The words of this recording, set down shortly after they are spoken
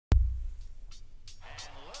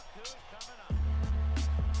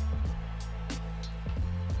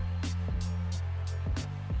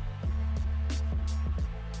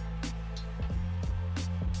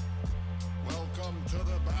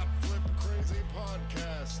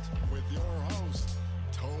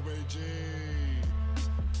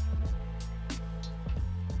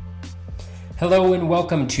Hello and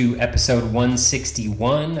welcome to episode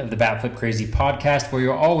 161 of the Bat Flip Crazy podcast, where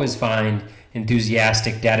you'll always find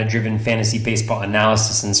enthusiastic, data-driven fantasy baseball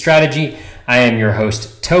analysis and strategy. I am your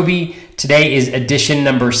host, Toby. Today is edition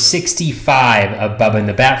number 65 of Bubba and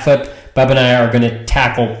the Bat Flip. Bubba and I are going to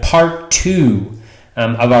tackle part 2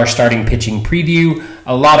 of our starting pitching preview.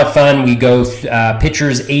 A lot of fun. We go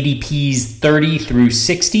pitchers ADPs 30 through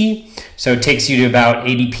 60. So it takes you to about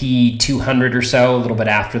ADP 200 or so, a little bit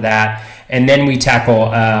after that. And then we tackle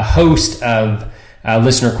a host of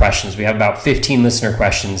listener questions. We have about 15 listener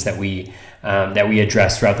questions that we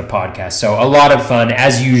address throughout the podcast. So a lot of fun.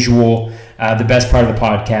 As usual, the best part of the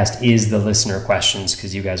podcast is the listener questions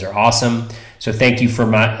because you guys are awesome. So thank you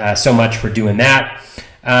so much for doing that.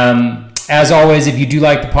 As always, if you do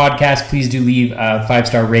like the podcast, please do leave a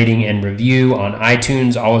 5-star rating and review on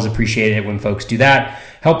iTunes. Always appreciate it when folks do that.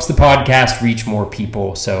 Helps the podcast reach more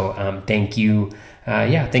people. So thank you.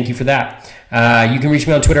 Thank you for that. You can reach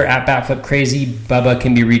me on Twitter at BatFlipCrazy. Bubba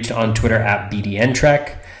can be reached on Twitter at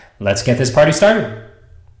BDNTrek. Let's get this party started.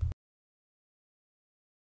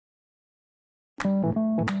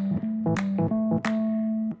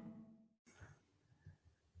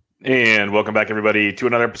 And welcome back, everybody, to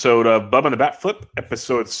another episode of Bubba and the Bat Flip,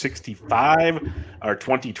 episode 65, our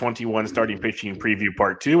 2021 starting pitching preview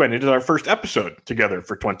part 2. And it is our first episode together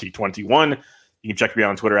for 2021. You can check me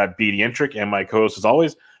out on Twitter at BDNTrek and my co-host, as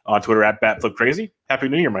always, on Twitter at BatFlipCrazy. Happy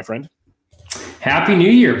New Year, my friend. Happy New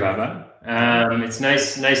Year, Bubba. It's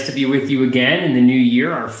nice to be with you again in the new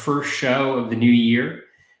year, our first show of the new year.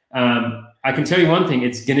 I can tell you one thing,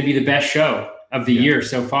 it's going to be the best show of the year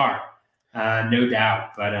so far. No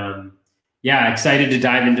doubt. But excited to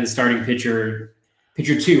dive into the starting pitcher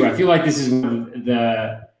 2. I feel like this is one of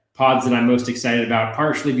the pods that I'm most excited about,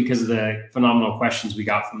 partially because of the phenomenal questions we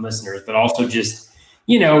got from listeners, but also just,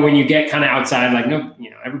 when you get kind of outside,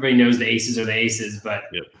 everybody knows the aces are the aces, but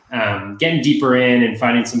getting deeper in and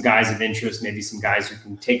finding some guys of interest, maybe some guys who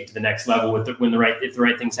can take it to the next level if the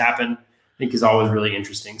right things happen, I think is always really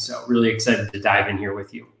interesting. So really excited to dive in here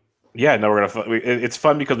with you. Yeah, no, it's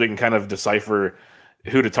fun because we can kind of decipher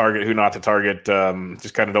who to target, who not to target.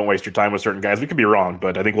 Just kind of don't waste your time with certain guys. We could be wrong,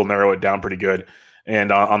 but I think we'll narrow it down pretty good.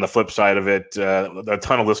 And on the flip side of it, a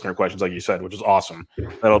ton of listener questions, like you said, which is awesome.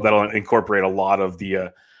 That'll incorporate a lot of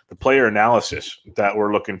the player analysis that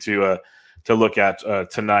we're looking to look at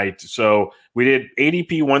tonight. So we did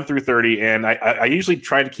ADP 1 through 30, and I usually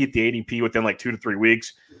try to keep the ADP within like 2 to 3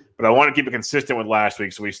 weeks, but I want to keep it consistent with last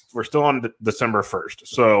week. So we're still on December 1st,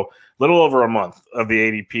 so a little over a month of the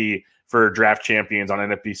ADP for draft champions on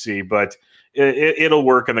NFBC, but it'll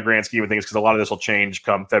work in the grand scheme of things because a lot of this will change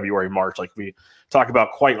come February, March, like we talk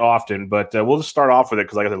about quite often. But we'll just start off with it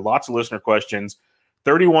because I got lots of listener questions.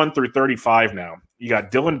 31 through 35 now. You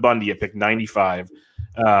got Dylan Bundy at pick 95,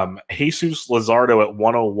 Jesus Luzardo at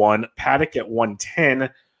 101, Paddock at 110,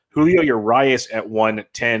 Julio Urias at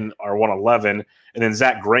 110 or 111, and then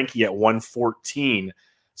Zach Greinke at 114.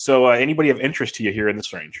 So anybody of interest to you here in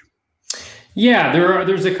this range? Yeah,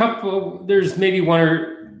 there's a couple. There's maybe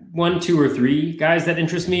one, 2, or 3 guys that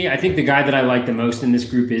interest me. I think the guy that I like the most in this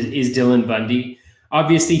group is Dylan Bundy.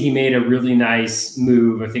 Obviously, he made a really nice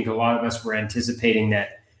move. I think a lot of us were anticipating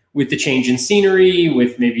that with the change in scenery,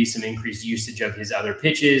 with maybe some increased usage of his other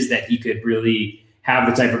pitches, that he could really have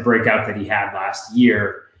the type of breakout that he had last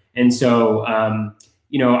year. And so,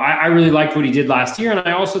 I really liked what he did last year. And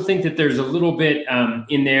I also think that there's a little bit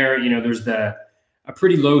in there, there's a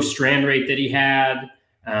pretty low strand rate that he had,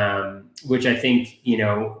 which I think,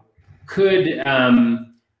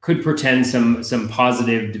 could portend some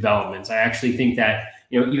positive developments. I actually think that,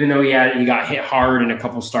 even though he got hit hard in a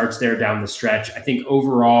couple starts there down the stretch, I think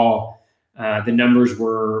overall the numbers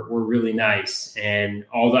were really nice, and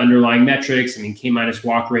all the underlying metrics. I mean, K-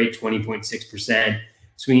 walk rate 20.6%,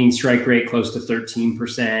 swinging strike rate close to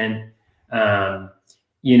 13%.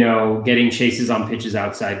 Getting chases on pitches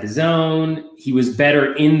outside the zone. He was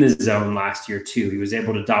better in the zone last year too. He was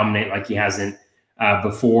able to dominate like he hasn't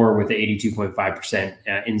before with the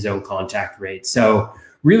 82.5% in-zone contact rate. So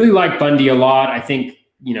really like Bundy a lot. I think,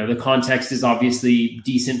 the context is obviously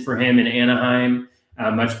decent for him in Anaheim,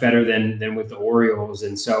 much better than with the Orioles.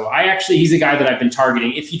 And so he's a guy that I've been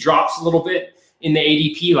targeting. If he drops a little bit in the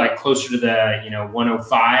ADP, like closer to the,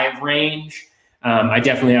 105 range, I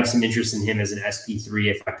definitely have some interest in him as an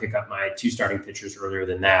SP3 if I pick up my 2 starting pitchers earlier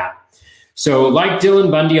than that. So like Dylan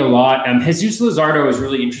Bundy a lot. Jesus Luzardo is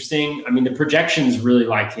really interesting. I mean, the projections really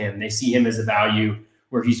like him. They see him as a value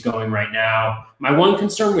where he's going right now. My one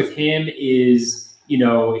concern with him is,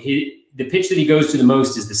 the pitch that he goes to the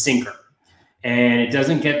most is the sinker. And it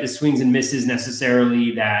doesn't get the swings and misses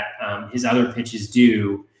necessarily that his other pitches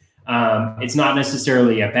do. It's not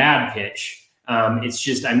necessarily a bad pitch. It's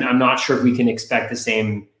just I'm not sure if we can expect the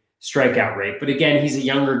same strikeout rate. But again, he's a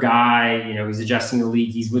younger guy. He's adjusting the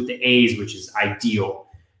league. He's with the A's, which is ideal.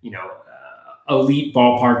 Elite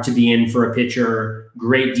ballpark to be in for a pitcher.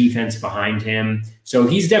 Great defense behind him. So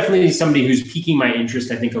he's definitely somebody who's piquing my interest,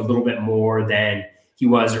 I think, a little bit more than he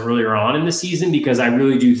was earlier on in the season, because I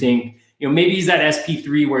really do think, maybe he's that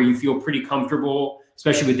SP3 where you feel pretty comfortable,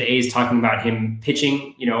 especially with the A's talking about him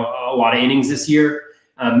pitching, a lot of innings this year.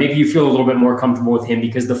 Maybe you feel a little bit more comfortable with him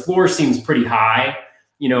because the floor seems pretty high,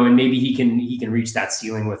 and maybe he can reach that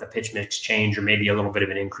ceiling with a pitch mix change or maybe a little bit of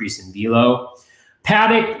an increase in velo.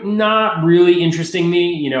 Paddock, not really interesting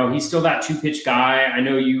me. He's still that 2-pitch guy. I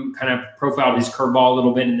know you kind of profiled his curveball a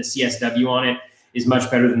little bit, and the CSW on it is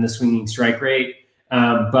much better than the swinging strike rate.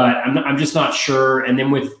 But I'm just not sure. And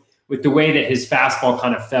then with the way that his fastball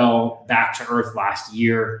kind of fell back to earth last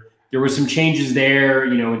year, there were some changes there,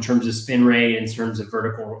 in terms of spin rate, in terms of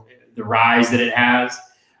the rise that it has,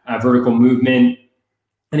 vertical movement.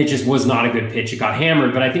 And it just was not a good pitch. It got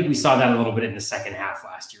hammered, but I think we saw that a little bit in the second half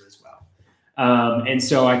last year as well. And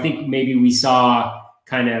so I think maybe we saw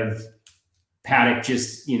kind of Paddock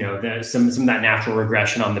just, some of that natural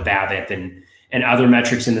regression on the BABIP and other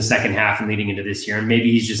metrics in the second half and leading into this year. And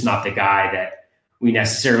maybe he's just not the guy that we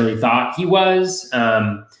necessarily thought he was.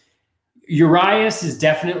 Urias is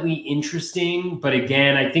definitely interesting, but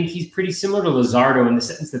again, I think he's pretty similar to Luzardo in the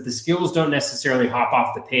sense that the skills don't necessarily hop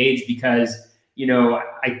off the page because,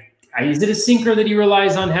 is it a sinker that he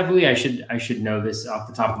relies on heavily? I should know this off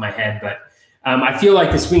the top of my head, but I feel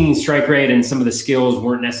like the swinging strike rate and some of the skills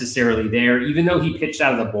weren't necessarily there, even though he pitched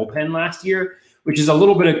out of the bullpen last year, which is a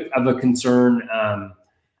little bit of a concern.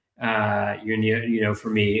 For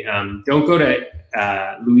me, don't go to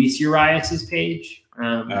Luis Urias's page.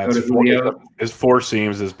 Go to Julio. His four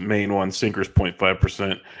seams, his main one, sinkers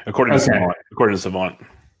 0.5%, according to Savant.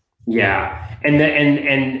 Yeah, and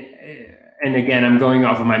again, I'm going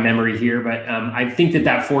off of my memory here, but I think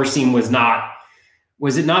that four seam was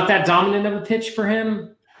it not that dominant of a pitch for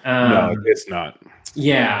him? No, it's not.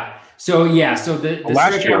 Yeah. So the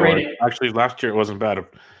last year it wasn't bad.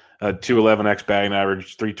 211 X batting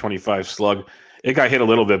average, 325 slug. It got hit a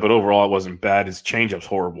little bit, but overall it wasn't bad. His changeup's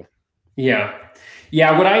horrible. Yeah.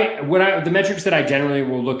 The metrics that I generally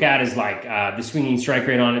will look at is like the swinging strike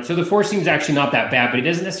rate on it. So the four seam's actually not that bad, but it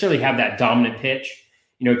doesn't necessarily have that dominant pitch.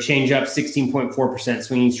 Changeup 16.4%,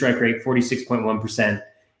 swinging strike rate 46.1%.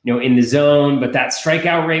 In the zone, but that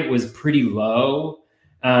strikeout rate was pretty low.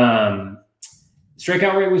 Some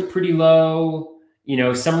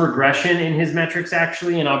regression in his metrics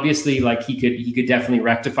actually, and obviously like he could definitely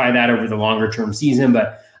rectify that over the longer term season,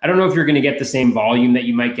 but I don't know if you're going to get the same volume that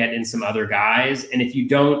you might get in some other guys. And if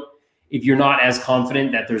you're not as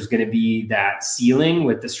confident that there's going to be that ceiling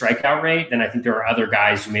with the strikeout rate, then I think there are other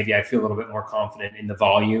guys who maybe I feel a little bit more confident in the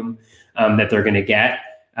volume that they're going to get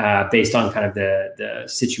based on kind of the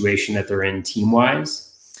situation that they're in team wise.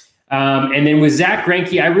 And then with Zach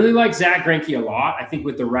Greinke, I really like Zach Greinke a lot. I think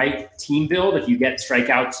with the right team build, if you get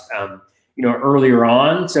strikeouts, earlier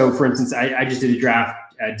on. So for instance, I just did a draft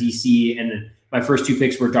DC and my first two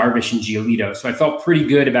picks were Darvish and Giolito. So I felt pretty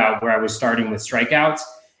good about where I was starting with strikeouts.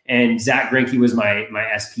 And Zach Greinke was my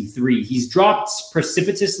SP3. He's dropped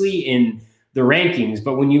precipitously in the rankings,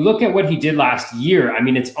 but when you look at what he did last year, I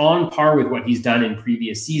mean, it's on par with what he's done in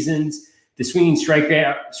previous seasons. The swinging strike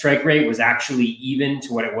rate was actually even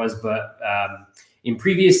to what it was, but in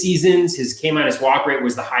previous seasons, his K- walk rate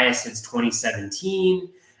was the highest since 2017.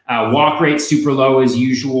 Walk rate super low as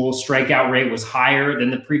usual. Strikeout rate was higher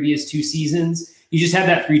than the previous two seasons. He just had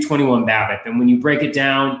that 321 BABIP, and when you break it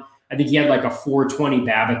down, I think he had like a 420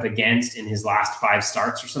 BABIP against in his last 5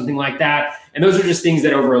 starts or something like that. And those are just things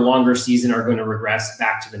that over a longer season are going to regress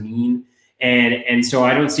back to the mean. And so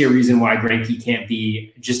I don't see a reason why Greinke can't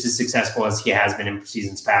be just as successful as he has been in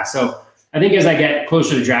seasons past. So I think as I get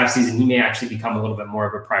closer to draft season, he may actually become a little bit more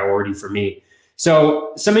of a priority for me.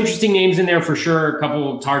 So some interesting names in there for sure. A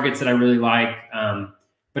couple of targets that I really like,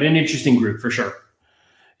 but an interesting group for sure.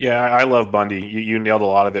 Yeah, I love Bundy. You nailed a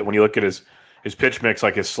lot of it. When you look at his pitch mix,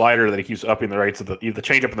 like his slider that he keeps upping the rates of the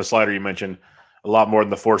changeup and the slider you mentioned a lot more than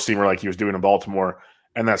the four seamer like he was doing in Baltimore.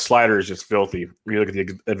 And that slider is just filthy. When you look at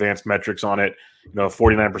the advanced metrics on it,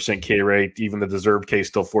 49% K rate, even the deserved K is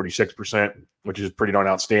still 46%, which is pretty darn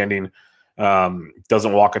outstanding.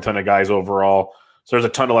 Doesn't walk a ton of guys overall. So there's a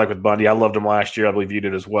ton to like with Bundy. I loved him last year. I believe you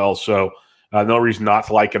did as well. So no reason not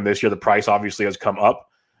to like him this year. The price obviously has come up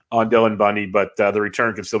on Dylan Bundy, but the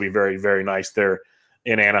return can still be very, very nice there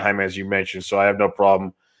in Anaheim, as you mentioned. So I have no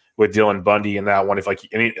problem with Dylan Bundy in that one.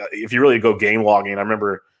 If you really go game logging, I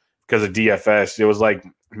remember because of DFS, it was like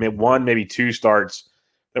one, maybe two starts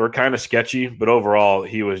that were kind of sketchy, but overall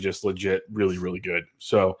he was just legit really, really good.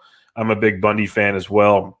 So I'm a big Bundy fan as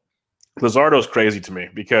well. Luzardo's crazy to me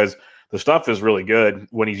because the stuff is really good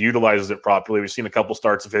when he utilizes it properly. We've seen a couple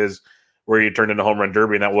starts of his where he turned into home run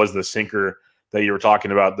derby, and that was the sinker that you were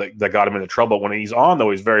talking about that got him into trouble. When he's on,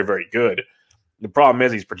 though, he's very, very good. The problem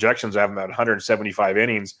is these projections have him at 175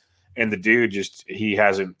 innings, and the dude he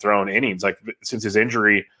hasn't thrown innings like since his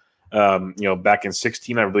injury. Back in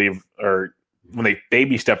 16, I believe, or when they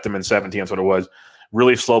baby stepped him in 17, that's what it was.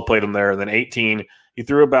 Really slow played him there. And then 18, he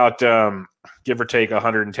threw about give or take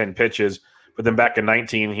 110 pitches. But then back in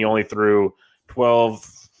 19, he only threw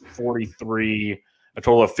 1243, a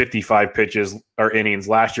total of 55 pitches or innings.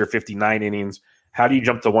 Last year, 59 innings. How do you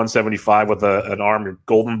jump to 175 with an arm, your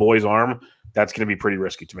golden boy's arm? That's going to be pretty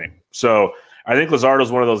risky to me. So I think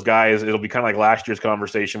Luzardo's one of those guys. It'll be kind of like last year's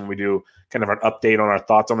conversation when we do kind of an update on our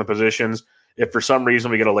thoughts on the positions. If for some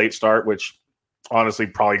reason we get a late start, which honestly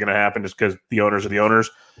probably going to happen just because the owners are the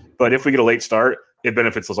owners, but if we get a late start, it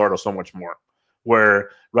benefits Luzardo so much more. Where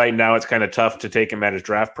right now it's kind of tough to take him at his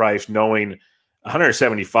draft price, knowing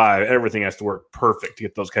 175, everything has to work perfect to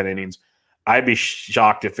get those kind of innings. I'd be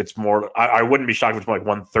shocked if it's more. I wouldn't be shocked if it's more like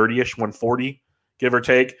 130-ish, 140, give or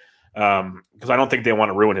take, because I don't think they want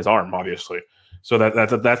to ruin his arm, obviously. So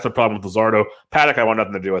that's the problem with Luzardo. Paddock, I want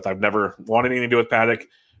nothing to do with. I've never wanted anything to do with Paddock.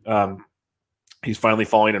 He's finally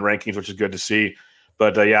falling in rankings, which is good to see.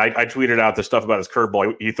 But I tweeted out the stuff about his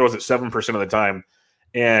curveball. He throws it 7% of the time,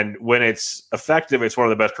 and when it's effective, it's one of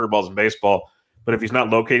the best curveballs in baseball. But if he's not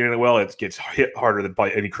locating it well, it gets hit harder than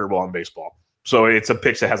probably any curveball in baseball. So it's a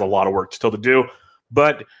pitch that has a lot of work still to do.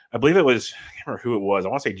 But I believe it was, I can't remember who it was. I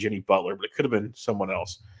want to say Jenny Butler, but it could have been someone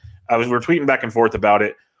else. We're tweeting back and forth about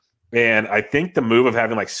it. And I think the move of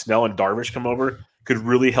having like Snell and Darvish come over could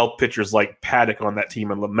really help pitchers like Paddock on that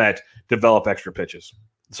team and Lamet develop extra pitches.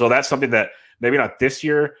 So that's something that maybe not this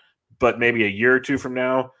year, but maybe a year or two from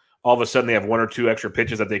now, all of a sudden they have one or two extra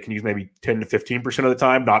pitches that they can use maybe 10 to 15% of the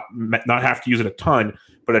time, not have to use it a ton,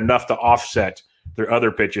 but enough to offset their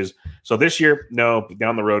other pitches. So this year, no,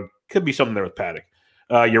 down the road, could be something there with Paddock.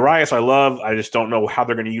 Urias, I love. I just don't know how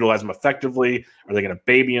they're going to utilize him effectively. Are they going to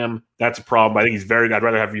baby him? That's a problem. I think he's very good. I'd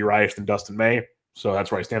rather have Urias than Dustin May. So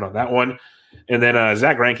that's where I stand on that one. And then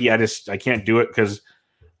Zach Greinke, I can't do it because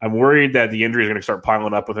I'm worried that the injury is going to start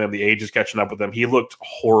piling up with him. The age is catching up with him. He looked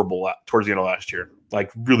horrible towards the end of last year,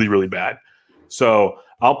 like really, really bad. So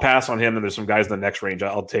I'll pass on him. And there's some guys in the next range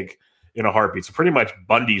I'll take in a heartbeat. So pretty much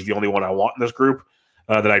Bundy's the only one I want in this group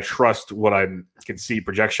that I trust what I can see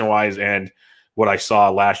projection-wise and what I saw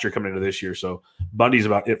last year coming into this year. So Bundy's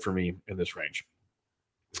about it for me in this range.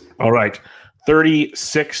 All right,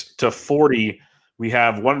 36 to 40. We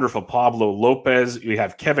have wonderful Pablo Lopez. We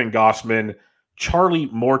have Kevin Gossman, Charlie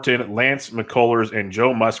Morton, Lance McCullers, and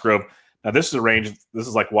Joe Musgrove. Now, this is a range. This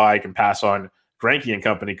is like why I can pass on Greinke and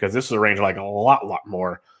company because this is a range I like a lot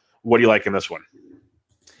more. What do you like in this one?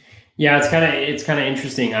 Yeah, it's kind of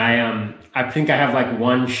interesting. I think I have like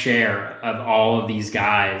one share of all of these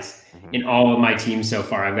guys in all of my teams so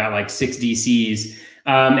far. I've got like 6 DCs,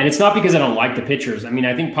 and it's not because I don't like the pitchers. I mean,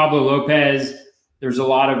 I think Pablo Lopez. There's a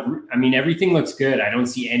lot of. I mean, everything looks good. I don't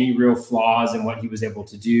see any real flaws in what he was able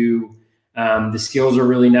to do. The skills are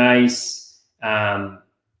really nice.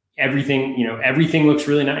 Everything looks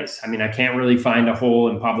really nice. I mean, I can't really find a hole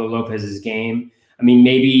in Pablo Lopez's game. I mean,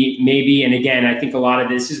 maybe, and again, I think a lot of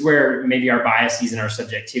this is where maybe our biases and our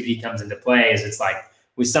subjectivity comes into play. Is it's like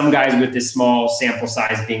with some guys with this small sample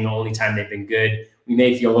size being the only time they've been good, we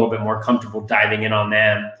may feel a little bit more comfortable diving in on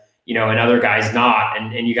them, and other guys not.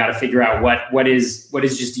 And you got to figure out what is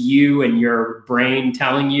just you and your brain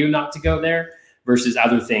telling you not to go there versus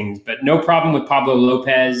other things. But no problem with Pablo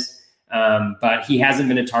Lopez, but he hasn't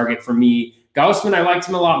been a target for me. Gausman, I liked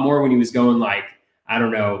him a lot more when he was going like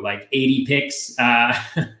 80 picks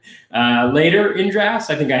later in drafts.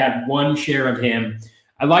 I think I had one share of him.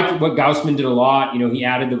 I liked what Gausman did a lot. He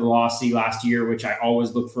added the velocity last year, which I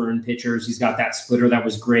always look for in pitchers. He's got that splitter that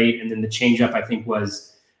was great. And then the changeup, I think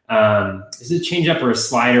was, is it a changeup or a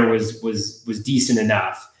slider was decent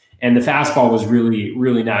enough. And the fastball was really,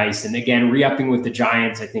 really nice. And again, re-upping with the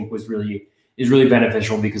Giants, I think is really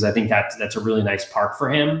beneficial because I think that's a really nice park for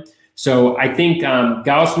him. So I think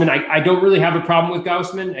Gausman, I don't really have a problem with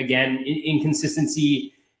Gausman. Again,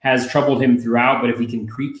 inconsistency has troubled him throughout, but if he can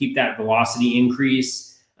keep that velocity increase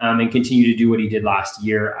and continue to do what he did last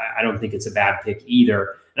year, I don't think it's a bad pick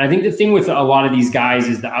either. And I think the thing with a lot of these guys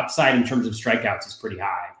is the upside in terms of strikeouts is pretty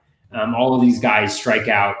high. All of these guys strike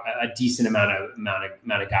out a decent amount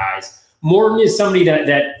of guys. Morton is somebody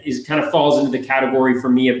that is kind of falls into the category for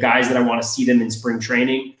me of guys that I want to see them in spring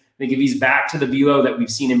training. think if he's back to the velo that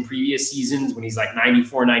we've seen in previous seasons when he's like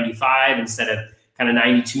 94, 95 instead of kind of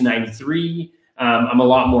 92, 93, I'm a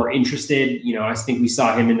lot more interested. I think we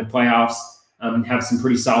saw him in the playoffs have some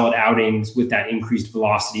pretty solid outings with that increased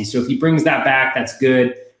velocity. So if he brings that back, that's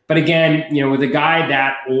good. But again, with a guy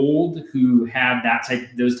that old who had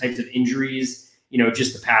those types of injuries,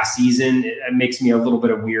 just the past season, it makes me a little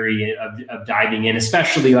bit weary of diving in,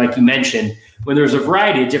 especially like you mentioned, when there's a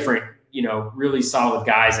variety of different, really solid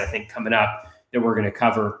guys, I think, coming up that we're going to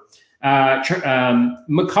cover.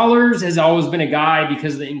 McCullers has always been a guy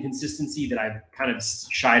because of the inconsistency that I've kind of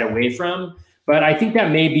shied away from. But I think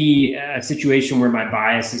that may be a situation where my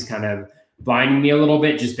bias is kind of blinding me a little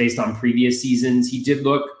bit just based on previous seasons. He did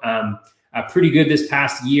look pretty good this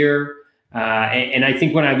past year. And I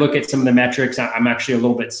think when I look at some of the metrics, I'm actually a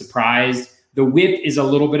little bit surprised. The whip is a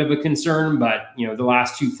little bit of a concern, but, the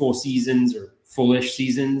last 2 full seasons or fullish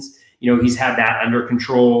seasons, he's had that under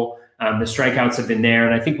control. The strikeouts have been there.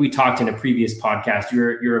 And I think we talked in a previous podcast,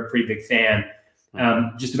 you're a pretty big fan,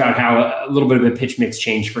 just about how a little bit of a pitch mix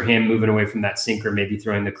change for him, moving away from that sinker, maybe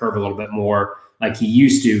throwing the curve a little bit more like he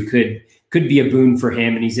used to, could be a boon for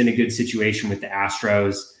him. And he's in a good situation with the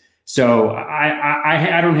Astros. So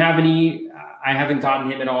I don't have any, I haven't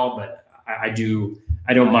gotten him at all, but I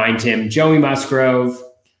don't mind him. Joey Musgrove,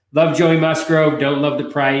 love Joey Musgrove, don't love the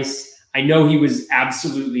price. I know he was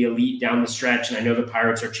absolutely elite down the stretch, and I know the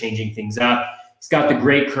Pirates are changing things up. He's got the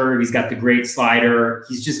great curve. He's got the great slider.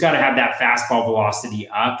 He's just got to have that fastball velocity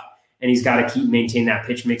up, and he's got to maintain that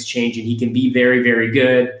pitch mix change, and he can be very, very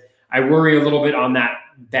good. I worry a little bit on that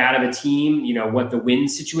bad of a team, what the win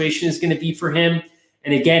situation is going to be for him.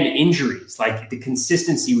 And again, injuries, like the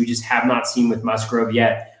consistency we just have not seen with Musgrove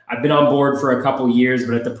yet. I've been on board for a couple of years,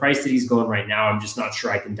 but at the price that he's going right now, I'm just not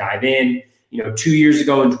sure I can dive in. 2 years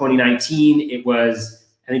ago in 2019, I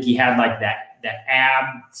think he had like that ab,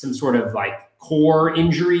 some sort of like core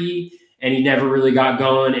injury, and he never really got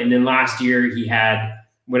going. And then last year he had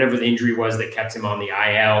whatever the injury was that kept him on the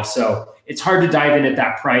IL. So it's hard to dive in at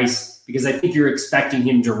that price because I think you're expecting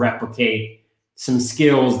him to replicate some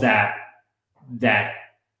skills that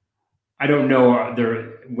I don't know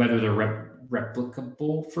whether they're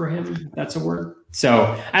replicable for him. That's a word.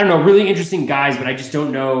 So I don't know, really interesting guys, but I just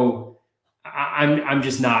don't know. I'm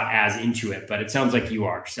just not as into it, but it sounds like you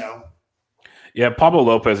are. So yeah, Pablo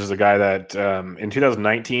Lopez is a guy that in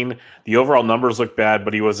 2019, the overall numbers look bad,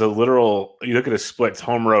 but he was you look at his splits,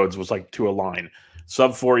 home roads was like to a line.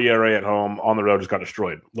 Sub-4 ERA at home, on the road just got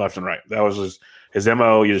destroyed left and right. That was his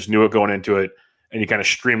MO. You just knew it going into it, and you kind of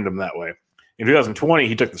streamed him that way. In 2020,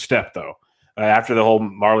 he took the step, though. After the whole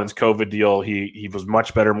Marlins COVID deal, he was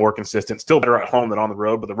much better, more consistent, still better at home than on the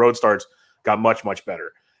road, but the road starts got much, much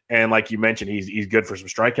better. And like you mentioned, he's good for some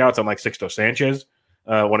strikeouts, unlike Sixto Sanchez,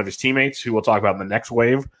 one of his teammates, who we'll talk about in the next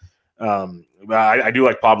wave. I do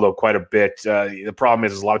like Pablo quite a bit. The problem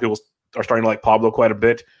is a lot of people are starting to like Pablo quite a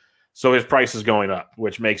bit, so his price is going up,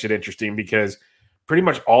 which makes it interesting because pretty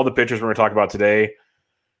much all the pitchers we're going to talk about today,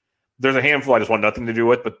 there's a handful I just want nothing to do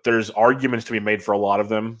with, but there's arguments to be made for a lot of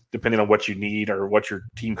them, depending on what you need or what your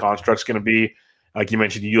team construct's going to be. Like you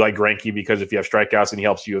mentioned, you like Greinke because if you have strikeouts and he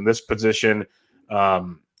helps you in this position.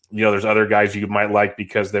 There's other guys you might like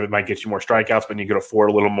because they might get you more strikeouts, but you can afford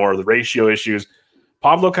a little more of the ratio issues.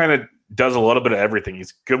 Pablo kind of does a little bit of everything.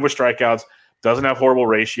 He's good with strikeouts, doesn't have horrible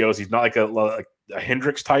ratios. He's not like a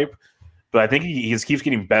Hendricks type, but I think he keeps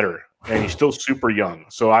getting better, and he's still super young.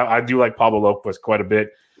 So I do like Pablo Lopez quite a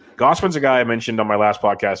bit. Gausman's a guy I mentioned on my last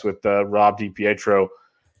podcast with Rob DiPietro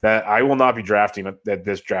that I will not be drafting at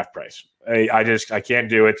this draft price. I can't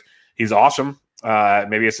do it. He's awesome.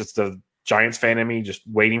 Maybe it's just the Giants fan in me just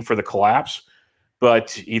waiting for the collapse,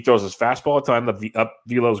 but he throws his fastball a ton. The up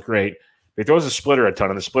velo is great. He throws a splitter a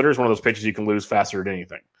ton, and the splitter is one of those pitches you can lose faster than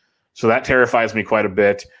anything. So that terrifies me quite a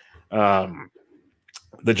bit.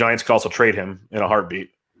 The Giants could also trade him in a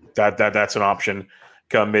heartbeat. That's an option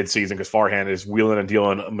come midseason because Farhan is wheeling and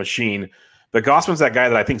dealing a machine. But Gausman's that guy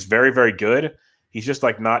that I think is very, very good. He's just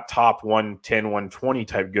like not top 110, 120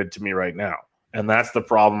 type good to me right now. And that's the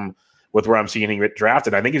problem with where I'm seeing him get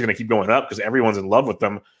drafted. I think he's going to keep going up because everyone's in love with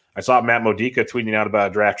them. I saw Matt Modica tweeting out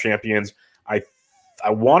about draft champions. I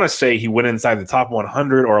want to say he went inside the top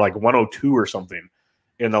 100 or like 102 or something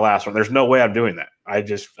in the last one. There's no way I'm doing that. I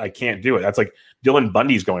can't do it. That's like Dylan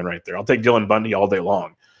Bundy's going right there. I'll take Dylan Bundy all day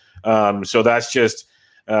long. So that's just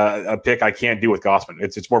a pick I can't do with Gausman.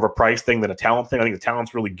 It's more of a price thing than a talent thing. I think the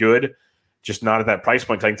talent's really good, just not at that price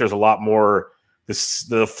point. I think there's a lot more.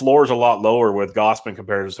 The floor is a lot lower with Gausman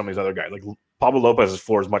compared to some of these other guys. Like Pablo Lopez's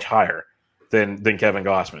floor is much higher than Kevin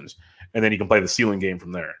Gausman's, and then you can play the ceiling game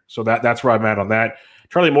from there. So that's where I'm at on that.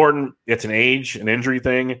 Charlie Morton, it's an injury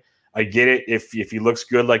thing. I get it. If he looks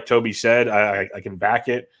good, like Toby said, I can back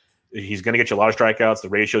it. He's going to get you a lot of strikeouts. The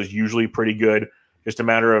ratio is usually pretty good. Just a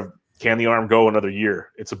matter of, can the arm go another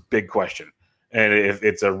year? It's a big question. And if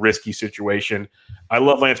it's a risky situation. I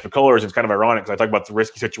love Lance McCullers. It's kind of ironic because I talk about the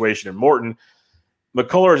risky situation in Morton.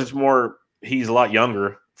 McCullers, it's more, he's a lot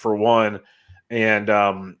younger, for one. And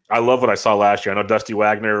I love what I saw last year. I know Dusty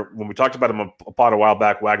Wagner, when we talked about him a pot a while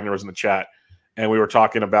back, Wagner was in the chat, and we were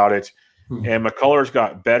talking about it. And McCullers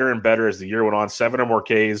got better and better as the year went on. 7 or more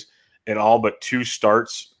Ks in all but 2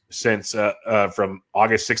 starts since from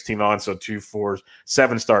August 16 on. So 2, 4,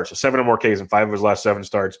 7 starts. So 7 or more Ks in 5 of his last 7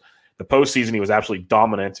 starts. The postseason, he was absolutely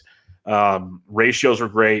dominant. Ratios were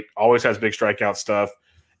great. Always has big strikeout stuff.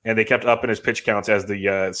 And they kept upping his pitch counts as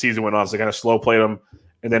the season went on. So they kind of slow played him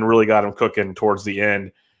and then really got him cooking towards the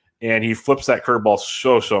end. And he flips that curveball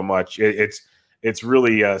so much. It's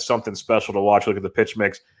really something special to watch. Look at the pitch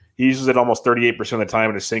mix. He uses it almost 38% of the time,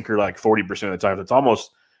 and his sinker like 40% of the time. It's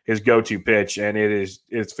almost his go-to pitch, and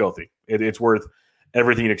it's filthy. It's worth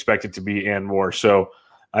everything you'd expect it to be and more. So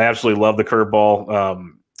I absolutely love the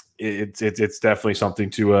curveball. It's definitely something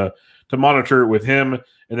to monitor with him.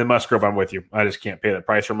 And then Musgrove, I'm with you. I just can't pay that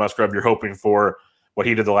price for Musgrove. You're hoping for what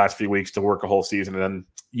he did the last few weeks to work a whole season, and then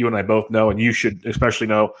you and I both know, and you should especially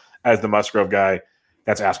know as the Musgrove guy,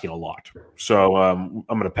 that's asking a lot. So I'm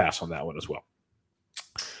going to pass on that one as well.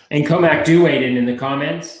 And Comac do weigh in the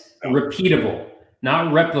comments. Repeatable,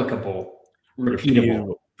 not replicable.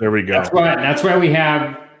 Repeatable. There we go. That's why we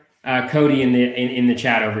have Cody in the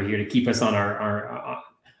chat over here to keep us on our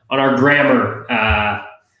grammar.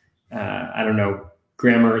 I don't know,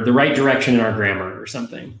 grammar, the right direction in our grammar or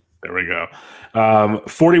something. There we go.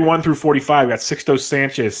 41 through 45. Got Sixto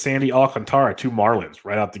Sanchez, Sandy Alcantara, 2 Marlins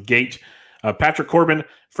right out the gate. Patrick Corbin,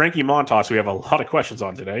 Frankie Montas, we have a lot of questions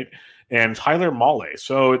on tonight, and Tyler Mahle.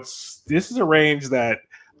 So this is a range that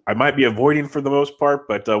I might be avoiding for the most part,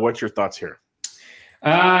 but what's your thoughts here?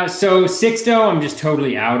 So Sixto, I'm just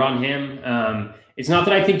totally out on him. It's not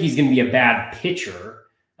that I think he's going to be a bad pitcher.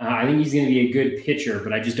 I think he's going to be a good pitcher,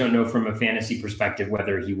 but I just don't know from a fantasy perspective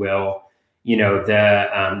whether he will.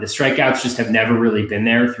 The strikeouts just have never really been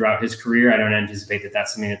there throughout his career. I don't anticipate that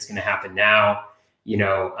that's something that's going to happen now.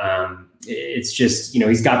 It's just,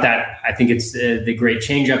 he's got that. I think it's the great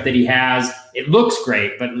changeup that he has. It looks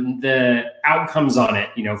great, but the outcomes on it,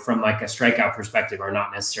 from like a strikeout perspective are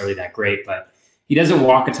not necessarily that great. But he doesn't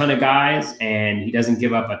walk a ton of guys and he doesn't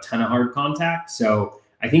give up a ton of hard contact. So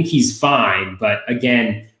I think he's fine. But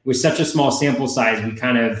again, with such a small sample size, we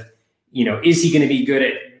kind of, is he going to be good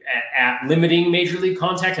at limiting major league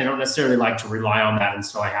contact? I don't necessarily like to rely on that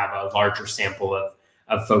until I have a larger sample of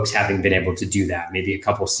folks having been able to do that, maybe a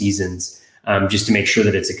couple seasons, just to make sure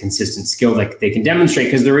that it's a consistent skill that they can demonstrate.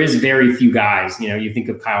 Because there is very few guys. You think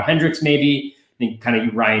of Kyle Hendricks, maybe. I think kind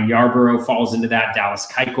of Ryan Yarbrough falls into that. Dallas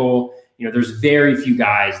Keuchel. There's very few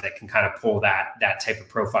guys that can kind of pull that type of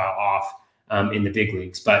profile off in the big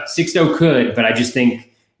leagues. But Sixto could. But I just think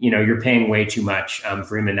you're paying way too much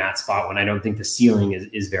for him in that spot when I don't think the ceiling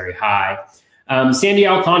is very high. Sandy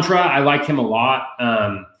Alcantara, I like him a lot.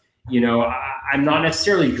 I'm not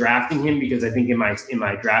necessarily drafting him because I think in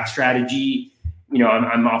my draft strategy,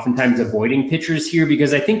 I'm oftentimes avoiding pitchers here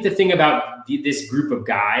because I think the thing about this group of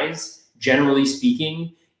guys, generally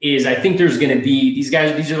speaking, is I think there's going to be these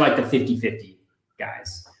are like the 50-50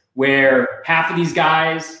 guys where half of these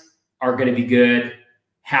guys are going to be good.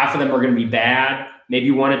 Half of them are going to be bad. Maybe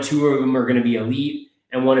 1 or 2 of them are going to be elite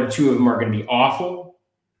and 1 or 2 of them are going to be awful.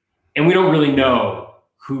 And we don't really know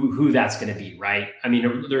who that's going to be, right? I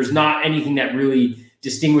mean, there's not anything that really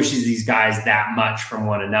distinguishes these guys that much from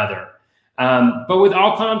one another. But with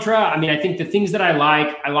Alcantara, I mean, I think the things that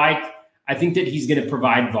I think that he's going to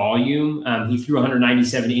provide volume. He threw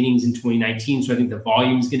 197 innings in 2019, so I think the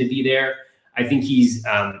volume is going to be there. I think he's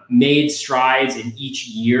made strides in each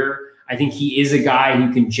year. I think he is a guy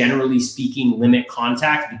who can, generally speaking, limit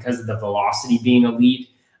contact because of the velocity being elite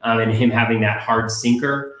and him having that hard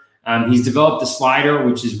sinker. He's developed a slider,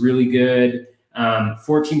 which is really good.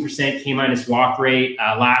 14% K- walk rate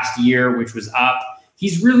last year, which was up.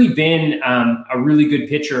 He's really been a really good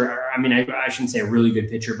pitcher. I mean, I shouldn't say a really good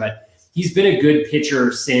pitcher, but he's been a good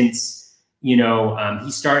pitcher since, he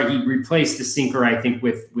replaced the sinker, I think,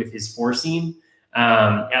 with his four seam,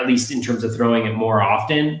 at least in terms of throwing it more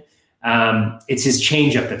often. It's his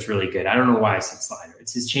changeup that's really good. I don't know why I said slider.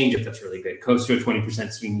 It's his changeup that's really good. Close to a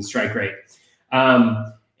 20% swinging strike rate.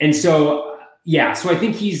 And so I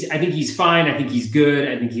think he's fine. I think he's good.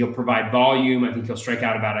 I think he'll provide volume. I think he'll strike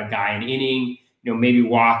out about a guy an inning, maybe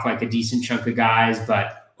walk like a decent chunk of guys.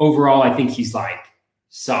 But overall, I think he's like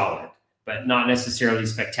solid. but not necessarily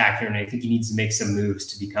spectacular. And I think he needs to make some moves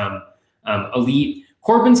to become elite.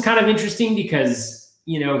 Corbin's kind of interesting because,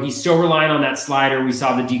 he's still relying on that slider. We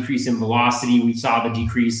saw the decrease in velocity. We saw the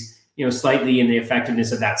decrease, slightly in the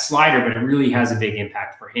effectiveness of that slider, but it really has a big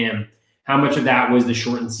impact for him. How much of that was the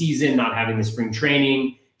shortened season, not having the spring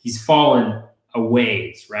training? He's fallen a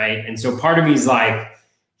ways, right? And so part of me is like,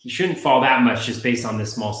 he shouldn't fall that much just based on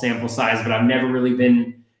this small sample size, but I've never really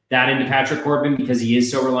been that into Patrick Corbin because he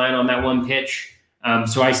is so reliant on that one pitch.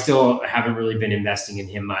 So I still haven't really been investing in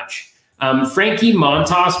him much. Frankie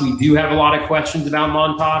Montas, we do have a lot of questions about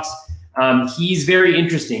Montas. He's very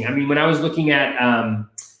interesting. I mean, when I was looking at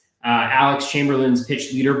Alex Chamberlain's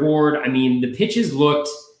pitch leaderboard, I mean, the pitches looked,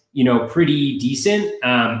 pretty decent.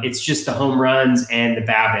 It's just the home runs and the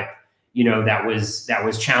BABIP, that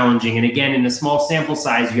was challenging. And again, in a small sample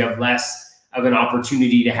size, you have less of an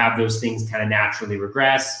opportunity to have those things kind of naturally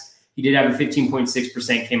regress. He did have a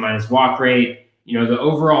 15.6% K- walk rate. The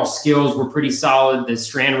overall skills were pretty solid. The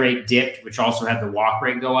strand rate dipped, which also had the walk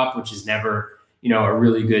rate go up, which is never, a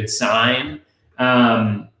really good sign.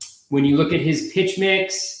 When you look at his pitch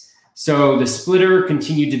mix, so the splitter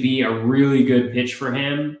continued to be a really good pitch for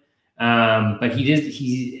him. But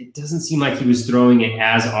it doesn't seem like he was throwing it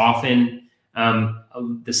as often.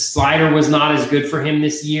 The slider was not as good for him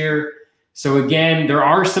this year. So again, there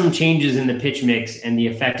are some changes in the pitch mix and the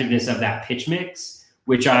effectiveness of that pitch mix,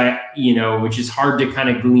 which is hard to kind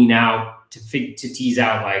of glean out to tease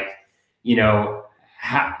out, like,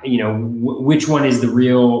 which one is the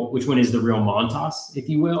real Montas, if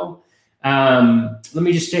you will. Let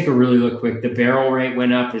me just take a really look quick. The barrel rate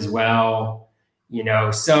went up as well.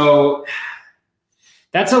 So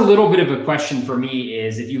that's a little bit of a question for me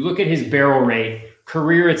is if you look at his barrel rate,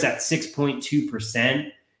 career, it's at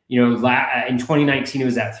 6.2%. In 2019, it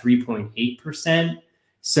was at 3.8%.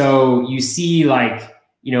 So you see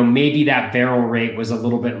maybe that barrel rate was a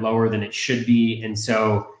little bit lower than it should be. And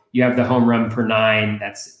so you have the home run per 9.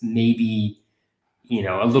 That's maybe,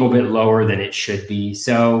 a little bit lower than it should be.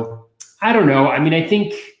 So I don't know. I mean, I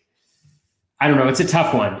don't know. It's a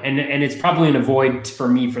tough one. And it's probably an avoid for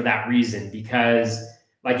me for that reason, because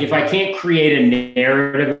if I can't create a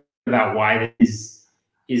narrative about why this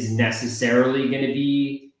is necessarily going to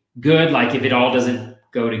be good, if it all doesn't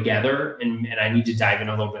go together and I need to dive in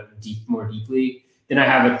a little bit more deeply, then I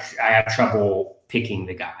have trouble picking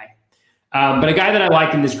the guy. But a guy that I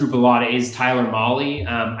like in this group a lot is Tyler Mahle.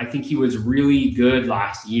 I think he was really good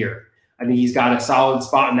last year. I think he's got a solid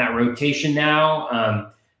spot in that rotation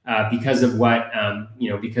now. Because of Bauer,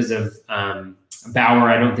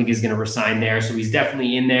 I don't think is going to resign there. So he's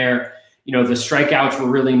definitely in there. The strikeouts were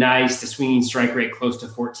really nice. The swinging strike rate close to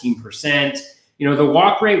 14%. The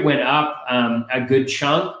walk rate went up a good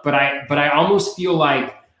chunk, but I almost feel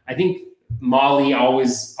like I think Mahle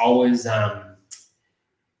always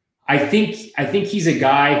I think he's a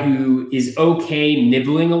guy who is okay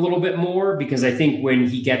nibbling a little bit more, because I think when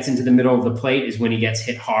he gets into the middle of the plate is when he gets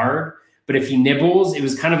hit hard. But if he nibbles, it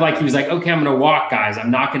was kind of like he was like, okay, I'm going to walk guys.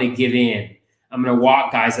 I'm not going to give in. I'm going to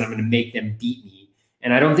walk guys and I'm going to make them beat me.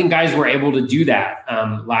 And I don't think guys were able to do that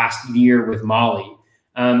last year with Mahle.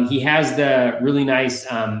 He has the really nice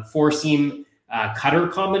four-seam cutter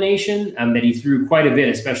combination that he threw quite a bit,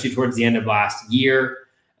 especially towards the end of last year.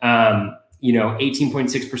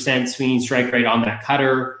 18.6% swinging strike rate on that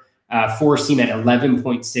cutter, four-seam at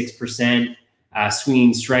 11.6%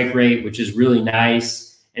 swinging strike rate, which is really nice.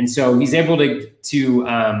 And so he's able to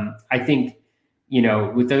I think,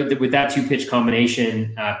 with that two pitch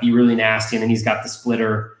combination, be really nasty. And then he's got the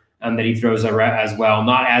splitter that he throws as well.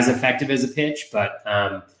 Not as effective as a pitch, but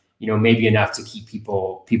maybe enough to keep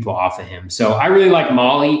people off of him. So I really like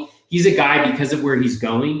Mahle. He's a guy, because of where he's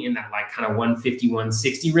going in that kind of 150,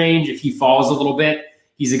 160 range. If he falls a little bit,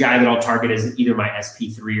 he's a guy that I'll target as either my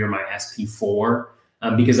SP3 or my SP4.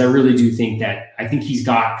 Because I really do think he's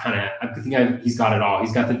got he's got it all.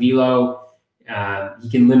 He's got the velo. He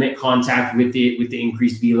can limit contact with the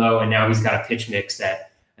increased velo, and now he's got a pitch mix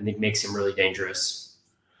that I think makes him really dangerous.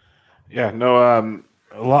 Yeah, no,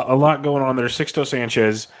 a lot going on there. Sixto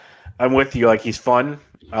Sanchez, I'm with you. He's fun.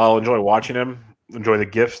 I'll enjoy watching him. Enjoy the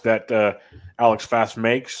gifts that Alex Fast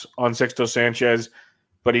makes on Sixto Sanchez,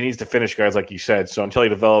 but he needs to finish guys, like you said. So until he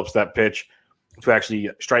develops that pitch to actually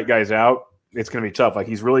strike guys out, it's going to be tough.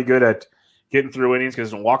 He's really good at getting through innings because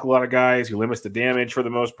he doesn't walk a lot of guys. He limits the damage for the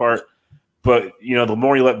most part. But, the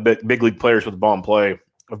more you let big league players with the ball in play,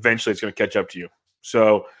 eventually it's going to catch up to you.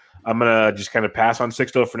 So I'm going to just kind of pass on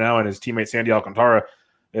Sixto for now, and his teammate Sandy Alcantara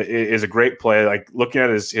is a great play. Looking at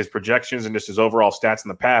his projections and just his overall stats in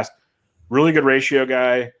the past, really good ratio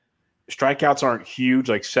guy, strikeouts aren't huge,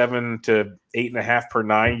 like 7 to 8.5 per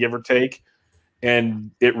 9, give or take.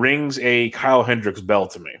 And it rings a Kyle Hendricks bell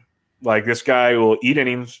to me. Like, this guy will eat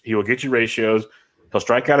innings. He will get you ratios. He'll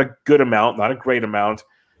strike out a good amount, not a great amount.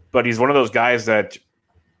 But he's one of those guys that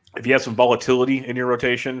if you have some volatility in your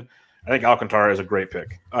rotation, I think Alcantara is a great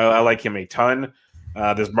pick. I like him a ton.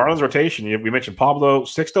 This Marlins rotation, we mentioned Pablo.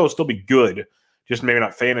 Sixto will still be good, just maybe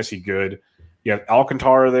not fantasy good. You have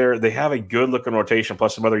Alcantara there. They have a good-looking rotation,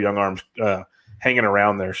 plus some other young arms hanging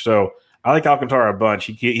around there. So I like Alcantara a bunch.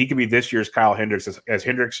 He could be this year's Kyle Hendricks. As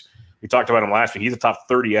Hendricks, we talked about him last week. He's a top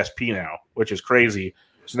 30 SP now, which is crazy.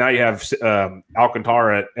 So now you have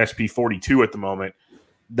Alcantara at SP 42 at the moment.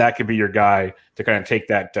 That could be your guy to kind of take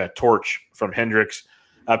that torch from Hendricks.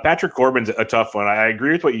 Patrick Corbin's a tough one. I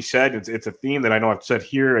agree with what you said. It's a theme that I know I've said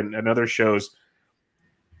here and other shows.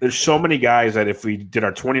 There's so many guys that if we did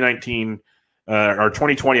our 2019 our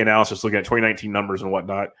 2020 analysis, looking at 2019 numbers and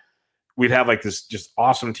whatnot, we'd have like this just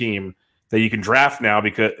awesome team that you can draft now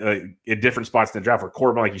because at different spots in the draft. Where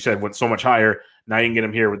Corbin, like you said, went so much higher. Now you can get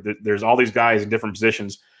him here. There's all these guys in different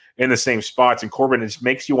positions in the same spots, and Corbin just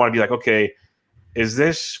makes you want to be like, okay, is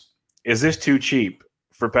this too cheap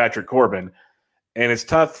for Patrick Corbin? And it's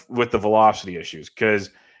tough with the velocity issues because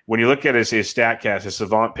when you look at his StatCast, his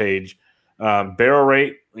Savant page, barrel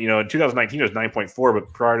rate, in 2019 it was 9.4,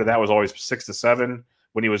 but prior to that was always 6 to 7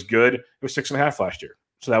 when he was good. It was 6.5 last year,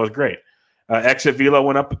 so that was great. Exit velo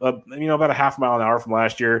went up, about a half mile an hour from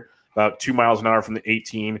last year, about 2 miles an hour from the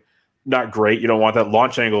 18. Not great. You don't want that.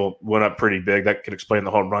 Launch angle went up pretty big. That could explain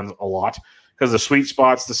the home runs a lot because the sweet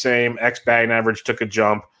spot's the same. X batting average took a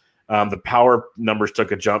jump. The power numbers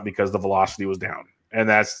took a jump because the velocity was down, and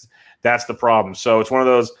that's the problem. So it's one of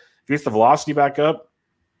those. If you get the velocity back up,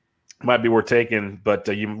 it might be worth taking, but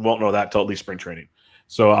you won't know that until at least spring training.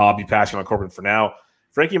 So I'll be passing on Corbin for now.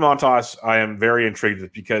 Frankie Montas, I am very intrigued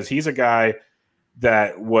with because he's a guy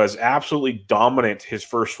that was absolutely dominant his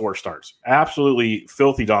first 4 starts. Absolutely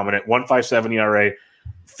filthy dominant. 1.57 ERA,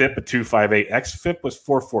 FIP at 2.58. xFIP was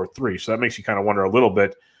 4.43, so that makes you kind of wonder a little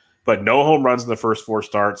bit. But no home runs in the first 4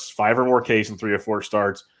 starts, 5 or more Ks in 3 or 4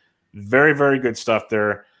 starts. Very, very good stuff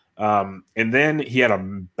there. And then he had a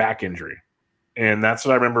back injury. And that's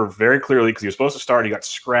what I remember very clearly because he was supposed to start. He got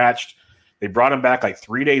scratched. They brought him back like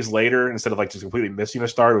 3 days later instead of like just completely missing a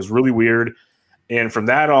start. It was really weird. And from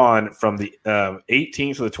that on, from the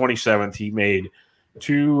 18th to the 27th, he made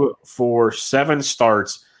 2, 4, 7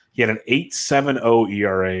 starts. He had an 8.70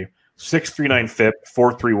 ERA, 6.39 FIP,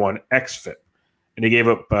 4.31 xFIP. And he gave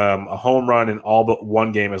up a home run in all but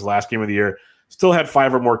 1 game, his last game of the year. Still had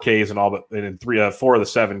 5 or more Ks in all but in 4 of the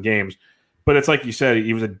 7 games. But it's like you said,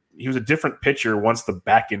 he was a different pitcher once the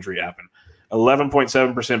back injury happened.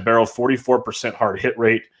 11.7% barrel, 44% hard hit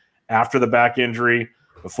rate after the back injury.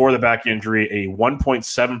 Before the back injury, a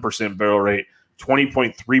 1.7% barrel rate,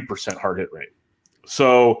 20.3% hard hit rate.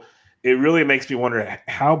 So it really makes me wonder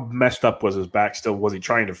how messed up was his back still? Was he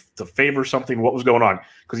trying to favor something? What was going on?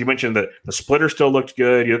 Because you mentioned that the splitter still looked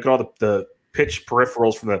good. You look at all the pitch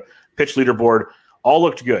peripherals from the pitch leaderboard, all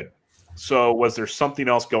looked good. So was there something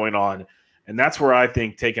else going on? And that's where I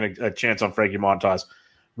think taking a chance on Frankie Montas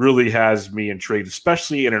really has me intrigued,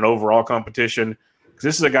 especially in an overall competition. Because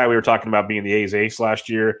this is a guy we were talking about being the A's ace last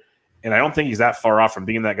year, and I don't think he's that far off from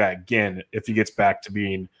being that guy again if he gets back to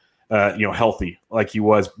being healthy like he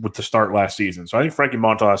was with the start last season. So I think Frankie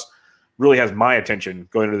Montas really has my attention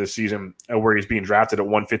going into this season where he's being drafted at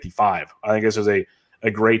 155. I think this is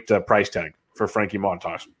a great price tag for Frankie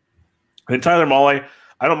Montas. And then Tyler Mahle,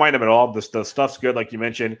 I don't mind him at all. The stuff's good, like you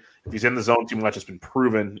mentioned. If he's in the zone too much, it's been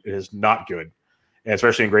proven it is not good, and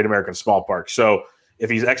especially in Great American Small Park. So if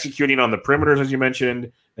he's executing on the perimeters, as you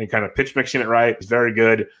mentioned, and kind of pitch mixing it right, it's very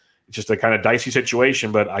good. It's just a kind of dicey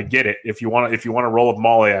situation, but I get it. If you want to roll with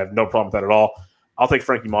Mahle, I have no problem with that at all. I'll take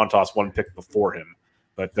Frankie Montas 1 pick before him,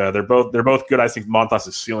 but they're both good. I think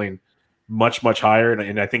Montas' ceiling much, much higher,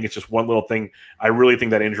 and I think it's just one little thing. I really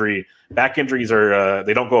think that back injuries are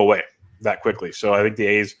they don't go away that quickly. So I think the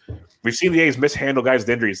A's, we've seen the A's mishandle guys with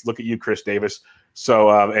injuries. Look at you, Chris Davis. So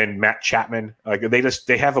and Matt Chapman,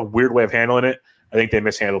 they have a weird way of handling it. I think they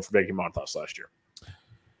mishandled for Frankie Montas last year.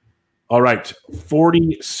 All right,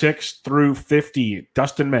 46 through 50,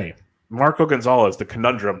 Dustin May, Marco Gonzalez, the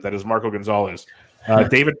conundrum that is Marco Gonzalez,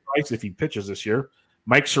 David Price if he pitches this year,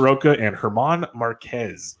 Mike Soroka, and German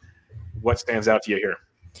Marquez. What stands out to you here?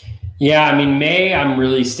 Yeah, I mean, May, I'm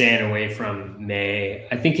really staying away from May.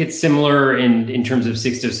 I think it's similar in terms of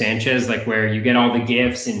Sixto Sanchez, like where you get all the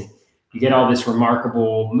gifts and you get all this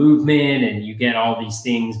remarkable movement and you get all these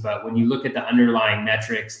things. But when you look at the underlying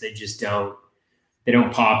metrics, they just don't they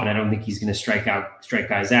don't pop, and I don't think he's going to strike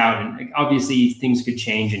guys out. And obviously things could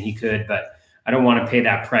change, and he could, but I don't want to pay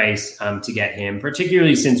that price to get him,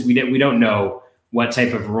 particularly since we don't know what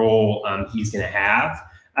type of role he's going to have.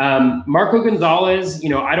 Marco Gonzalez,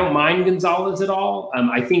 I don't mind Gonzalez at all.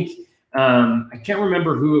 I think I can't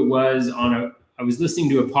remember who it was I was listening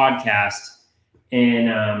to a podcast,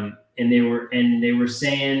 and they were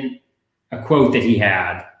saying a quote that he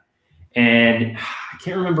had, and I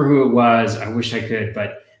can't remember who it was. I wish I could,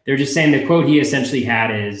 but they're just saying the quote he essentially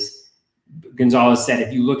had is, Gonzalez said,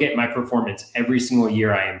 "If you look at my performance every single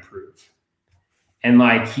year, I improve." And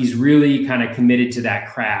like, he's really kind of committed to that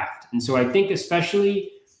craft. And so I think,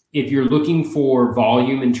 especially if you're looking for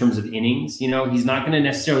volume in terms of innings, he's not going to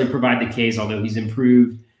necessarily provide the Ks, although he's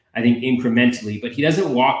improved, I think, incrementally, but he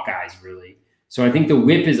doesn't walk guys really. So I think the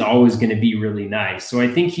whip is always going to be really nice. So I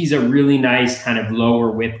think he's a really nice kind of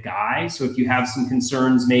lower whip guy. So if you have some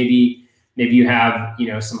concerns, maybe you have,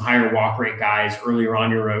 some higher walk rate guys earlier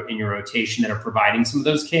on in your rotation that are providing some of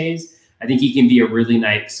those Ks, I think he can be a really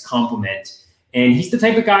nice complement. And he's the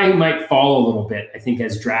type of guy who might fall a little bit, I think,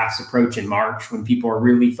 as drafts approach in March, when people are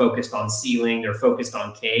really focused on ceiling, they're focused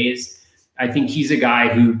on Ks. I think he's a guy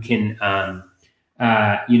who can,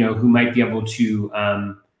 who might be able to,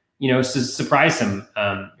 surprise some,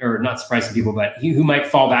 or not surprise some people, but who might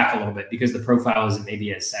fall back a little bit because the profile isn't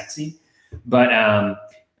maybe as sexy. But I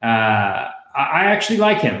actually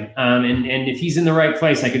like him. And if he's in the right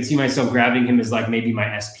place, I could see myself grabbing him as like maybe my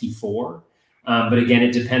SP4. But again,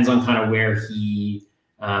 it depends on kind of where he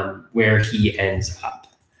ends up.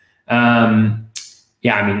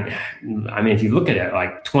 If you look at it,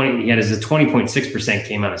 like 20, he had a 20.6%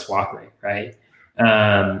 came out as walk rate, right?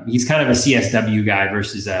 He's kind of a CSW guy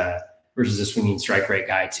versus a swinging strike rate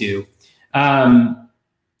guy too.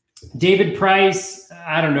 David Price,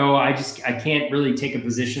 I don't know. I can't really take a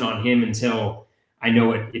position on him until I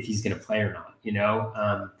know if he's going to play or not.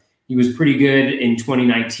 He was pretty good in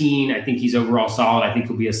 2019. I think he's overall solid. I think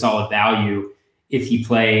he'll be a solid value if he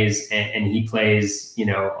plays and he plays,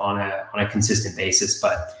 on a consistent basis.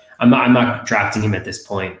 But I'm not drafting him at this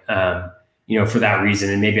point, for that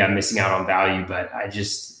reason. And maybe I'm missing out on value, but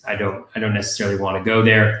I don't necessarily want to go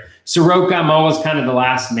there. Soroka, I'm always kind of the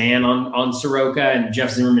last man on Soroka, and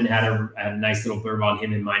Jeff Zimmerman had a nice little blurb on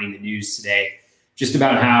him in Mining the News today, just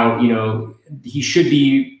about how, he should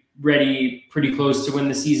be ready pretty close to when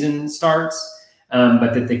the season starts.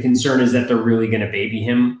 But that the concern is that they're really going to baby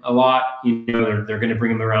him a lot. They're going to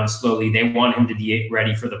bring him around slowly. They want him to be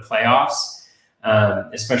ready for the playoffs,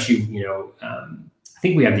 especially, I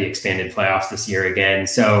think we have the expanded playoffs this year again.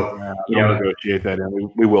 So, negotiate that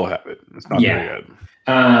in. We will have it. It's not very good.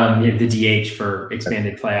 The DH for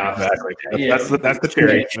expanded playoffs. Exactly. That's the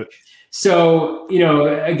cherry. So,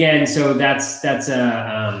 again, so that's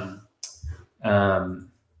I'm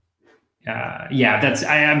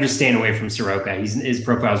just staying away from Soroka. His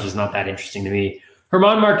profile is just not that interesting to me.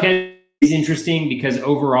 German Marquez is interesting because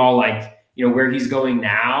overall, where he's going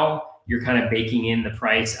now, you're kind of baking in the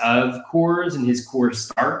price of Coors and his Coors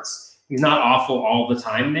starts. He's not awful all the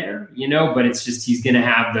time there, but it's just, he's going to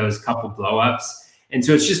have those couple blowups. And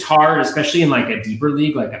so it's just hard, especially in like a deeper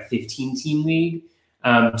league, like a 15-team league,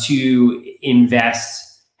 to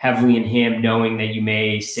invest heavily in him, knowing that you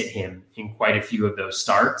may sit him in quite a few of those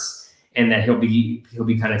starts, and that he'll be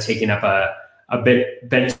kind of taking up a bit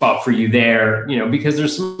bench spot for you there, because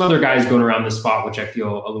there's some other guys going around the spot, which I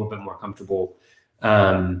feel a little bit more comfortable,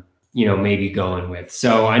 maybe going with.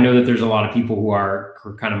 So I know that there's a lot of people who are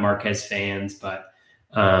kind of Marquez fans, but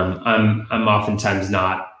I'm oftentimes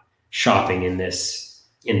not shopping in this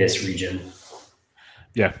region.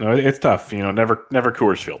 Yeah, no, it's tough. Never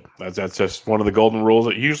Coors Field. That's just one of the golden rules.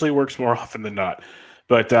 It usually works more often than not.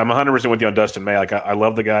 But I'm 100% with you on Dustin May. I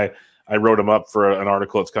love the guy. I wrote him up for an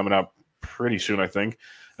article that's coming out pretty soon, I think,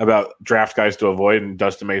 about draft guys to avoid, and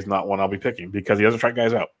Dustin May is not one I'll be picking because he doesn't strike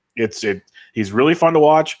guys out. He's really fun to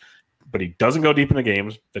watch, but he doesn't go deep into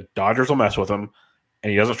games. The Dodgers will mess with him,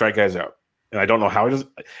 and he doesn't strike guys out. And I don't know how he does.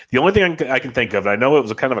 The only thing I can think of, and I know it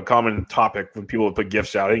was a kind of a common topic when people would put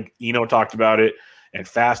gifts out. I think Eno talked about it, and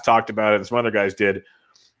Fast talked about it, and some other guys did.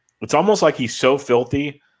 It's almost like he's so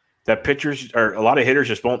filthy that pitchers or a lot of hitters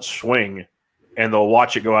just won't swing, and they'll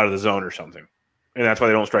watch it go out of the zone or something, and that's why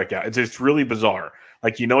they don't strike out. It's really bizarre.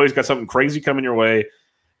 He's got something crazy coming your way,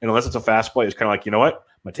 and unless it's a fast play, it's kind of like, you know what?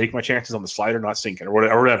 I'm going to take my chances on the slider not sinking or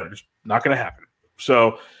whatever. It's not going to happen.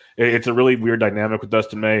 So it's a really weird dynamic with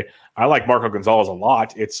Dustin May. I like Marco Gonzalez a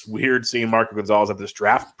lot. It's weird seeing Marco Gonzalez at this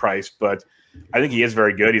draft price, but I think he is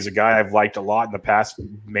very good. He's a guy I've liked a lot in the past,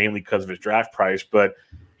 mainly because of his draft price, but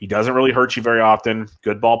he doesn't really hurt you very often.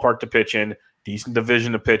 Good ballpark to pitch in, decent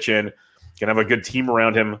division to pitch in. can have a good team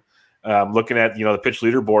around him. Looking at the pitch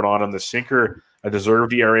leaderboard on him, the sinker a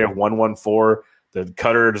deserved ERA of 1.14, the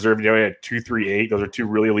cutter deserved ERA at 2.38. Those are two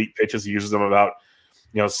really elite pitches. He uses them about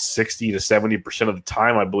 60 to 70% of the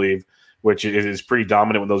time, I believe, which is pretty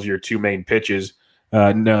dominant when those are your two main pitches.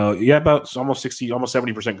 About almost 60, almost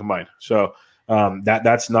 70% combined. So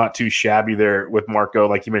that's not too shabby there with Marco.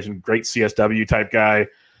 Like you mentioned, great CSW type guy.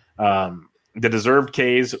 The deserved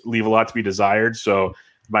Ks leave a lot to be desired, so there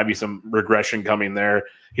might be some regression coming there.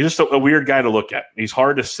 He's just a weird guy to look at. He's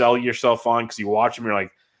hard to sell yourself on because you watch him, you're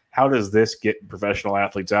like, how does this get professional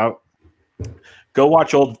athletes out? Go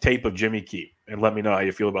watch old tape of Jimmy Key and let me know how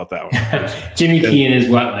you feel about that one. Jimmy Key is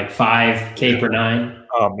what, like 5K per 9?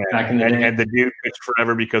 Oh, man. Back in the day? And the dude pitched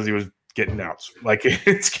forever because he was getting outs. Like,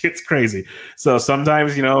 it's crazy. So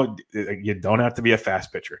sometimes, you don't have to be a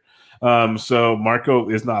fast pitcher. So Marco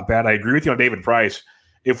is not bad. I agree with you on David Price.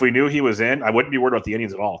 If we knew he was in, I wouldn't be worried about the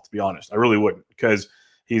Indians at all, to be honest. I really wouldn't, because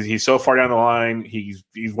he's so far down the line. He's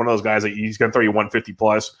one of those guys that he's going to throw you 150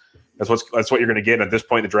 plus. That's what you're going to get. And at this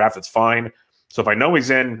point in the draft, it's fine. So if I know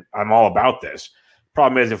he's in, I'm all about this.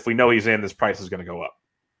 Problem is, if we know he's in, this price is going to go up.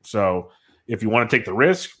 So if you want to take the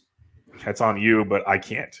risk, that's on you, but I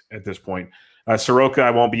can't at this point. Soroka,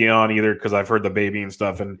 I won't be on either because I've heard the baby and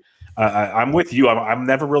stuff. And I'm with you. I'm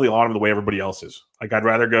never really on him the way everybody else is. Like, I'd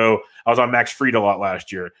rather go. I was on Max Fried a lot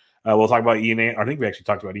last year. We'll talk about Ian. I think we actually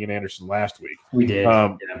talked about Ian Anderson last week. We did.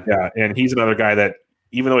 Yeah, and he's another guy that,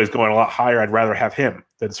 even though he's going a lot higher, I'd rather have him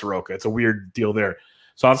than Soroka. It's a weird deal there.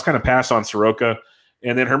 So I'll just kind of pass on Soroka.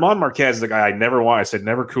 And then German Marquez is the guy I never want. I said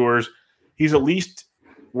never Coors. He's at least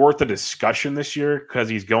worth a discussion this year because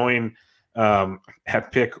he's going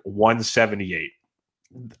at pick 178.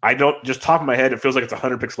 I don't, just top of my head, it feels like it's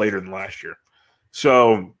 100 picks later than last year.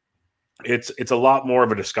 So it's a lot more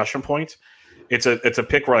of a discussion point. It's a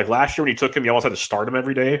pick where, like, last year when you took him, you almost had to start him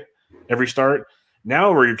every start.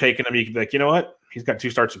 Now where you're taking him, you can be like, you know what? He's got 2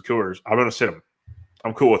 starts in Coors. I'm going to sit him.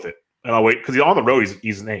 I'm cool with it. And I'll wait because he's on the road.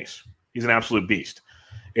 He's an ace. He's an absolute beast.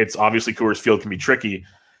 It's obviously Coors Field can be tricky.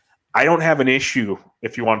 I don't have an issue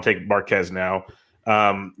if you want to take Marquez now.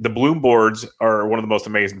 The Bloom boards are one of the most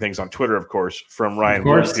amazing things on Twitter, of course, from Ryan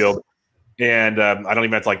Bloomfield. And I don't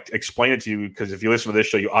even have to explain it to you because if you listen to this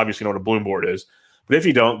show, you obviously know what a Bloom board is. But if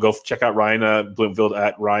you don't, go check out Ryan Bloomfield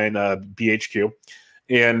at Ryan BHQ.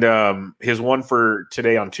 And his one for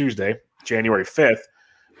today on Tuesday, January 5th,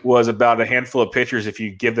 was about a handful of pitchers if you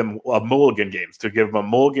give them a mulligan games, to give them a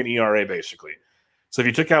mulligan ERA, basically. So if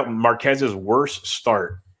you took out Marquez's worst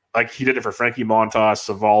start, like he did it for Frankie Montas,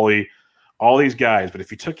 Savali, all these guys, but if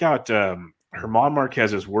you took out German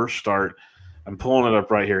Marquez's worst start, I'm pulling it up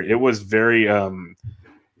right here. It was very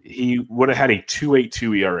he would have had a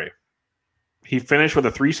 2.82 ERA. He finished with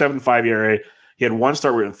a 3.75 ERA. He had one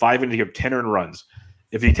start where in 5 innings he had 10 earned runs.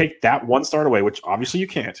 If you take that one start away, which obviously you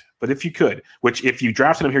can't, but if you could, which if you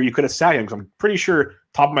drafted him here, you could have sat him because I'm pretty sure,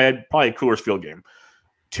 top of my head, probably a Coors Field game.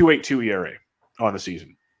 2.82 ERA on the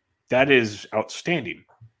season. That is outstanding.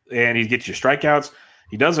 And he gets you strikeouts.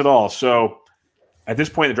 He does it all. So at this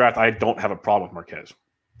point in the draft, I don't have a problem with Marquez.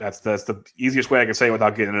 That's the easiest way I can say it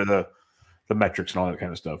without getting into the metrics and all that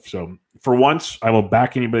kind of stuff. So for once, I will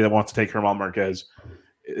back anybody that wants to take German Marquez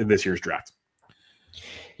in this year's draft.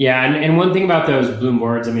 Yeah, and one thing about those Bloom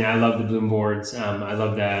boards, I mean, I love the Bloom boards. I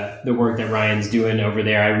love the work that Ryan's doing over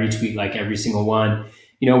there. I retweet like every single one.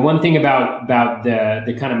 One thing about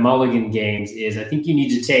the kind of mulligan games is I think you need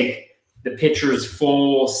to take the pitcher's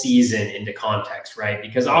full season into context, right?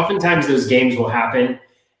 Because oftentimes those games will happen,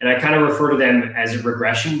 and I kind of refer to them as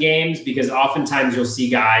regression games because oftentimes you'll see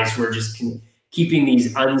guys who are just keeping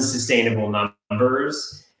these unsustainable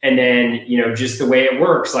numbers. And then, just the way it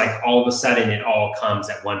works, like all of a sudden it all comes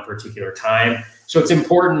at one particular time. So it's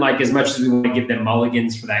important, like as much as we want to give them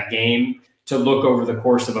mulligans for that game, to look over the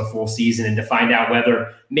course of a full season and to find out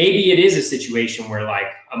whether maybe it is a situation where like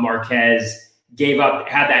a Marquez had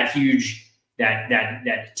that huge,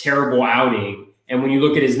 that terrible outing. And when you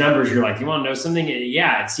look at his numbers, you're like, you want to know something?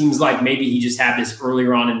 Yeah, it seems like maybe he just had this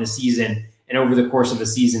earlier on in the season. And over the course of the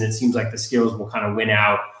season, it seems like the skills will kind of win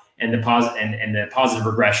out. And the positive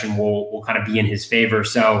regression will kind of be in his favor.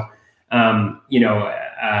 So, it's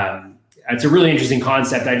a really interesting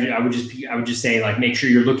concept. I would just say, like, make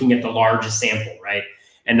sure you're looking at the largest sample, right,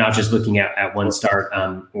 and not just looking at one start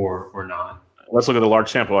or not. Let's look at the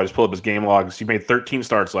large sample. I just pulled up his game logs. He made 13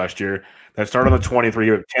 starts last year. That started on the 23.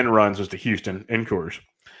 He gave up 10 runs was to Houston in Coors.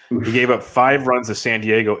 He gave up 5 runs to San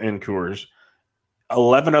Diego in Coors.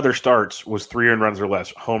 11 other starts was 3 earned runs or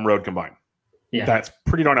less, home road combined. Yeah. That's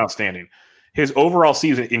pretty darn outstanding. His overall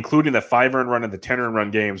season, including the 5 earned run and the 10 earned run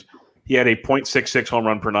games, he had a .66 home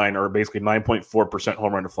run per 9, or basically 9.4%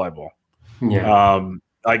 home run to fly ball. Yeah.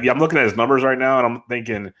 Like I'm looking at his numbers right now, and I'm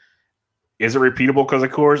thinking, is it repeatable because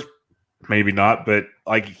of Coors? Maybe not, but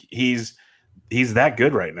like he's that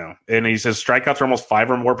good right now, and he says strikeouts are almost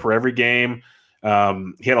 5 or more per every game.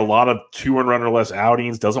 He had a lot of 2-run or less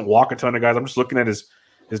outings. Doesn't walk a ton of guys. I'm just looking at his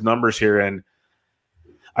numbers here, and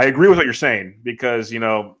I agree with what you're saying because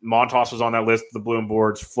Montas was on that list of the Bloom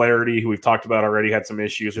boards. Flaherty, who we've talked about already, had some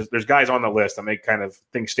issues. There's guys on the list that make kind of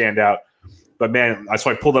things stand out. But man, that's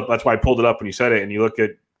why I pulled it up when you said it, and you look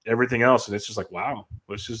at everything else, and it's just like, wow,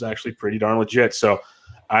 this is actually pretty darn legit. So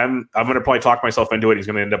I'm going to probably talk myself into it. He's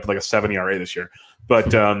going to end up with like a 7 ERA this year.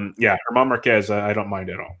 But yeah, German Marquez, I don't mind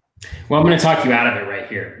at all. Well, I'm going to talk you out of it right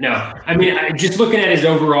here. No, I mean, just looking at the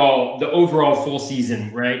overall full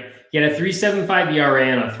season, right? He had a 3.75 ERA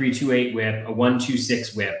and a 3.28 WHIP, a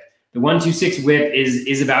 1.26 WHIP. The 1.26 WHIP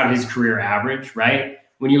is about his career average, right?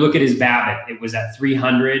 When you look at his BABIP, it was at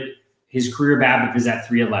 300. His career BABIP is at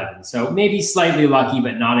 311. So maybe slightly lucky,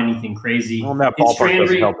 but not anything crazy. Well, that ballpark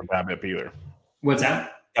doesn't help the BABIP either. What's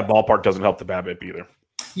that? That ballpark doesn't help the BABIP either.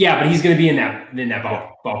 Yeah, but he's going to be in that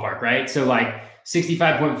ballpark, right? So like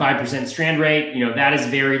 65.5% strand rate, that is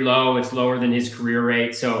very low. It's lower than his career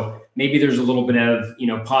rate. So maybe there's a little bit of,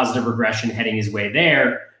 positive regression heading his way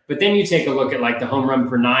there. But then you take a look at like the home run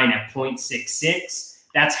per 9 at 0.66.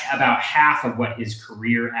 That's about half of what his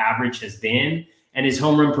career average has been. And his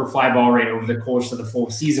home run per fly ball rate over the course of the full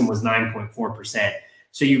season was 9.4%.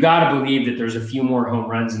 So you got to believe that there's a few more home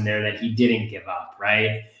runs in there that he didn't give up,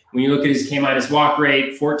 right? When you look at his K- walk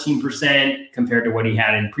rate, 14% compared to what he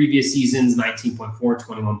had in previous seasons, 19.4,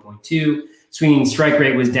 21.2. Swinging strike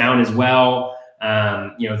rate was down as well.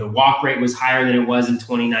 The walk rate was higher than it was in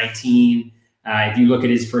 2019. If you look at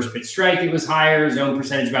his first pitch strike, it was higher. Zone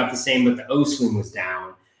percentage about the same, but the O swing was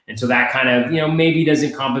down. And so that kind of, maybe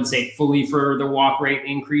doesn't compensate fully for the walk rate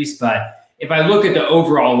increase. But if I look at the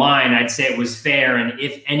overall line, I'd say it was fair. And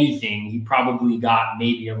if anything, he probably got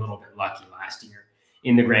maybe a little bit lucky last year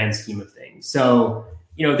in the grand scheme of things. So,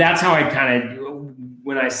 that's how I kind of,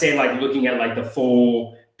 when I say like looking at like the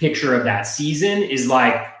full picture of that season is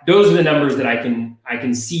like, those are the numbers that I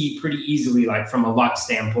can see pretty easily, like from a luck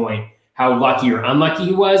standpoint, how lucky or unlucky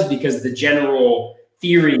he was, because the general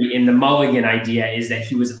theory in the Mulligan idea is that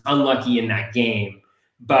he was unlucky in that game,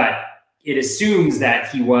 but it assumes that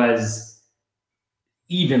he was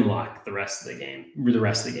even luck the rest of the games.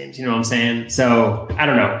 You know what I'm saying? So I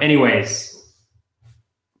don't know. Anyways,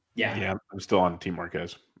 yeah, I'm still on Team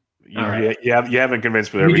Marquez. You haven't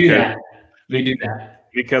convinced me there. We do that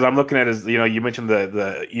because I'm looking at his. You mentioned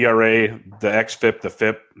the ERA, the xFIP, the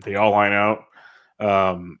FIP. They all line out.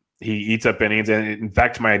 He eats up innings, and in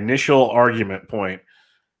fact, to my initial argument point,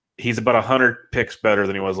 he's about 100 picks better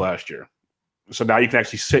than he was last year. So now you can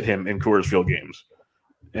actually sit him in Coors Field games,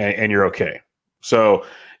 and you're okay. So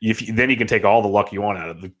then you can take all the luck you want out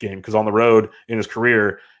of the game, because on the road in his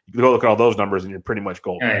career, you can go look at all those numbers and you're pretty much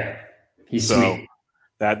golden. Oh, yeah. He's sweet.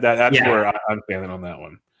 That's where I'm standing on that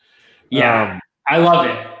one. Yeah, I love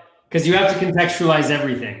it because you have to contextualize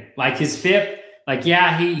everything. Like his FIP,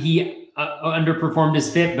 he underperformed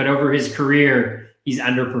his FIP, but over his career, he's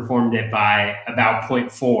underperformed it by about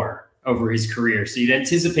 0.4 over his career. So you'd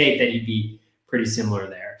anticipate that he'd be pretty similar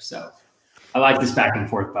there. So I like this back and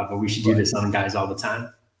forth, Bubba. We should do this on guys all the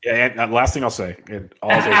time. Yeah, and last thing I'll say,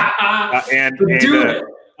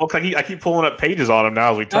 I keep pulling up pages on him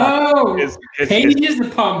now as we talk. Oh, pages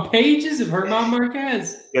upon pages of German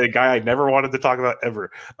Marquez. Yeah, the guy I never wanted to talk about ever.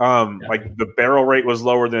 Like the barrel rate was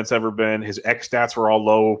lower than it's ever been. His X stats were all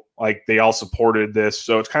low. Like they all supported this.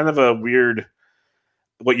 So it's kind of a weird.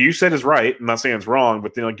 What you said is right. I'm not saying it's wrong,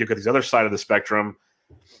 but then like you get this other side of the spectrum.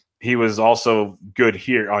 He was also good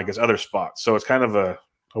here, like his other spots. So it's kind of a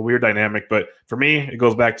weird dynamic. But for me, it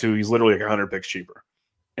goes back to he's literally like 100 picks cheaper,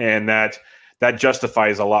 and that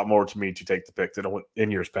justifies a lot more to me to take the pick than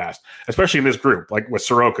in years past, especially in this group, like with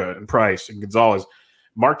Soroka and Price and Gonzalez.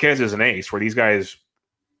 Marquez is an ace where these guys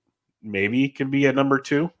maybe can be at number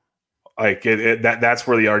 2. Like that's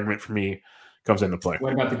where the argument for me comes into play.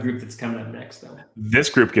 What about the group that's coming up next, though?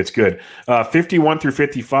 This group gets good. 51 through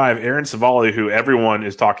 55, Aaron Savali, who everyone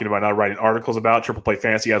is talking about now, writing articles about. Triple Play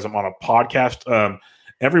Fantasy has him on a podcast.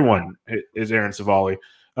 Everyone is Aaron Savali.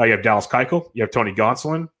 You have Dallas Keuchel. You have Tony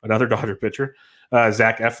Gonsolin, another Dodger pitcher.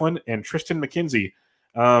 Zach Eflin and Tristan McKenzie.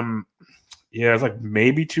 It's like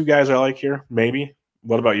maybe 2 guys I like here. Maybe.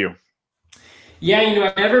 What about you? Yeah,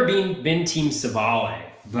 I've never been Team Savali,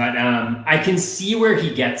 but I can see where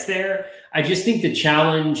he gets there. I just think the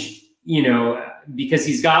challenge, because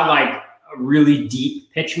he's got like a really deep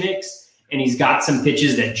pitch mix and he's got some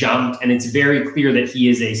pitches that jumped, and it's very clear that he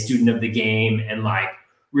is a student of the game and like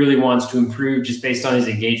really wants to improve just based on his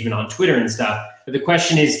engagement on Twitter and stuff. But the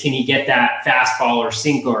question is, can he get that fastball or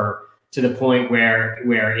sinker to the point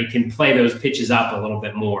where it can play those pitches up a little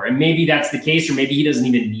bit more? And maybe that's the case, or maybe he doesn't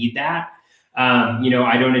even need that.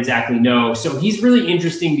 I don't exactly know. So he's really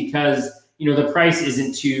interesting because, the price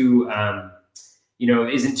isn't too,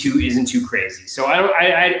 isn't too crazy. So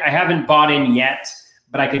I haven't bought in yet,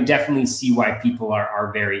 but I can definitely see why people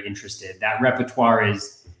are very interested. That repertoire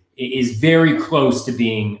is very close to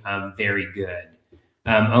being very good.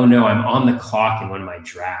 Oh no, I'm on the clock in one of my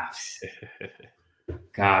drafts.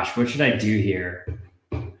 Gosh, what should I do here?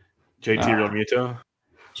 JT Realmuto?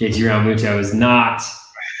 JT Realmuto is not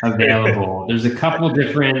available. There's a couple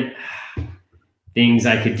different things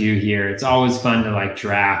I could do here. It's always fun to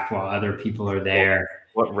draft while other people are there.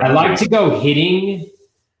 I like to go hitting.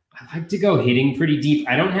 I like to go hitting pretty deep.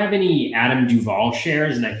 I don't have any Adam Duvall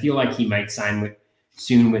shares, and I feel like he might sign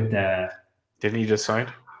soon with the. Didn't he just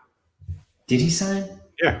sign? Did he sign?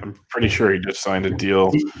 Yeah, I'm pretty sure he just signed a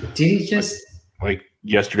deal. Did he just? Like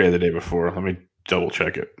yesterday or the day before. Let me double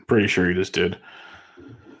check it. Pretty sure he just did.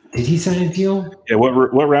 Did he sign a deal? Yeah. What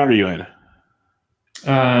round are you in?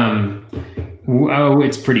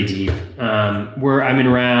 It's pretty deep. I'm in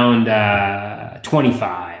round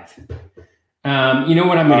 25. You know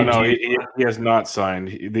what I'm going to do? He has not signed.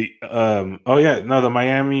 The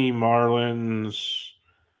Miami Marlins.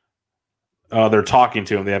 They're talking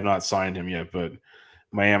to him. They have not signed him yet, but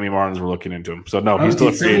Miami Marlins were looking into him. So no, he's still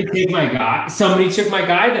a free agent. Take my guy. Somebody took my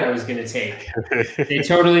guy that I was going to take.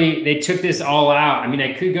 They took this all out. I mean,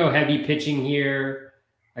 I could go heavy pitching here.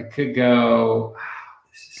 I could go. Wow,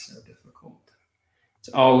 this is so difficult. It's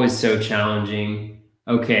always so challenging.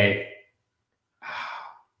 Okay.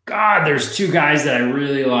 God, there's two guys that I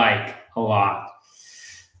really like a lot.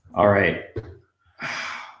 All right. Oh,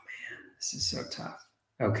 man, this is so tough.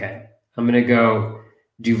 Okay. I'm going to go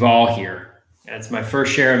Duvall here. That's my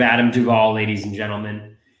first share of Adam Duvall, ladies and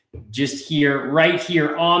gentlemen. Just here, right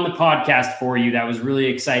here on the podcast for you. That was really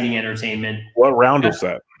exciting entertainment. What round is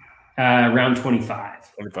that? Round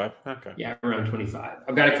 25. 25? Okay. Yeah, around 25.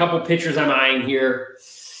 I've got a couple pitchers I'm eyeing here.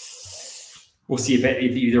 We'll see if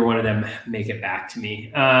either one of them make it back to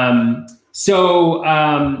me. Keuchel,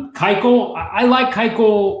 I like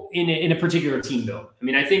Keuchel in a particular team build. I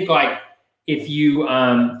mean, I think if you,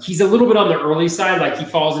 he's a little bit on the early side, he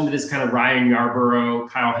falls into this kind of Ryan Yarbrough,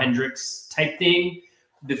 Kyle Hendricks type thing.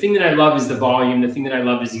 The thing that I love is the volume. The thing that I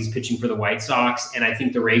love is he's pitching for the White Sox, and I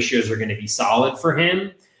think the ratios are going to be solid for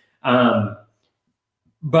him.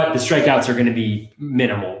 But the strikeouts are going to be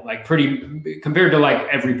minimal, pretty compared to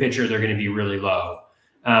every pitcher, they're going to be really low.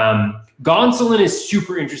 Gonsolin is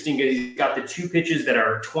super interesting because he's got the two pitches that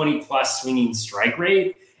are 20 plus swinging strike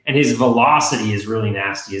rate, and his velocity is really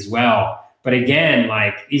nasty as well. But again,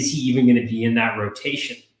 is he even going to be in that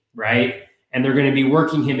rotation, right? And they're going to be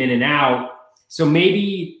working him in and out. So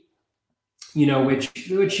maybe, which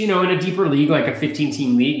in a deeper league, like a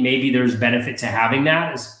 15-team league, maybe there's benefit to having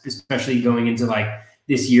that, especially going into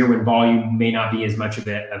this year when volume may not be as much of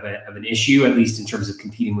an issue, at least in terms of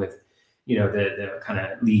competing with, the kind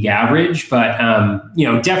of league average. But,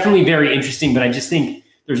 definitely very interesting. But I just think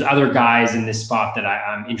there's other guys in this spot that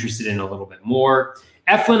I'm interested in a little bit more.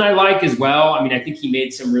 Eflin I like as well. I mean, I think he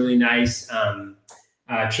made some really nice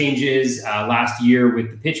changes last year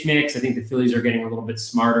with the pitch mix. I think the Phillies are getting a little bit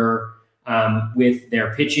smarter with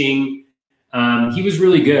their pitching. He was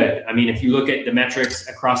really good. I mean, if you look at the metrics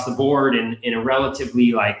across the board in a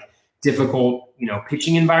relatively difficult,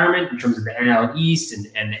 pitching environment in terms of the NL East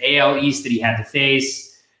and the AL East that he had to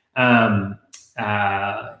face, K-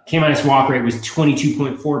 walk rate was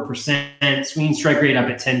 22.4%, swinging strike rate up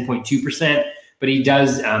at 10.2%. But he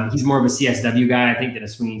does, he's more of a CSW guy, I think, than a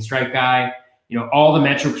swinging strike guy. All the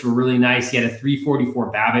metrics were really nice. He had a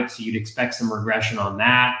 344 BABIP, so you'd expect some regression on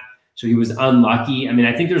that. So he was unlucky. I mean,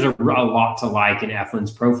 I think there's a lot to like in Eflin's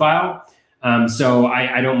profile. So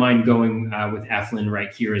I don't mind going with Eflin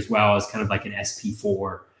right here as well as kind of like an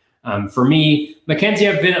SP4. For me,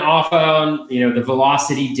 McKenzie, I've been off on, the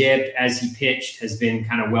velocity dip as he pitched has been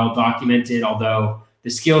kind of well documented, although the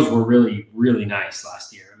skills were really, really nice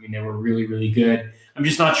last year. I mean, they were really, really good. I'm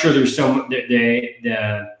just not sure there's so much.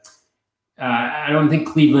 I don't think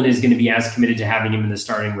Cleveland is going to be as committed to having him in the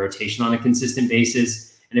starting rotation on a consistent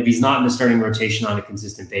basis. And if he's not in the starting rotation on a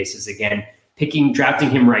consistent basis, again, drafting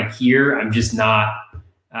him right here, I'm just not,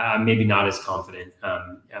 maybe not as confident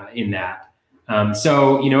in that.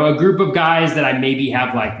 So, a group of guys that I maybe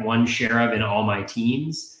have one share of in all my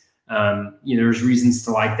teams, there's reasons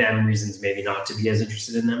to like them, reasons maybe not to be as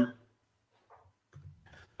interested in them.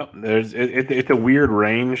 It's a weird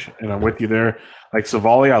range, and I'm with you there. Like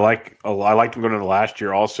Savali, I liked him going into last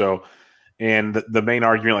year also, and the main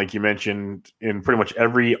argument, like you mentioned, in pretty much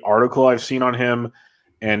every article I've seen on him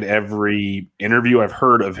and every interview I've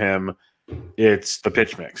heard of him, it's the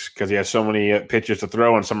pitch mix because he has so many pitches to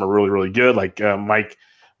throw, and some are really really good. Like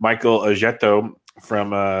Michael Agetto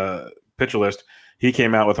from Pitcher List, he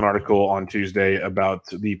came out with an article on Tuesday about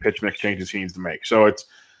the pitch mix changes he needs to make. So it's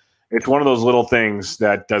one of those little things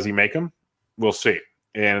that does he make them? We'll see.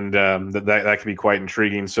 And that could be quite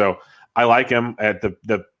intriguing. So I like him at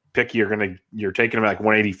the pick. You're taking him at like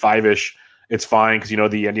 185-ish. It's fine because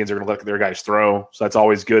the Indians are going to let their guys throw. So that's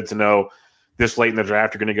always good to know. This late in the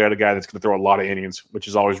draft, you're going to get a guy that's going to throw a lot of innings, which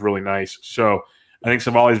is always really nice. So I think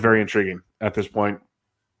Savali is very intriguing at this point.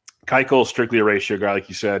 Keuchel, strictly a ratio guy, like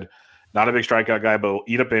you said. Not a big strikeout guy, but he'll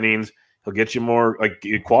eat up innings. He'll get you more like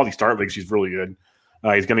quality start leagues. He's really good.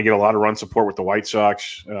 He's going to get a lot of run support with the White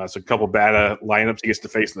Sox. It's a couple bad lineups he gets to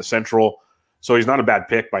face in the Central. So he's not a bad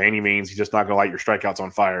pick by any means. He's just not going to light your strikeouts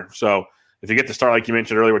on fire. So if you get to start, like you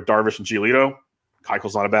mentioned earlier, with Darvish and Giolito,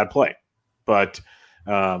 Keuchel's not a bad play. But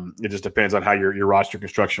it just depends on how your roster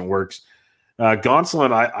construction works.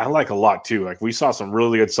 Gonsolin, I like a lot too. Like we saw some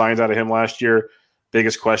really good signs out of him last year.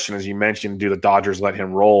 Biggest question, as you mentioned, do the Dodgers let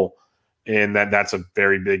him roll? And that's a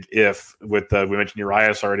very big if. With we mentioned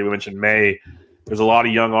Urias already. We mentioned May. There's a lot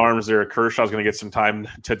of young arms there. Kershaw's going to get some time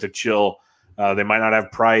to chill. They might not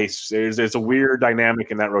have Price. There's a weird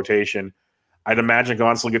dynamic in that rotation. I'd imagine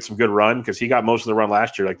Gonsolin gets some good run because he got most of the run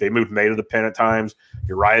last year. Like they moved May to the pen at times,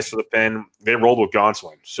 Urias to the pen. They rolled with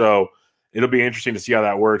Gonsolin. So it'll be interesting to see how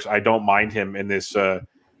that works. I don't mind him in this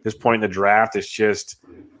point in the draft. It's just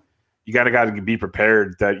you got to be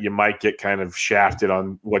prepared that you might get kind of shafted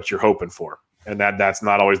on what you're hoping for. And that's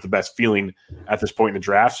not always the best feeling at this point in the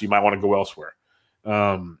draft. So you might want to go elsewhere.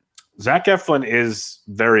 Zach Eflin is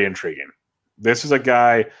very intriguing. This is a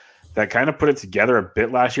guy that kind of put it together a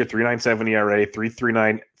bit last year. 3.97 ERA,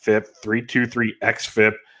 3.39 FIP, 3.23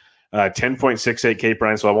 xFIP, 10.68 K per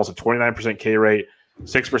nine, so almost a 29% K rate,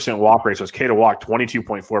 6% walk rate. So his K to walk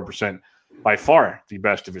 22.4%, by far the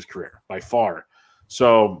best of his career, by far.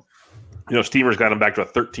 So Steamers got him back to a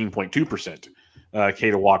 13.2%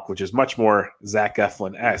 K to walk, which is much more Zach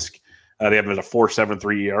Eflin-esque. They have him as a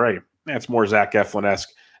 4.73 ERA. That's more Zach Eflin-esque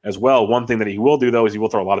as well. One thing that he will do, though, is he will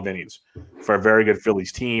throw a lot of innings for a very good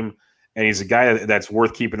Phillies team, and he's a guy that's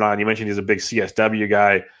worth keeping on. You mentioned he's a big CSW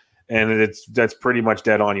guy, and that's pretty much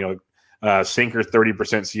dead on. Sinker 30%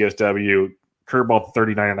 CSW, curveball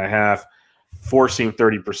 39.5%, four seam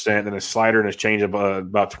 30%, and his slider and his changeup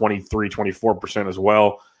about 23-24% as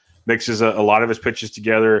well. Mixes a lot of his pitches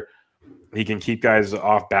together. He can keep guys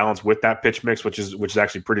off balance with that pitch mix, which is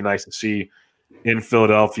actually pretty nice to see in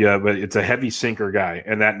Philadelphia. But it's a heavy sinker guy,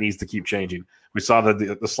 and that needs to keep changing. We saw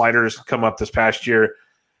the sliders come up this past year.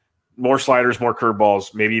 More sliders, more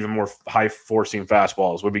curveballs, maybe even more high four-seam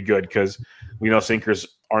fastballs would be good because we know sinkers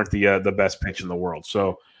aren't the best pitch in the world.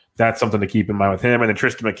 So that's something to keep in mind with him. And then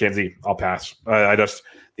Tristan McKenzie, I'll pass. The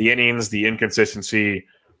innings, the inconsistency,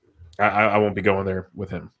 I won't be going there with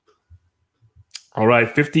him. All right,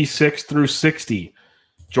 56 through 60.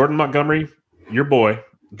 Jordan Montgomery, your boy,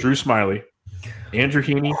 Drew Smyly, Andrew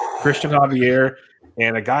Heaney, Christian Javier,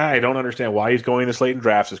 and a guy I don't understand why he's going this late in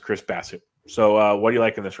drafts is Chris Bassett. So what do you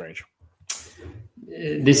like in this range?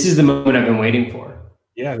 This is the moment I've been waiting for.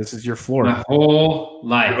 Yeah, this is your floor. My whole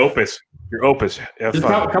life. Your opus. There's a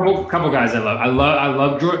couple guys I love. I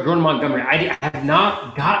love Jordan Montgomery. I have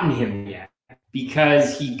not gotten him yet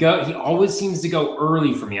because he always seems to go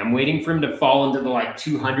early for me. I'm waiting for him to fall into the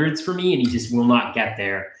 200s for me, and he just will not get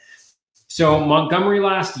there. So Montgomery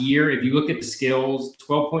last year, if you look at the skills,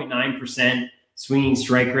 12.9% swinging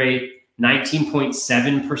strike rate,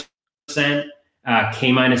 19.7%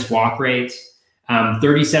 K minus walk rate,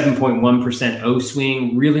 37.1% O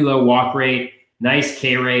swing, really low walk rate, nice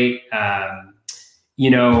K rate. He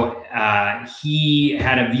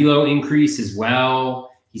had a velo increase as well.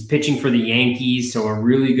 He's pitching for the Yankees, so a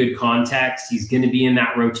really good context. He's going to be in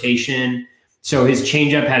that rotation. So his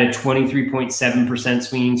changeup had a 23.7%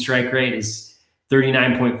 swinging strike rate, his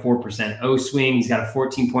 39.4% O swing. He's got a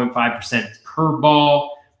 14.5% curveball.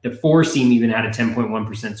 The four seam even had a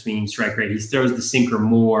 10.1% swinging strike rate. He throws the sinker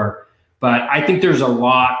more, but I think there's a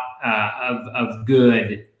lot of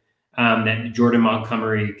good that Jordan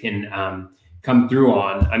Montgomery can come through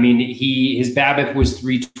on. I mean, his BABIP was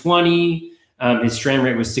 320. His strand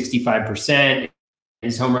rate was 65%.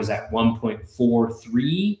 His home run was at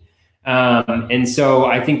 1.43. And so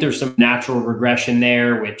I think there's some natural regression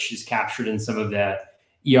there, which is captured in some of the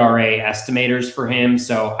ERA estimators for him.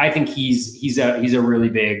 So I think he's a really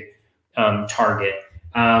big target.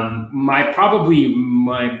 My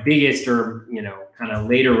biggest or kind of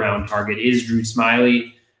later round target is Drew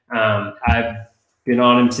Smyly. I've been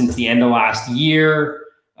on him since the end of last year.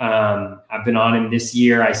 I've been on him this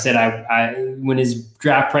year. I said I when his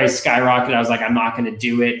draft price skyrocketed, I was like, I'm not going to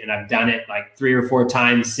do it, and I've done it like 3 or 4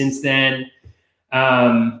 times since then.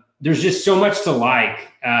 There's just so much to like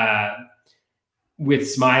with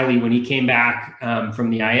Smyly when he came back from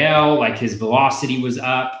the IL. Like his velocity was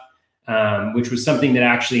up, which was something that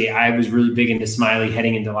actually I was really big into Smyly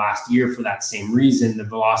heading into last year for that same reason, the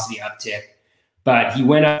velocity uptick. But he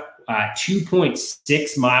went up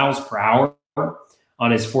 2.6 miles per hour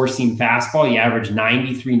on his four-seam fastball. He averaged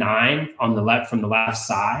 93.9 on the left from the left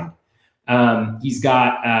side. He's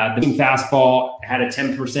got the fastball had a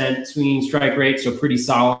 10% swinging strike rate, so pretty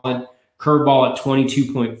solid. Curveball at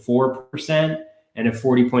 22.4% and a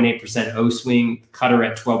 40.8% O swing. Cutter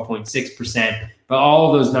at 12.6%. But all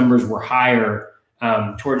of those numbers were higher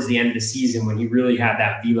towards the end of the season when he really had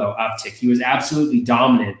that velo uptick. He was absolutely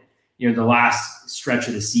dominant, the last stretch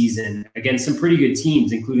of the season against some pretty good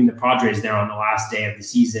teams, including the Padres there on the last day of the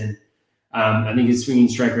season. I think his swinging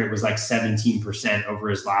strike rate was like 17% over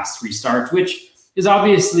his last 3 starts, which is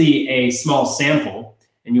obviously a small sample.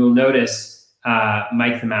 And you'll notice,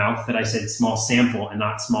 Mike the Mouth, that I said small sample and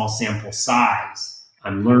not small sample size.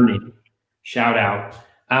 I'm learning. Shout out.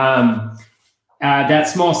 That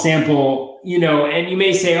small sample, and you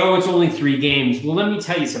may say, oh, it's only 3 games. Well, let me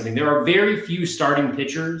tell you something. There are very few starting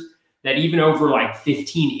pitchers that even over like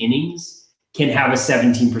 15 innings can have a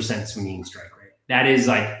 17% swinging strike rate. That is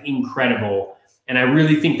like incredible. And I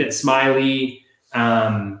really think that Smyly,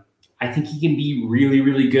 I think he can be really,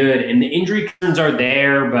 really good. And the injury concerns are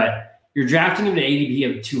there, but you're drafting him to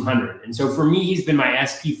ADP of 200. And so for me, he's been my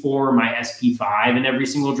SP4, my SP5 in every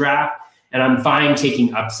single draft. And I'm fine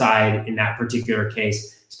taking upside in that particular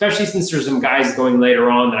case, especially since there's some guys going later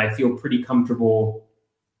on that I feel pretty comfortable,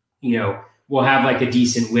 will have like a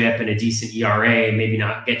decent whip and a decent ERA, maybe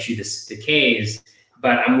not get you the Ks,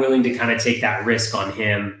 but I'm willing to kind of take that risk on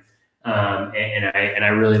him. And I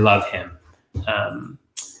really love him.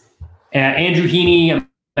 Andrew Heaney, I'm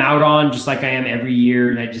out on just like I am every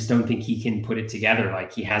year. I just don't think he can put it together.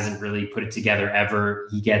 Like he hasn't really put it together ever.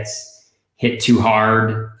 He gets hit too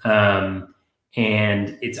hard.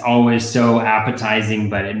 And it's always so appetizing,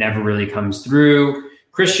 but it never really comes through.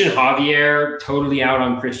 Christian Javier, totally out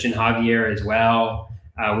on Christian Javier as well.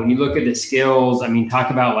 When you look at the skills, I mean,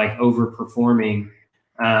 talk about like overperforming.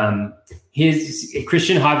 His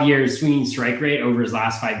Christian Javier's swinging strike rate over his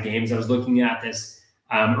last 5 games, I was looking at this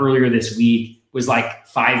earlier this week, was like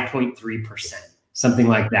 5.3%, something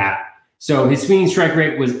like that. So his swinging strike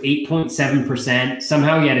rate was 8.7%.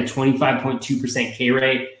 Somehow he had a 25.2% K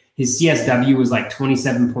rate. His CSW was like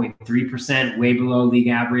 27.3%, way below league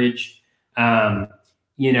average.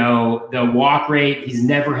 The walk rate, he's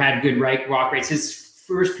never had good walk rates. His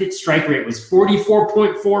first pitch strike rate was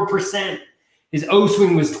 44.4%. His O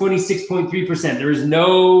swing was 26.3%. There is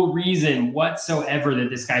no reason whatsoever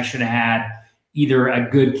that this guy should have had either a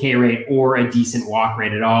good K rate or a decent walk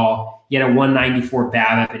rate at all. He had a 194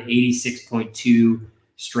 BABIP at 86.2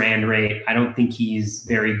 strand rate. I don't think he's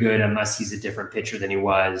very good unless he's a different pitcher than he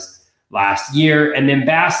was last year. And then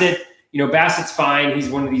Bassett, Bassett's fine. He's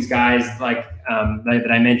one of these guys like that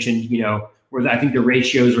I mentioned, where I think the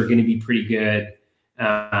ratios are going to be pretty good.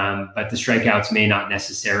 But the strikeouts may not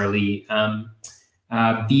necessarily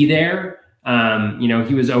be there.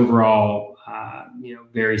 He was overall,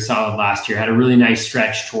 very solid last year. Had a really nice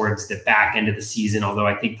stretch towards the back end of the season, although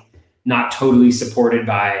I think not totally supported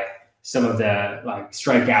by some of the like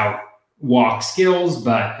strikeout walk skills,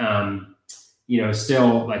 but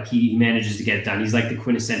still like he manages to get it done. He's like the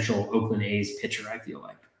quintessential Oakland A's pitcher, I feel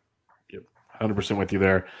like. 100% with you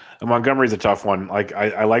there. And Montgomery's a tough one. Like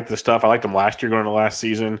I like the stuff. I liked him last year going into last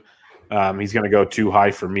season. He's going to go too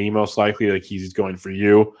high for me, most likely. Like he's going for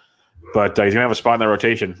you, but he's going to have a spot in the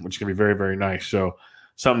rotation, which is going to be very, very nice. So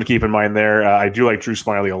something to keep in mind there. I do like Drew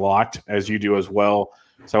Smyly a lot, as you do as well.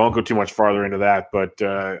 So I won't go too much farther into that. But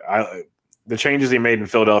the changes he made in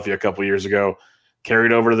Philadelphia a couple of years ago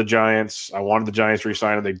carried over to the Giants. I wanted the Giants to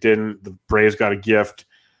re-sign him. They didn't. The Braves got a gift.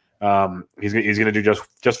 He's going to do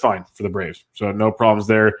just fine for the Braves. So no problems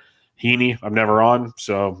there. Heaney, I'm never on,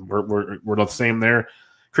 so we're the same there.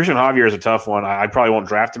 Christian Javier is a tough one. I probably won't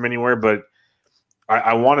draft him anywhere, but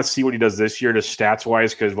I want to see what he does this year, just stats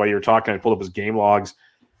wise. Because while you were talking, I pulled up his game logs.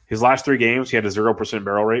 His last 3 games, he had a 0%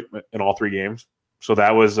 barrel rate in all 3 games. So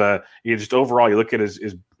that was just overall. You look at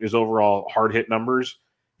his overall hard hit numbers.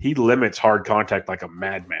 He limits hard contact like a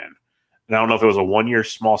madman. And I don't know if it was a 1-year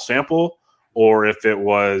small sample or if it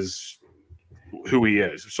was who he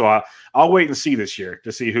is. So I'll wait and see this year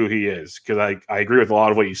to see who he is, because I agree with a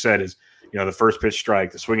lot of what you said. Is the first pitch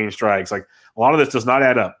strike, the swinging strikes, like a lot of this does not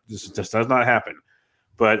add up. This just does not happen.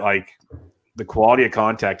 But like the quality of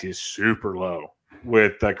contact is super low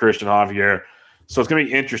with Christian Javier. So it's going to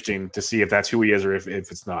be interesting to see if that's who he is or if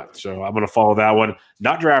it's not. So I'm going to follow that one.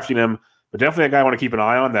 Not drafting him, but definitely a guy I want to keep an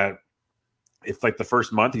eye on, that if like the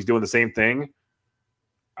first month he's doing the same thing,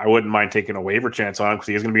 I wouldn't mind taking a waiver chance on him, because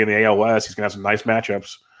he's going to be in the AL West. He's going to have some nice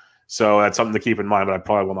matchups. So that's something to keep in mind, but I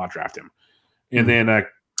probably will not draft him. And then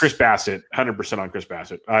Chris Bassett, 100% on Chris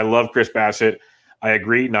Bassett. I love Chris Bassett. I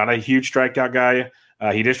agree, not a huge strikeout guy.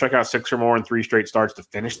 He did strike out 6 or more in 3 straight starts to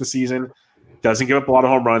finish the season. Doesn't give up a lot of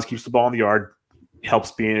home runs, keeps the ball in the yard,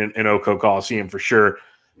 helps being in Oco Coliseum for sure,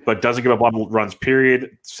 but doesn't give up a lot of runs,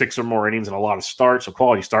 period. 6 or more innings and a lot of starts, so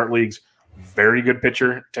quality start leagues. Very good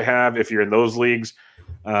pitcher to have if you're in those leagues.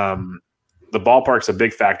 The ballpark's a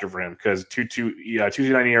big factor for him, because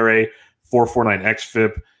 2.29 ERA,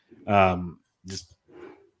 4.49 xFIP, just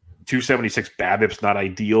 276 BABIP's not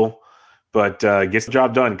ideal, but gets the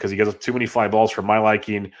job done because he gets too many fly balls for my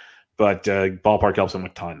liking. But ballpark helps him a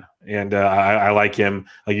ton, and I like him.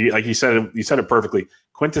 Like you said it perfectly.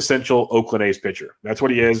 Quintessential Oakland A's pitcher. That's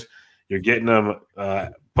what he is. You're getting him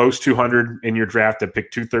post 200 in your draft at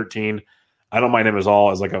pick 213. I don't mind him as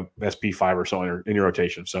like a SP5 or so in your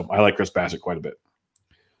rotation. So I like Chris Bassett quite a bit.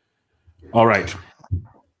 All right.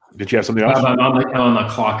 Did you have something else? I'm on the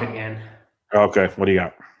clock again. Okay. What do you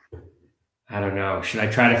got? I don't know. Should I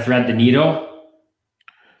try to thread the needle?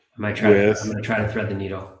 I'm going to try to thread the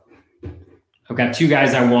needle. I've got 2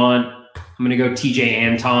 guys I want. I'm going to go TJ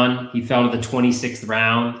Anton. He fell to the 26th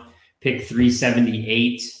round, pick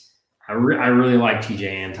 378. I really like TJ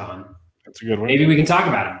Anton. That's a good one. Maybe we can talk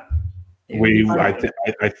about him.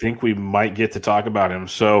 I think we might get to talk about him.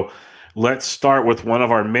 So let's start with one of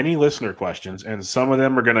our many listener questions, and some of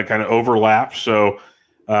them are going to kind of overlap. So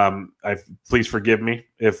please forgive me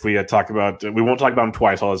if we talk about. We won't talk about them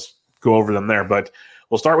twice. I'll just go over them there. But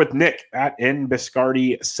we'll start with Nick at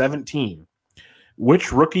nbiscardi17.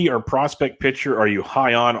 Which rookie or prospect pitcher are you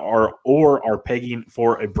high on, or are pegging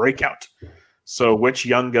for a breakout? So which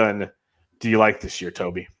young gun do you like this year,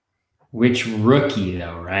 Toby? Which rookie,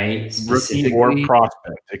 though, right? Rookie or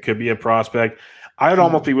prospect. It could be a prospect. I would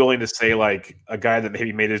almost be willing to say like a guy that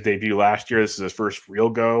maybe made his debut last year. This is his first real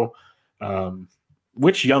go.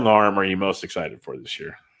 Which young arm are you most excited for this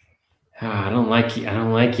year? I don't like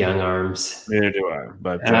young arms. Neither do I.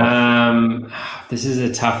 But this is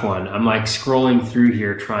a tough one. I'm like scrolling through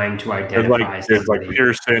here trying to identify. There's like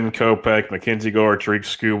Pearson, Kopech, Mackenzie Gore, Tariq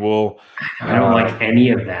Skubal. I don't like any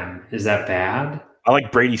of them. Is that bad? I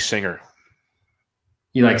like Brady Singer.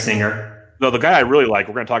 You like Singer? No, the guy I really like,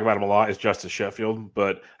 we're going to talk about him a lot, is Justice Sheffield,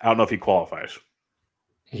 but I don't know if he qualifies.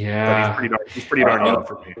 Yeah. But he's pretty darn young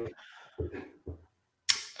for me.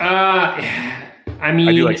 I mean,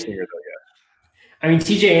 I do like Singer, though, yeah. I mean,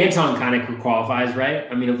 TJ Anton kind of qualifies, right?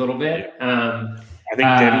 I mean, a little bit. I think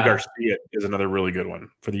David Garcia is another really good one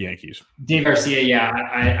for the Yankees. Dave Garcia, yeah,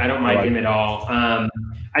 I don't mind him at all. I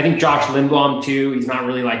think Josh Lindblom, too. He's not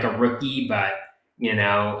really like a rookie, but,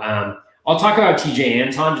 I'll talk about TJ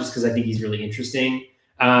Anton just because I think he's really interesting.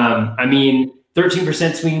 I mean,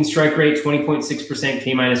 13% swinging strike rate, 20.6%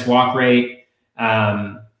 K- walk rate.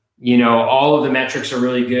 All of the metrics are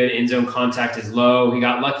really good. End zone contact is low. He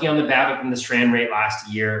got lucky on the BABIP and the strand rate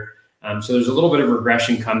last year. So there's a little bit of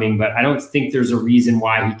regression coming, but I don't think there's a reason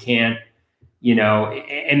why he can't,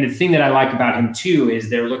 and the thing that I like about him too,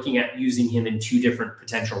 is they're looking at using him in 2 different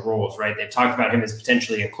potential roles, right? They've talked about him as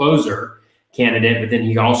potentially a closer candidate, but then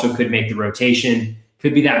he also could make the rotation,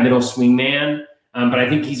 could be that middle swing man. But I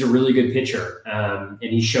think he's a really good pitcher. And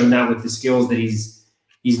he's shown that with the skills that he's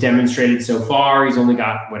demonstrated so far. He's only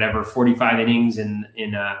got 45 innings in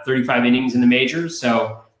 35 innings in the majors.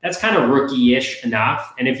 So that's kind of rookie-ish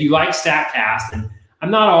enough. And if you like StatCast, and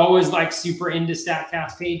I'm not always like super into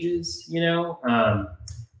StatCast pages,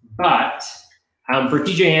 but for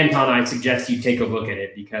TJ Anton, I suggest you take a look at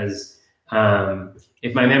it because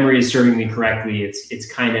if my memory is serving me correctly,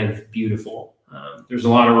 it's kind of beautiful. There's a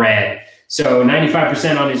lot of red. So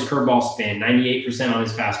 95% on his curveball spin, 98% on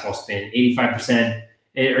his fastball spin, 85%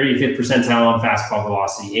 or 85th percentile on fastball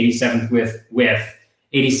velocity, 87th whiff,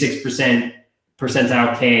 86%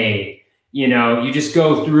 percentile K. You just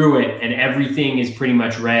go through it and everything is pretty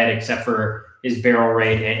much red except for his barrel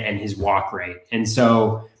rate and his walk rate. And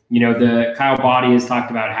so, the Kyle Body has talked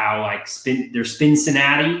about how like there's Spin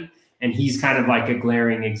Cincinnati, and he's kind of like a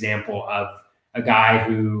glaring example of a guy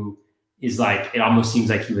who is like, it almost seems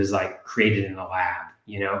like he was like created in a lab,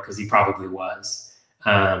 because he probably was.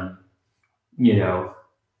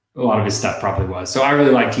 a lot of his stuff probably was. So I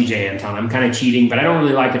really like TJ Anton. I'm kind of cheating, but I don't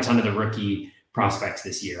really like a ton of the rookie prospects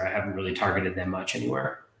this year. I haven't really targeted them much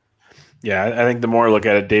anywhere. Yeah, I think the more I look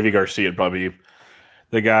at it, Davey Garcia would probably be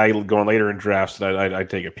the guy going later in drafts that I'd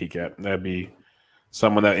take a peek at. That'd be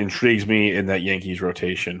someone that intrigues me in that Yankees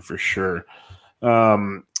rotation for sure.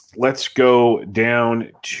 Let's go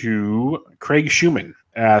down to Craig Schumann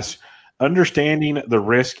asks, understanding the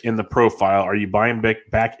risk in the profile, are you buying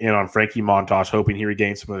back in on Frankie Montas, hoping he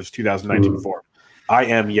regains some of his 2019 form? I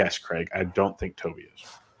am, yes, Craig. I don't think Toby is.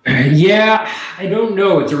 Yeah, I don't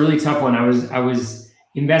know. It's a really tough one. I was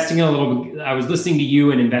investing a little bit. I was listening to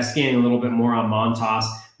you and investigating a little bit more on Montas.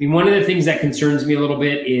 I mean, one of the things that concerns me a little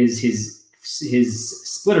bit is his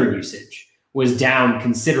splitter usage was down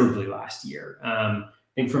considerably last year. I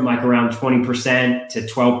think from like around 20% to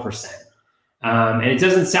 12%. And it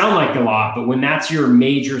doesn't sound like a lot, but when that's your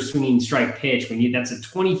major swinging strike pitch, that's a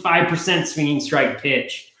 25% swinging strike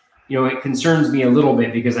pitch, it concerns me a little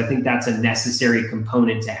bit because I think that's a necessary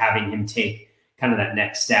component to having him take kind of that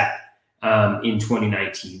next step in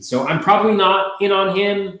 2019. So I'm probably not in on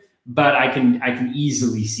him, but I can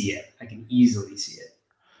easily see it.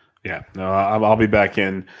 Yeah, no, I'll be back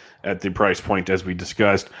in at the price point as we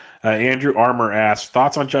discussed. Andrew Armour asks,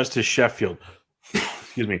 thoughts on Justice Sheffield?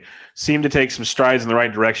 Excuse me. Seemed to take some strides in the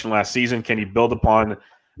right direction last season. Can he build upon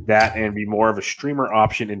that and be more of a streamer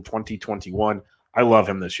option in 2021? I love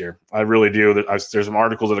him this year. I really do. There's some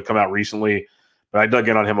articles that have come out recently, but I dug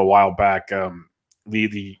in on him a while back.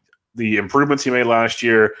 The improvements he made last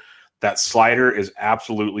year, that slider is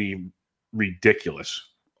absolutely ridiculous,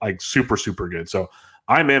 like super, super good. So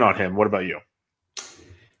I'm in on him. What about you?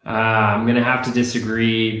 I'm going to have to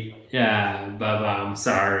disagree. Yeah, Bubba, I'm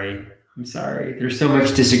sorry. There's so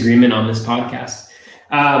much disagreement on this podcast.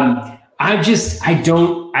 I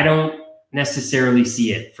don't necessarily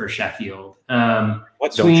see it for Sheffield.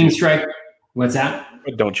 What swinging strike? What's that?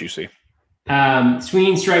 What don't you see?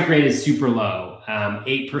 Swinging strike rate is super low,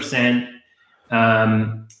 8%.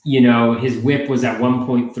 His whip was at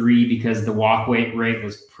 1.3 because the walk rate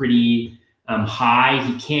was pretty high.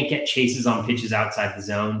 He can't get chases on pitches outside the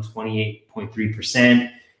zone,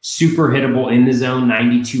 28.3%. Super hittable in the zone,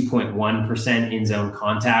 92.1% in zone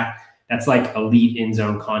contact. That's like elite in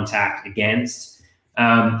zone contact against.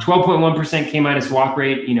 12.1% K minus walk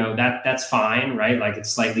rate. That's fine, right? Like it's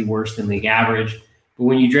slightly worse than league average. But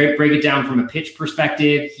when you break it down from a pitch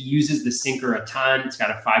perspective, he uses the sinker a ton. It's got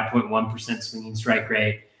a 5.1% swinging strike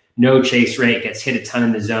rate, no chase rate, gets hit a ton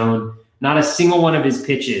in the zone. Not a single one of his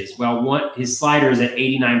pitches. His slider is at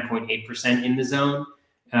 89.8% in the zone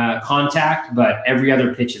contact, but every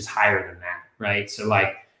other pitch is higher than that, right? So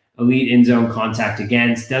like elite in zone contact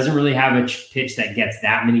against, doesn't really have a pitch that gets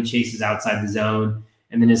that many chases outside the zone.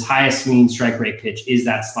 And then his highest swinging strike rate pitch is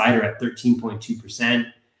that slider at 13.2%.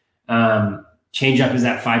 Changeup is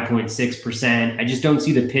at 5.6%. I just don't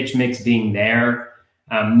see the pitch mix being there.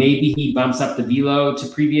 Maybe he bumps up the velo to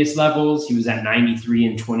previous levels. He was at 93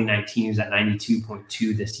 in 2019. He was at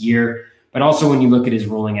 92.2 this year. But also when you look at his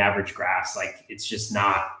rolling average graphs, like it's just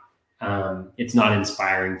not, it's not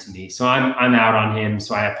inspiring to me. So I'm out on him.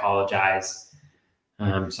 So I apologize.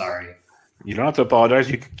 I'm sorry. You don't have to apologize.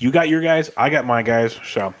 You got your guys. I got my guys.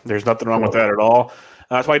 So there's nothing wrong with that at all.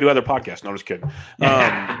 That's why I do other podcasts. No, I'm just kidding.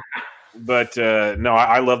 But no,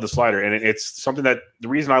 I love the slider. And it's something that the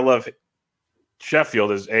reason I love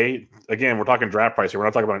Sheffield is again, we're talking draft price here. We're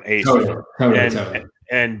not talking about an ace. Totally.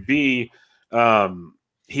 And B,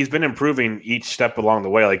 he's been improving each step along the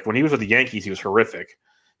way. Like when he was with the Yankees, he was horrific.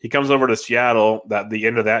 He comes over to Seattle. The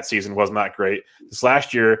end of that season was not great. This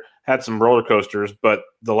last year had some roller coasters, but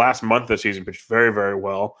the last month of the season pitched very, very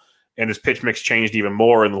well. And his pitch mix changed even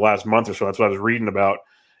more in the last month or so. That's what I was reading about.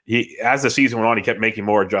 As the season went on, he kept making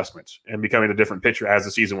more adjustments and becoming a different pitcher as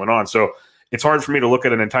the season went on. So it's hard for me to look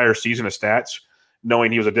at an entire season of stats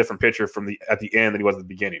knowing he was a different pitcher at the end than he was at the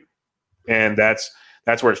beginning. And that's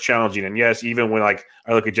where it's challenging. And yes, even when I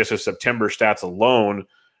look at just his September stats alone,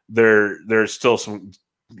 there's still some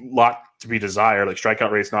lot to be desired. Like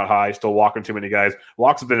strikeout rate's not high, still walking too many guys.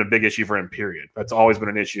 Walks have been a big issue for him, period. That's always been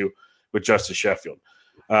an issue with Justice Sheffield.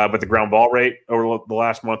 But the ground ball rate over the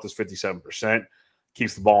last month is 57%.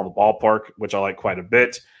 Keeps the ball in the ballpark, which I like quite a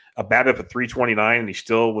bit. A BABIP at 3.29, and he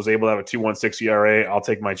still was able to have a 2.16 ERA. I'll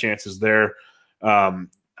take my chances there.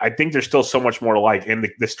 I think there's still so much more to like. And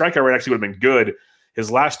the strikeout rate actually would have been good. His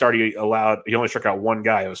last start, he only struck out one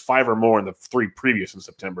guy. It was 5 or more in the 3 previous in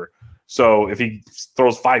September. So if he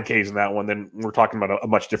throws 5 Ks in that one, then we're talking about a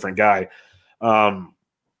much different guy.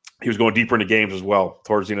 He was going deeper into games as well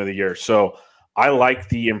towards the end of the year. So I like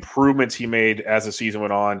the improvements he made as the season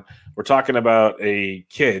went on. We're talking about a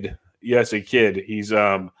kid. Yes, a kid. He's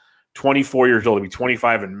 24 years old. He'll be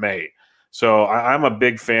 25 in May. So I'm a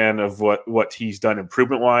big fan of what he's done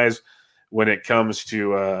improvement-wise. When it comes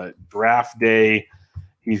to draft day,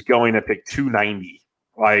 he's going to pick 290.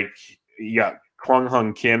 Like, you got Kwang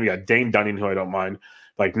Hung Kim, you got Dane Dunning, who I don't mind,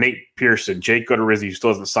 like Nate Pearson, Jake Odorizzi, who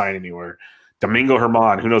still doesn't sign anywhere, Domingo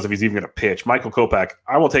Herman, who knows if he's even going to pitch, Michael Kopech.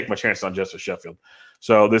 I will take my chance on Justice Sheffield.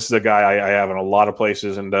 So this is a guy I have in a lot of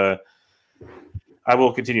places, and I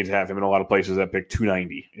will continue to have him in a lot of places that pick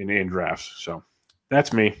 290 in drafts. So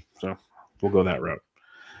that's me. So we'll go that route.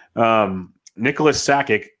 Nicholas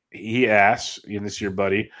Sakic, he asks, and this is your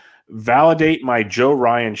buddy, validate my Joe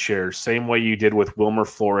Ryan shares same way you did with Wilmer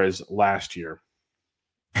Flores last year.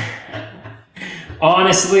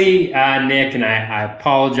 Honestly, Nick, and I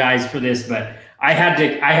apologize for this, but I had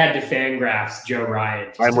to Fangraphs Joe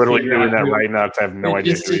Ryan. I'm literally doing that right now because I have no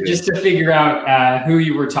idea. Just to figure out who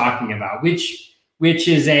you were talking about, which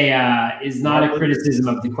is not a criticism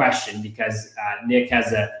of the question, because Nick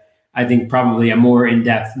has I think probably a more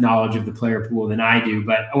in-depth knowledge of the player pool than I do.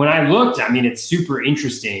 But when I looked, I mean, it's super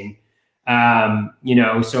interesting.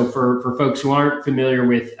 So for folks who aren't familiar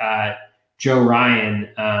with Joe Ryan,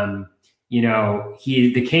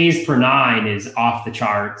 the Ks per nine is off the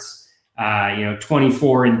charts.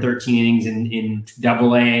 24 in 13 innings in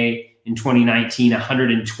AA in 2019,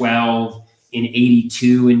 112 in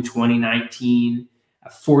 82 in 2019,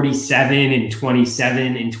 47 in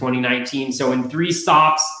 27 in 2019. So in 3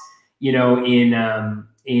 stops, in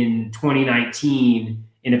 2019,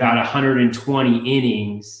 in about 120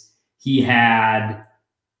 innings, he had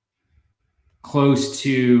close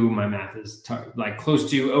to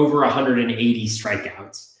over 180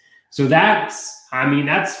 strikeouts. So that's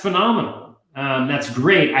phenomenal. That's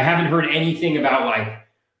great. I haven't heard anything about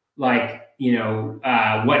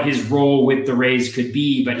what his role with the Rays could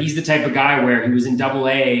be, but he's the type of guy where he was in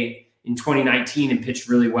AA in 2019 and pitched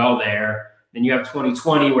really well there. Then you have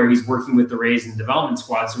 2020 where he's working with the Rays in the development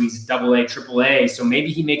squad. So he's AA, AAA. So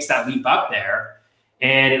maybe he makes that leap up there.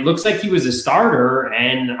 And it looks like he was a starter.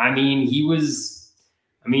 And he was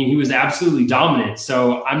absolutely dominant.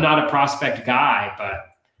 So I'm not a prospect guy, but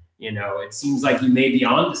it seems like you may be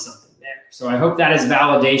onto something there. So I hope that is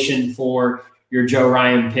validation for your Joe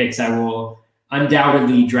Ryan picks. I will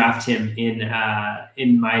undoubtedly draft him in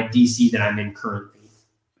my DC that I'm in currently.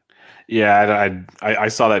 Yeah, I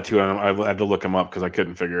saw that too, and I had to look him up because I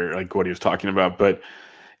couldn't figure what he was talking about. But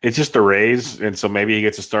it's just the Rays, and so maybe he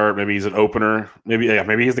gets a start. Maybe he's an opener. Maybe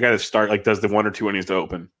he's the guy that does the 1 or 2 innings to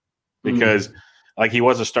open, because he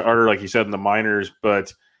was a starter, like you said, in the minors.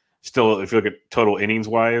 But still, if you look at total innings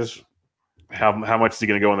wise, how much is he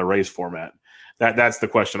going to go in the Rays format? That's the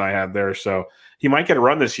question I have there. So he might get a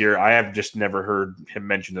run this year. I have just never heard him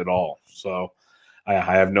mentioned at all. So I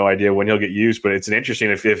have no idea when he'll get used, but it's an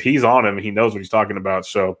interesting, if he's on him, he knows what he's talking about.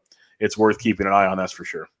 So it's worth keeping an eye on, that's for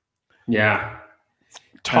sure. Yeah.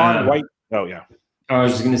 Todd White. Oh yeah. I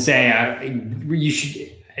was just going to say, you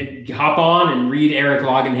should hop on and read Eric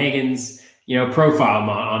Logenhagen's, profile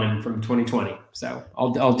on him from 2020. So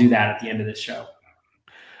I'll do that at the end of this show.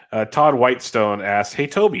 Todd Whitestone asks, hey,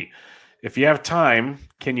 Toby, if you have time,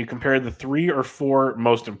 can you compare the 3 or 4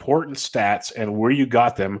 most important stats and where you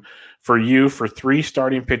got them for 3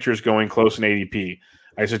 starting pitchers going close in ADP?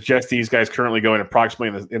 I suggest these guys currently going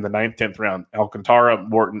approximately in the 9th, 10th round: Alcantara,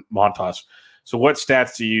 Morton, Montas. So what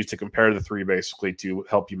stats do you use to compare the 3 basically to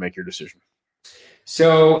help you make your decision?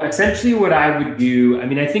 So essentially what I would do,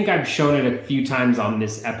 I think I've shown it a few times on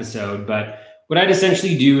this episode, but what I'd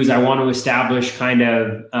essentially do is I want to establish kind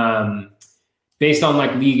of based on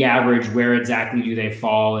league average, where exactly do they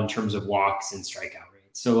fall in terms of walks and strikeout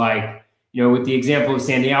rates. So with the example of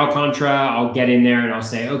Sandy Alcantara, I'll get in there and I'll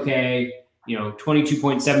say, okay,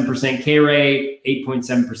 22.7% K rate,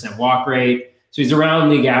 8.7% walk rate. So he's around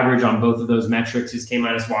league average on both of those metrics. His K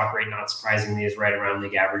minus walk rate, not surprisingly, is right around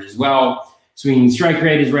league average as well. Swinging strike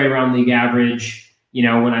rate is right around league average.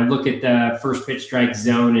 When I look at the first pitch strike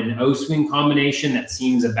zone and O swing combination, that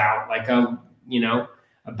seems about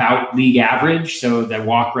about league average. So the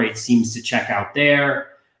walk rate seems to check out there.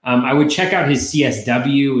 I would check out his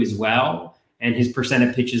CSW as well and his percent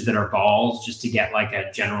of pitches that are balls, just to get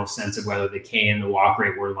a general sense of whether the K and the walk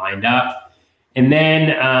rate were lined up. And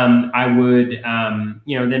then I would,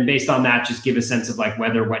 then based on that, just give a sense of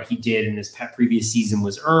whether what he did in this previous season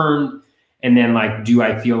was earned. And then do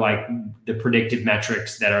I feel like the predicted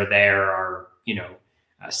metrics that are there are,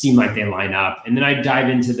 seem like they line up. And then I dive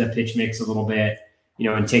into the pitch mix a little bit,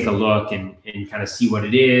 and take a look and kind of see what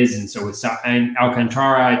it is. And so with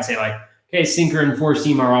Alcantara, I'd say okay, sinker and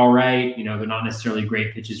 4-seam are all right. They're not necessarily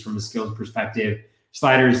great pitches from a skills perspective.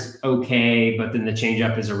 Slider's okay, but then the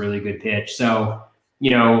changeup is a really good pitch. So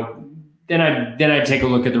then I'd take a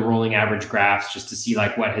look at the rolling average graphs just to see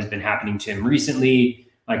like what has been happening to him recently.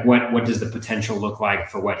 Like what does the potential look like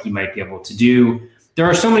for what he might be able to do? There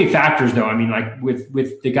are so many factors though. I mean, like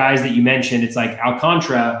with the guys that you mentioned, it's like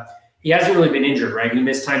Alcantara, he hasn't really been injured, right? He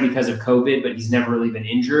missed time because of COVID, but he's never really been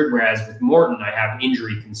injured. Whereas with Morton, I have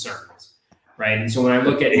injury concerns, right? And so when I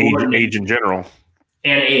look at age in general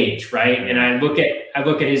and age, right? And I look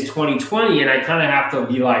at his 2020 and I kind of have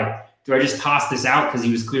to be like, do I just toss this out because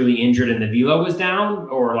he was clearly injured and the velo was down?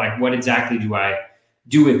 Or like, what exactly do I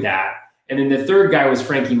do with that? And then the third guy was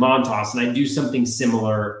Frankie Montas. And I do something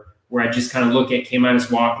similar where I just kind of look at K-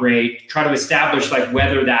 walk rate, try to establish like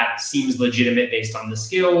whether that seems legitimate based on the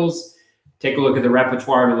skills, take a look at the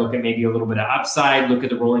repertoire to look at maybe a little bit of upside, look at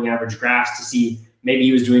the rolling average graphs to see maybe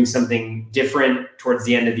he was doing something different towards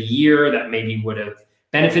the end of the year that maybe would have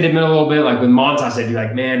benefited him a little bit. Like with Montas, I'd be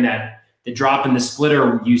like, man, that the drop in the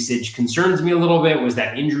splitter usage concerns me a little bit. Was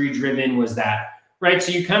that injury driven? Was that right?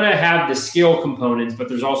 So you kind of have the skill components, but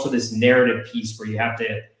there's also this narrative piece where you have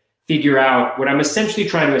to figure out what I'm essentially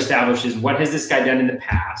trying to establish is what has this guy done in the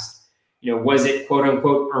past? Was it quote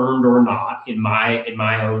unquote earned or not in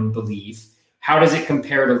my own belief? How does it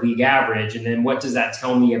compare to league average? And then what does that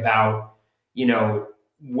tell me about,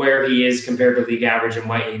 where he is compared to league average and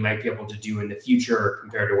what he might be able to do in the future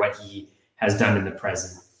compared to what he has done in the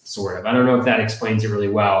present, sort of. I don't know if that explains it really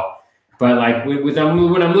well. But like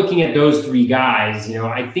when I'm looking at those three guys,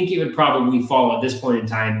 I think it would probably fall at this point in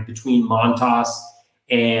time between Montas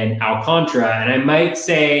and Alcantara. And I might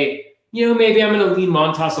say, maybe I'm going to lean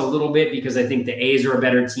Montas a little bit because I think the A's are a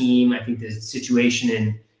better team. I think the situation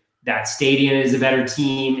in that stadium is a better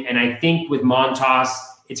team. And I think with Montas,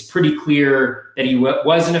 it's pretty clear that he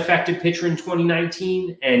was an effective pitcher in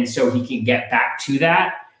 2019. And so he can get back to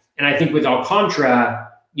that. And I think with Alcantara,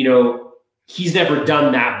 he's never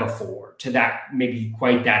done that before to that, maybe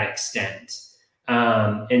quite that extent.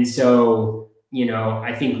 And so,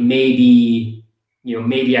 I think maybe I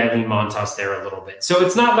lean Montas there a little bit. So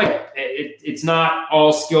it's not like it's not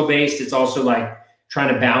all skill based. It's also like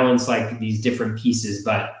trying to balance like these different pieces.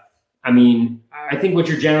 But I mean, I think what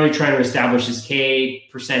you're generally trying to establish is K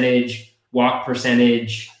percentage, walk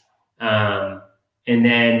percentage, and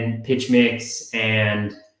then pitch mix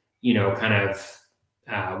and, kind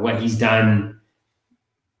of what he's done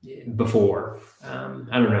before. I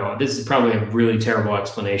don't know. This is probably a really terrible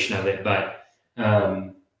explanation of it, but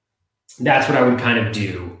that's what I would kind of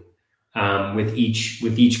do with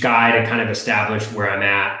each guy to kind of establish where I'm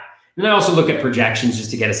at. And I also look at projections just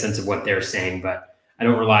to get a sense of what they're saying, but I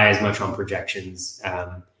don't rely as much on projections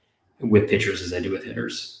with pitchers as I do with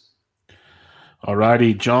hitters. All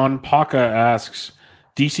righty. John Paca asks,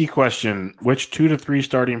 DC question, which 2 to 3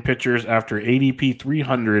 starting pitchers after ADP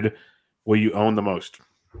 300 will you own the most?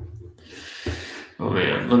 Oh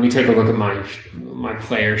man, let me take a look at my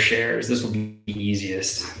player shares. This will be the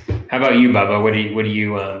easiest. How about you, Bubba? What do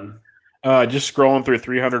you just scrolling through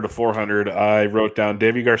 300 to 400, I wrote down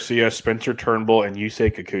Davy Garcia, Spencer Turnbull, and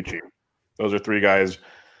Yusei Kikuchi. Those are 3 guys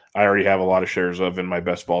I already have a lot of shares of in my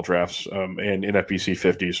best ball drafts and NFBC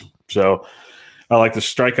 50s. So I like the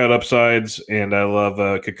strikeout upsides, and I love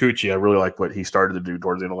Kikuchi. I really like what he started to do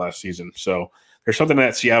towards the end of last season. So there's something in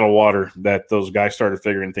that Seattle water that those guys started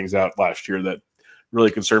figuring things out last year that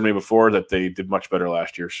really concerned me before, that they did much better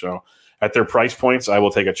last year. So at their price points, I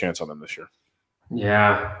will take a chance on them this year.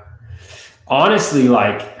 Yeah. Honestly,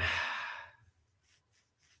 like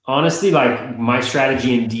my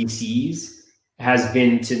strategy in DCs has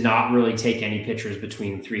been to not really take any pitchers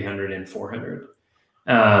between 300 and 400.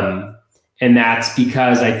 And that's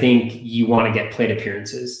because I think you want to get plate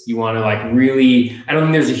appearances. You want to like really, I don't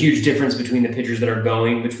think there's a huge difference between the pitchers that are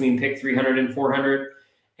going between pick 300 and 400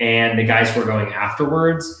 and the guys who are going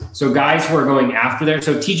afterwards. So guys who are going after there.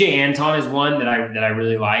 So TJ Anton is one that I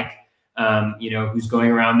really like, who's going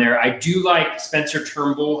around there. I do like Spencer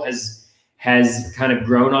Turnbull has kind of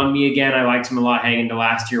grown on me again. I liked him a lot heading into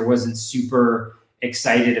last year. Wasn't super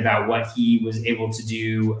excited about what he was able to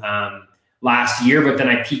do last year, but then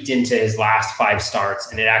I peeked into his last 5 starts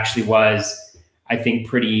and it actually was, I think,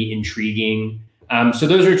 pretty intriguing. So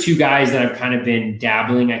those are 2 guys that I've kind of been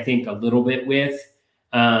dabbling, I think, a little bit with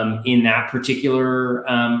in that particular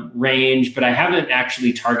range, but I haven't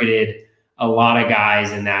actually targeted a lot of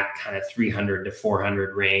guys in that kind of 300 to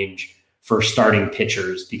 400 range for starting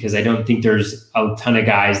pitchers, because I don't think there's a ton of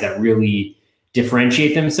guys that really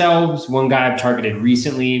differentiate themselves. One guy I've targeted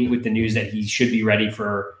recently with the news that he should be ready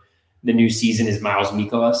for the new season is Miles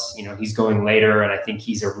Mikolas. He's going later, and I think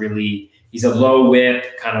he's a low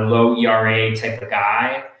whip, kind of low ERA type of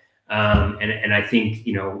guy. And I think,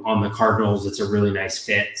 on the Cardinals, it's a really nice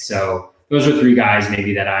fit. So those are three guys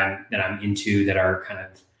maybe that I'm into that are kind of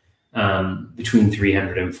between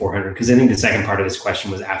 300 and 400. Because I think the second part of this question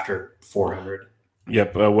was after 400.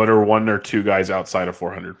 Yep. What are one or two guys outside of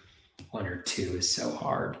 400? One or two is so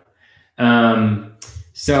hard.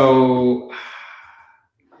 So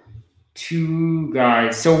two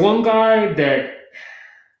guys. So one guy that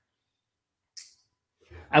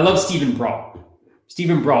I love, Steven Brault.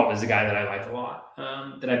 Steven Brault is a guy that I like a lot,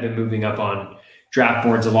 that I've been moving up on draft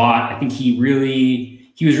boards a lot. I think he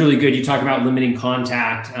was really good. You talk about limiting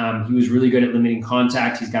contact. He was really good at limiting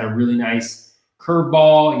contact. He's got a really nice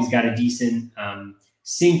curveball. He's got a decent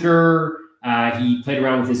sinker. He played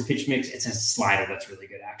around with his pitch mix. It's a slider that's really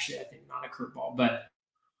good, actually, I think, not a curveball, but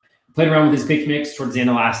played around with his pitch mix towards the end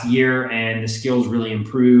of last year, and the skills really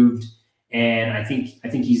improved. And I think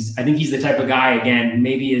he's the type of guy, again,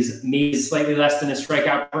 maybe is slightly less than a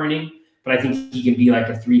strikeout per inning, but I think he can be like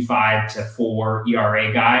a 3.5 to 4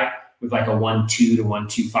 ERA guy with like a 1.2 to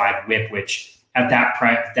 1.25 WHIP, which at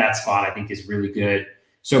that spot I think is really good.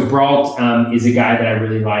 So Brault is a guy that I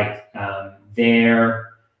really like there.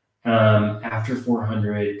 After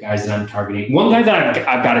 400 guys that I'm targeting. One guy that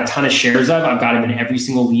I've got a ton of shares of, I've got him in every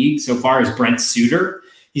single league so far, is Brent Suter.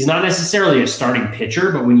 He's not necessarily a starting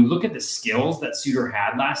pitcher, but when you look at the skills that Suter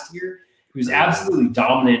had last year, he was absolutely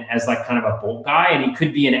dominant as like kind of a bolt guy, and he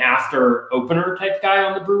could be an after opener type guy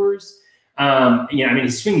on the Brewers.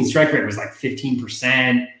 His swinging strike rate was like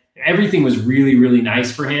 15%. Everything was really, really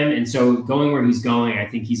nice for him. And so going where he's going, I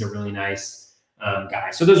think he's a really nice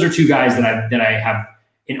guy. So those are two guys that I have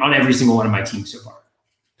on every single one of my teams so far.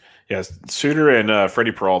 Yes, Suter and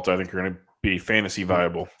Freddie Peralta, I think, are going to be fantasy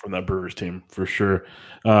viable from that Brewers team for sure.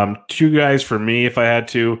 Two guys for me, if I had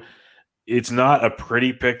to. It's not a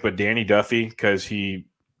pretty pick, but Danny Duffy, because he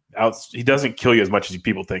doesn't kill you as much as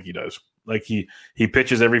people think he does. Like he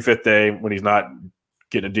pitches every fifth day when he's not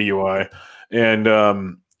getting a DUI,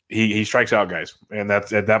 and he strikes out guys. And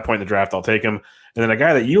that's at that point in the draft, I'll take him. And then a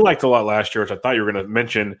guy that you liked a lot last year, which I thought you were going to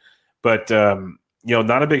mention, but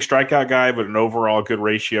not a big strikeout guy, but an overall good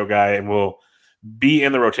ratio guy, and will be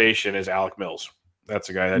in the rotation, is Alec Mills. That's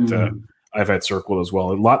a guy that I've had circled as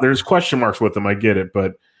well. There's question marks with him, I get it,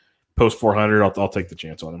 but post 400, I'll take the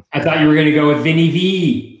chance on him. I thought you were going to go with Vinny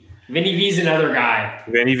V. Vinny V's another guy.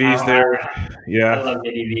 Vinny V's there. Yeah. I love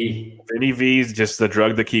Vinny V. Vinny V's just the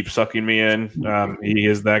drug that keeps sucking me in. He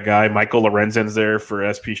is that guy. Michael Lorenzen's there for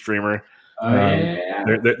SP Streamer.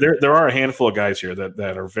 There are a handful of guys here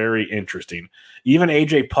that are very interesting. Even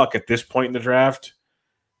AJ Puck at this point in the draft,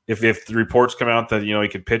 if the reports come out that he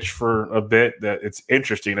could pitch for a bit, that it's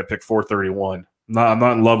interesting at pick 431. I'm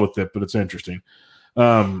not in love with it, but it's interesting.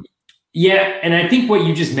 Yeah, and I think what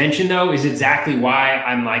you just mentioned though is exactly why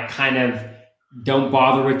I'm like kind of don't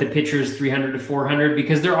bother with the pitchers 300 to 400,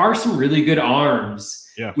 because there are some really good arms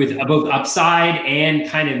with both upside and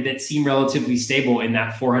kind of that seem relatively stable in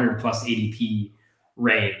that 400 plus ADP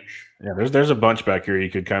range. Yeah, there's a bunch back here you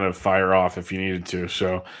could kind of fire off if you needed to.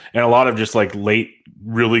 So, and a lot of just like late,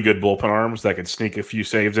 really good bullpen arms that could sneak a few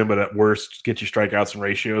saves in, but at worst get you strikeouts and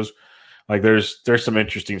ratios. Like there's some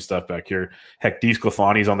interesting stuff back here. Heck,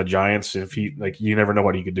 DeSclafani's on the Giants. If you never know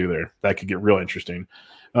what he could do there. That could get real interesting.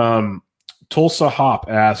 Tulsa Hop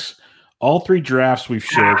asks, all three drafts we've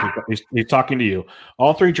shared, he's talking to you.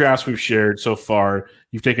 All three drafts we've shared so far,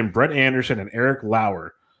 you've taken Brett Anderson and Eric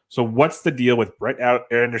Lauer. So what's the deal with Brett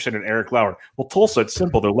Anderson and Eric Lauer? Well, Tulsa, it's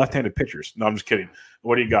simple. They're left-handed pitchers. No, I'm just kidding.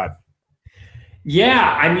 What do you got?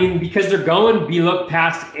 Yeah, I mean, because they're going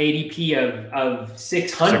past ADP of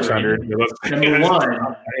 600. Number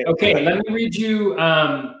one. Okay, let me read you.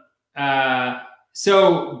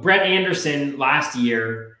 So Brett Anderson last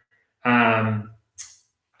year. I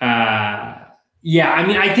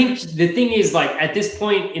think the thing is, like, at this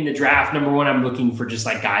point in the draft, number one, I'm looking for just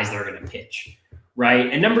like guys that are going to pitch,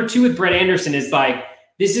 right? And number two with Brett Anderson is like,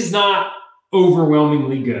 this is not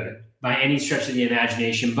overwhelmingly good by any stretch of the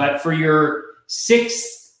imagination, but for your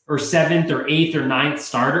 6th or 7th or 8th or 9th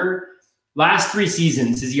starter, last 3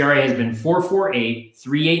 seasons, his ERA has been 4.48,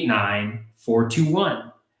 3.89,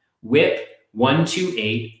 4.21, WHIP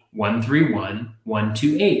 1.28, 1.31,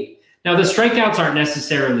 1.28. Now the strikeouts aren't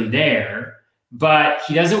necessarily there, but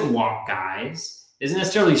he doesn't walk guys, doesn't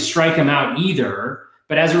necessarily strike them out either.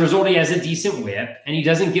 But as a result, he has a decent WHIP, and he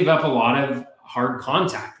doesn't give up a lot of hard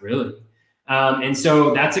contact, really. And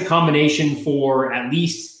so that's a combination for at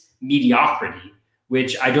least mediocrity,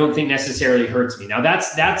 which I don't think necessarily hurts me. Now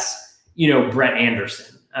that's Brett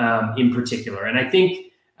Anderson in particular. And I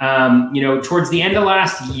think, towards the end of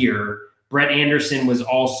last year, Brett Anderson was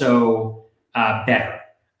also better.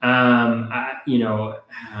 I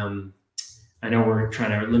know we're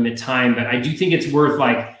trying to limit time, but I do think it's worth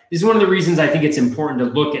like this is one of the reasons I think it's important to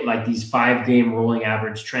look at like these 5-game rolling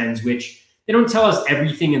average trends, which they don't tell us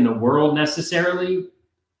everything in the world necessarily,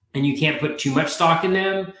 and you can't put too much stock in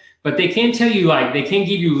them, but they can tell you, like, they can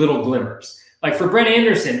give you little glimmers. Like for Brett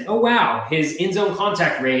Anderson, oh wow, his in zone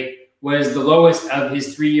contact rate was the lowest of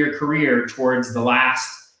his 3-year career towards the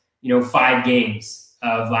last, 5 games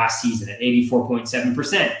of last season at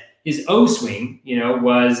 84.7%. His O swing,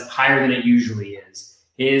 was higher than it usually is.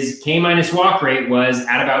 His K minus walk rate was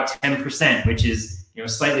at about 10%, which is,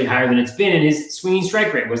 slightly higher than it's been. And his swinging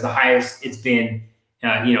strike rate was the highest it's been,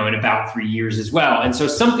 in about 3 years as well. And so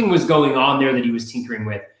something was going on there that he was tinkering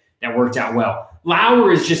with that worked out well.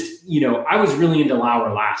 Lauer is just, I was really into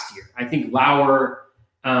Lauer last year. I think Lauer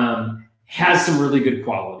has some really good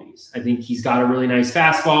qualities. I think he's got a really nice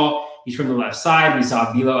fastball. He's from the left side. We saw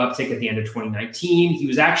a velo uptick at the end of 2019. He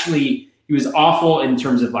was awful in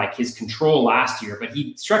terms of like his control last year, but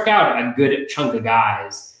he struck out a good chunk of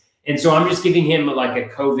guys. And so I'm just giving him like a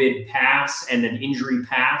COVID pass and an injury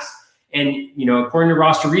pass. And, according to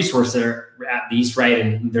Roster Resource, they're at least, right,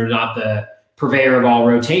 and they're not the purveyor of all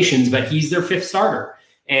rotations, but he's their 5th starter.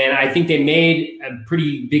 And I think they made a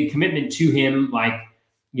pretty big commitment to him. Like,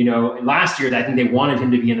 last year, I think they wanted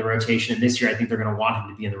him to be in the rotation. And this year, I think they're going to want him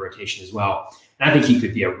to be in the rotation as well. And I think he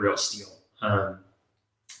could be a real steal.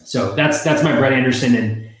 So that's my Brett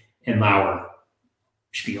Anderson and Lauer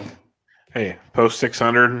spiel. Hey, post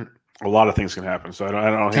 600, a lot of things can happen. So I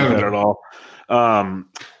don't hate that at all.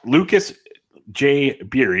 Lucas J.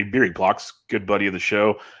 Beery Blocks, good buddy of the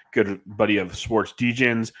show, good buddy of Sports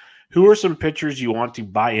Degens. Who are some pitchers you want to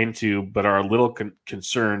buy into but are a little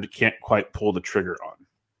concerned can't quite pull the trigger on?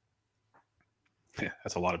 Yeah,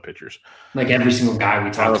 that's a lot of pitchers. Like every single guy we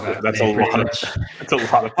talked about. That's a lot of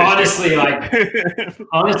pitchers.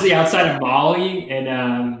 Honestly, outside of Molly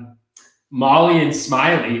and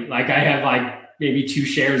Smiley, like I have like maybe 2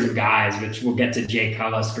 shares of guys, which we'll get to Jay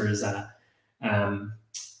Cullisker's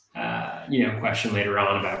question later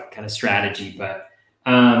on about kind of strategy. But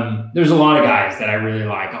there's a lot of guys that I really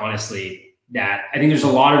like, honestly, that I think there's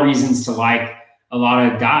a lot of reasons to like a lot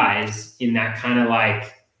of guys in that kind of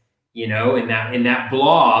like, in that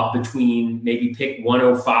blob between maybe pick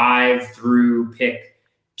 105 through pick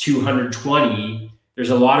 220. There's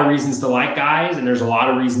a lot of reasons to like guys, and there's a lot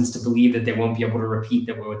of reasons to believe that they won't be able to repeat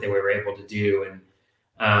what they were able to do.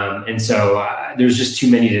 And so there's just too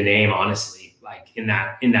many to name, honestly, like in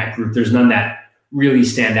that group. There's none that really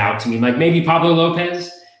stand out to me. Like maybe Pablo Lopez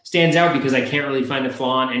stands out because I can't really find a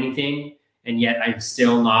flaw in anything. And yet I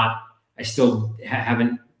still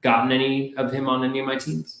haven't gotten any of him on any of my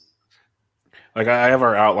teams. Like I have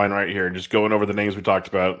our outline right here, just going over the names we talked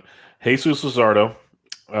about. Jesus Luzardo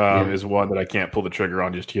is one that I can't pull the trigger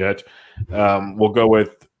on just yet. We'll go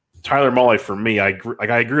with Tyler Mahle for me. I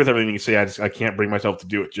agree with everything you say. I can't bring myself to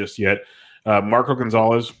do it just yet. Marco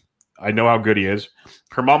Gonzalez, I know how good he is.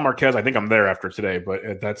 German Marquez, I think I'm there after today,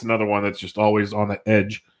 but that's another one that's just always on the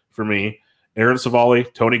edge for me. Aaron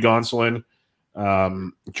Savali, Tony Gonsolin,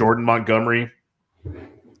 Jordan Montgomery.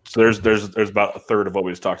 So there's about a third of what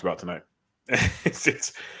we just talked about tonight.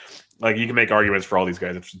 it's like you can make arguments for all these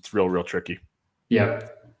guys. It's real tricky. Yeah.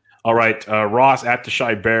 All right. Ross at the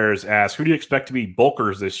Shy Bears asks, who do you expect to be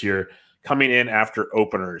bulkers this year coming in after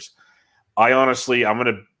openers? I honestly,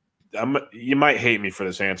 you might hate me for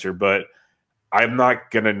this answer, but I'm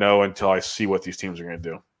not going to know until I see what these teams are going to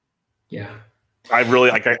do. Yeah. I really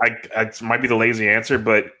it might be the lazy answer,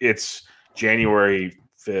 but it's January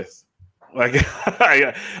 5th. Like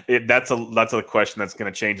that's a question that's going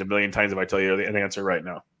to change a million times if I tell you an answer right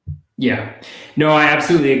now. Yeah, no, I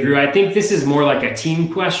absolutely agree. I think this is more like a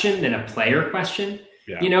team question than a player question.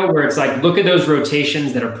 Yeah. Where it's like, look at those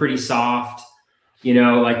rotations that are pretty soft.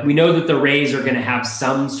 Like we know that the Rays are going to have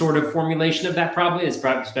some sort of formulation of that probably,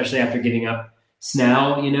 especially after giving up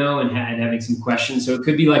Snell, and having some questions. So it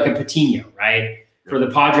could be like a Patino, right? For the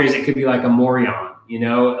Padres, it could be like a Morion,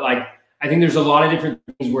 like I think there's a lot of different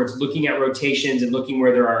things where it's looking at rotations and looking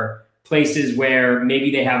where there are places where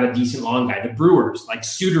maybe they have a decent long guy. The Brewers, like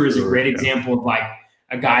Suter is a great example of like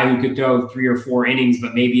a guy who could go 3 or 4 innings,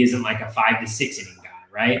 but maybe isn't like a 5 to 6 inning guy,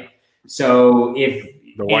 right? So if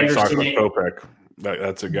the White Sox with Kopech,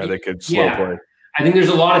 that's a guy that could slow play. I think there's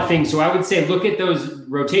a lot of things. So I would say look at those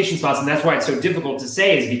rotation spots, and that's why it's so difficult to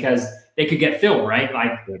say is because they could get filled, right?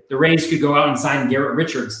 Like the Rays could go out and sign Garrett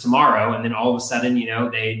Richards tomorrow, and then all of a sudden,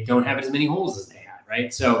 they don't have as many holes as they had,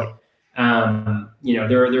 right? So,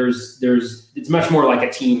 there's it's much more like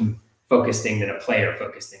a team focused thing than a player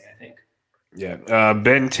focused thing, I think. Yeah.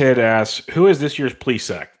 Ben Ted asks, who is this year's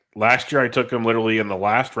Plesac? Last year I took him literally in the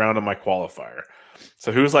last round of my qualifier.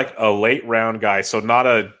 So who's like a late round guy? So not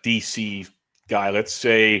a DC guy, let's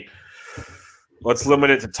limit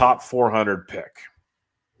it to top 400 pick.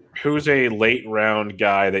 Who's a late round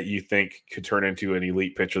guy that you think could turn into an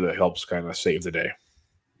elite pitcher that helps kind of save the day?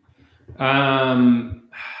 Oh man,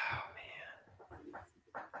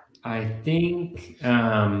 I think.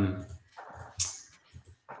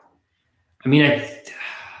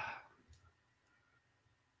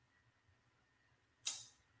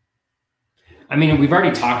 We've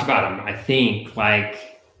already talked about him. I think I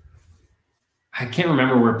can't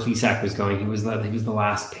remember where Plesac was going. He was the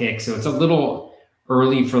last pick, so it's a little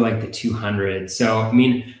early for the 200. So I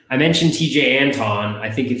mentioned TJ Anton. I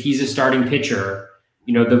think if he's a starting pitcher,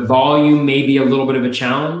 the volume may be a little bit of a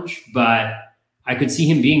challenge, but I could see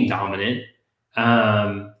him being dominant.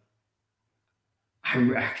 I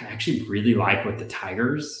actually really like what the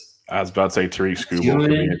Tigers. I was about to say Tariq Skubal could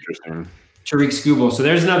be interesting. Tariq Skubal. So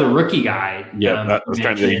there's another rookie guy. Yeah, that was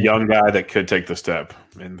kind of a young guy that could take the step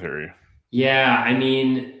in theory. Yeah,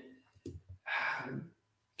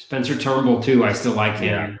 Spencer Turnbull too. I still like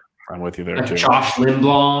him. Yeah, I'm with you there too. Josh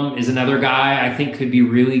Lindblom is another guy I think could be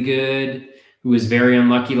really good, who was very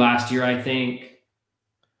unlucky last year, I think.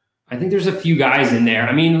 There's a few guys in there.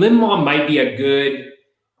 Lindblom might be a good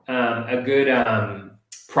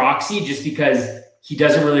proxy just because he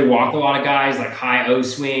doesn't really walk a lot of guys, high O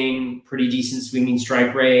swing, pretty decent swinging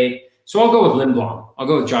strike rate. So I'll go with Lindblom. I'll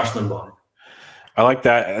go with Josh Lindblom. I like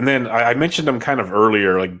that. And then I mentioned them kind of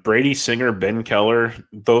earlier, like Brady Singer, Ben Keller.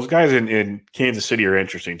 Those guys in Kansas City are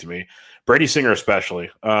interesting to me. Brady Singer especially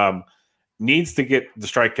needs to get the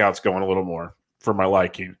strikeouts going a little more for my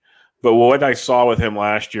liking. But what I saw with him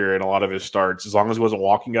last year in a lot of his starts, as long as he wasn't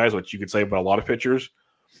walking guys, which you could say about a lot of pitchers,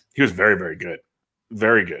 he was very, very good.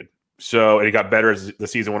 Very good. So, and he got better as the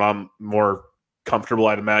season went on, more comfortable,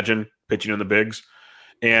 I'd imagine, pitching in the bigs.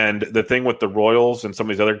 And the thing with the Royals and some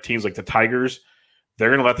of these other teams like the Tigers, they're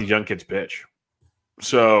going to let these young kids pitch.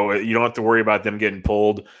 So you don't have to worry about them getting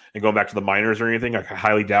pulled and going back to the minors or anything. I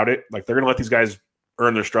highly doubt it. They're going to let these guys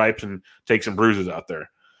earn their stripes and take some bruises out there.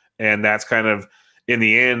 And that's kind of, in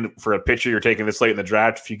the end, for a pitcher you're taking this late in the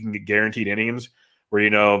draft, if you can get guaranteed innings where,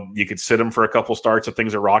 you could sit him for a couple starts if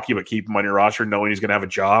things are rocky, but keep him on your roster knowing he's going to have a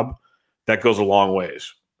job, that goes a long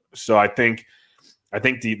ways. So I think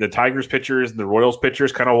the Tigers pitchers and the Royals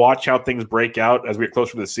pitchers kind of watch how things break out as we get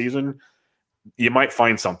closer to the season. You might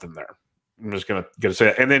find something there. I'm just going to say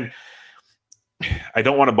that. And then I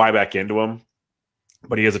don't want to buy back into him,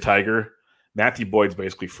 but he is a Tiger. Matthew Boyd's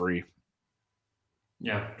basically free.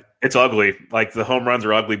 Yeah. It's ugly. The home runs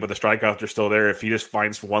are ugly, but the strikeouts are still there. If he just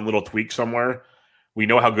finds one little tweak somewhere, we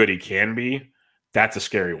know how good he can be. That's a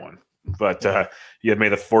scary one. But may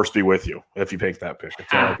the force be with you if you take that pick.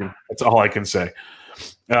 That's all I can say.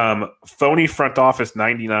 Phony Front Office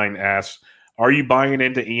 99 asks, are you buying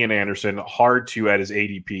into Ian Anderson? Hard to at his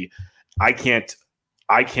ADP. I can't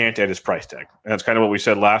at his price tag. And that's kind of what we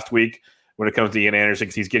said last week when it comes to Ian Anderson,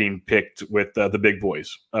 because he's getting picked with the big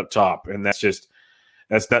boys up top. And that's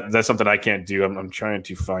something I can't do. I'm trying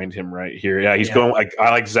to find him right here. Yeah, he's going.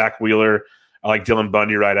 I like Zach Wheeler. I like Dylan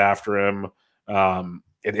Bundy right after him.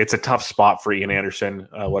 It's a tough spot for Ian Anderson.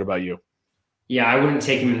 What about you? Yeah, I wouldn't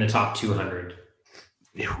take him in the top 200.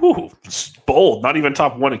 Ooh, bold. Not even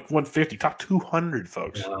top 150, top 200,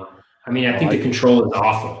 folks. No. I think the control is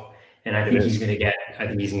awful, and I think he's going to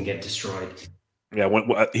get destroyed. Yeah,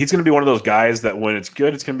 he's going to be one of those guys that when it's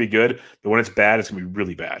good, it's going to be good, but when it's bad, it's going to be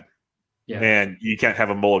really bad. Yeah. And you can't have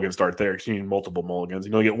a mulligan start there because you need multiple mulligans.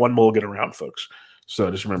 You only get one mulligan around, folks.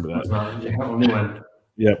 So just remember that. Only one.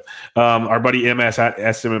 Yep. Our buddy MS at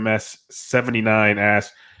SMMS79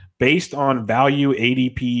 asks, based on value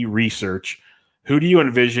ADP research, who do you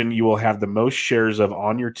envision you will have the most shares of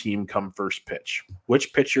on your team come first pitch?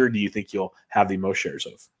 Which pitcher do you think you'll have the most shares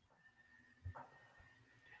of?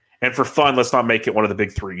 And for fun, let's not make it one of the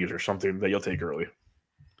big threes or something that you'll take early.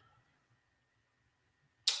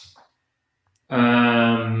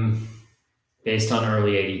 Based on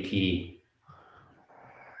early ADP.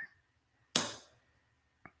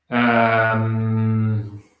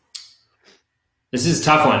 This is a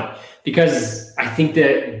tough one because I think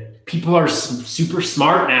that people are super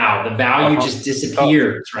smart now. The value just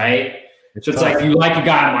disappears, right? So it's if you like a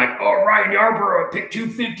guy, I'm like, oh, Ryan Yarbrough at pick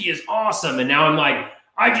 250 is awesome. And now I'm like,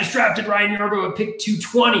 I just drafted Ryan Yarbrough at pick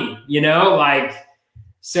 220,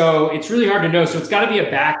 so it's really hard to know. So it's got to be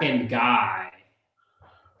a back end guy.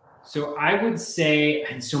 So I would say,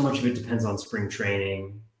 and so much of it depends on spring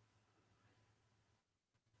training.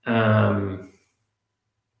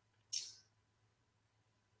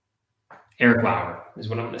 Eric Lauer is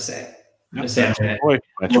what I'm going to say. I'm going to say we'll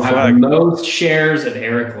have the most shares of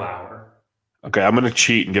Eric Lauer. Okay, I'm going to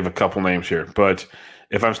cheat and give a couple names here, but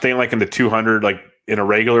if I'm staying like in the 200, like in a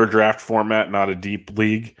regular draft format, not a deep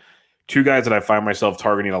league, two guys that I find myself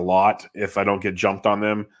targeting a lot if I don't get jumped on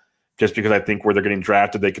them, just because I think where they're getting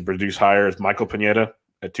drafted, they could produce higher, is Michael Pineda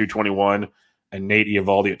at 221 and Nate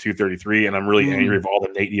Eovaldi at 233. And I'm really angry with all the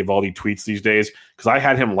Nate Eovaldi tweets these days because I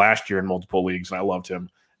had him last year in multiple leagues and I loved him.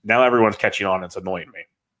 Now everyone's catching on. It's annoying me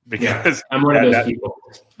because I'm one of those people.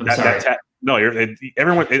 I'm sorry. No,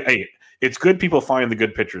 everyone. Hey, it's good people find the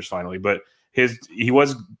good pitchers finally, but he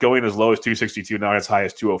was going as low as 262, now as high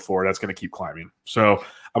as 204. That's going to keep climbing. So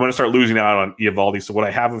I'm going to start losing out on Eovaldi. So what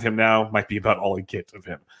I have of him now might be about all I get of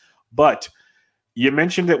him. But you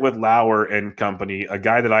mentioned it with Lauer and company. A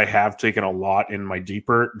guy that I have taken a lot in my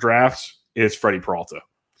deeper drafts is Freddie Peralta.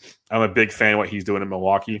 I'm a big fan of what he's doing in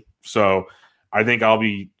Milwaukee. So I think I'll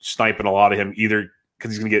be sniping a lot of him either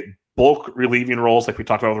because he's going to get bulk relieving roles like we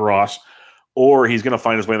talked about with Ross, or he's going to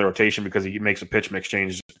find his way in the rotation because he makes a pitch mix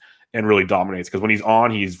change and really dominates. Because when he's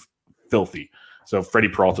on, he's filthy. So Freddie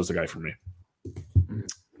Peralta is the guy for me.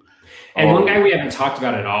 And one guy we haven't talked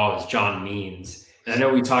about at all is John Means. And I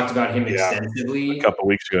know we talked about him extensively a couple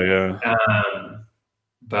weeks ago,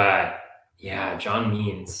 but yeah, John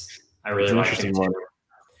Means, I really like him too.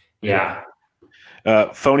 Yeah.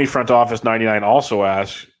 Phony Front Office 99 also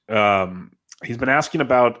asks, he's been asking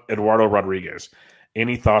about Eduardo Rodriguez.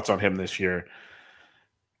 Any thoughts on him this year?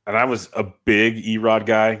 And I was a big Erod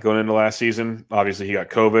guy going into last season. Obviously, he got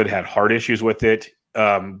COVID, had heart issues with it.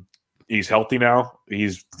 He's healthy now.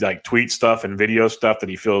 He's like tweet stuff and video stuff that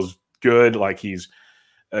he feels good. Like he's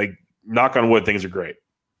knock on wood, things are great.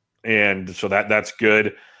 And so that's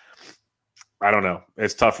good. I don't know.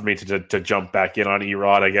 It's tough for me to jump back in on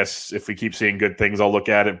Erod. I guess if we keep seeing good things, I'll look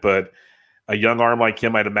at it. But a young arm like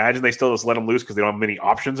him, I'd imagine they still just let him loose because they don't have many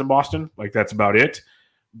options in Boston. Like that's about it.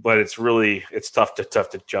 But it's tough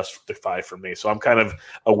to justify for me. So I'm kind of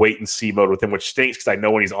a wait and see mode with him, which stinks because I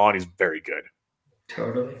know when he's on, he's very good.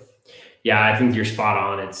 Totally. Yeah, I think you're spot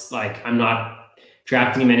on. It's like I'm not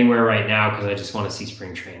drafting him anywhere right now because I just want to see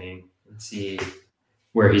spring training and see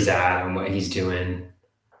where he's at and what he's doing.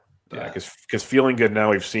 Yeah, because feeling good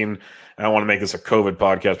now, we've seen, I don't want to make this a COVID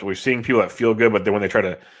podcast, but we've seen people that feel good, but then when they try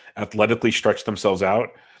to athletically stretch themselves out,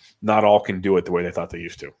 not all can do it the way they thought they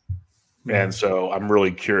used to. Mm-hmm. And so I'm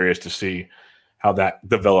really curious to see how that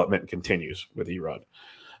development continues with Erod.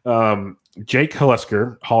 Jake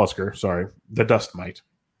Hollisker, the Dust Mite,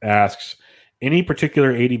 asks, any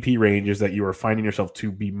particular ADP ranges that you are finding yourself to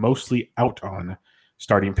be mostly out on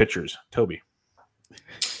starting pitchers? Toby.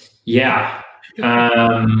 Yeah.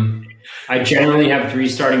 I generally have 3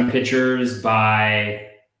 starting pitchers by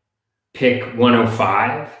pick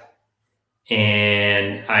 105,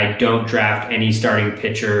 and I don't draft any starting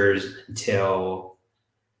pitchers until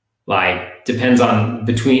depends on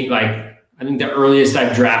I think the earliest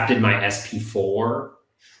I've drafted my SP4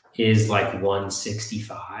 is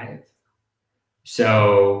 165.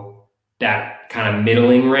 So that kind of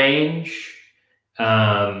middling range.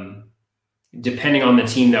 Depending on the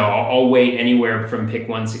team, though, I'll wait anywhere from pick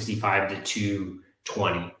 165 to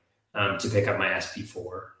 220 to pick up my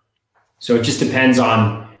SP4. So it just depends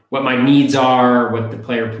on what my needs are, what the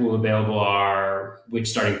player pool available are, which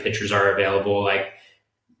starting pitchers are available.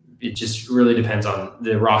 It just really depends on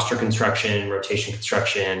the roster construction, rotation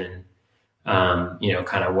construction, and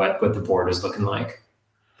kind of what the board is looking like.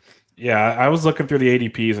 Yeah, I was looking through the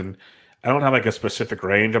ADPs, and I don't have a specific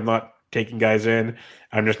range. I'm not taking guys in.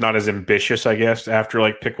 I'm just not as ambitious, I guess,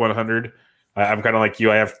 after pick 100. I'm kind of like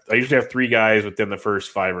you. I usually have 3 guys within the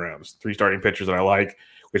first 5 rounds, 3 starting pitchers that I like,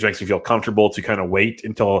 which makes me feel comfortable to kind of wait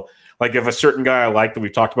until, if a certain guy I like that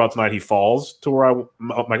we've talked about tonight, he falls to where I'm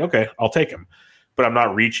like, okay, I'll take him. But I'm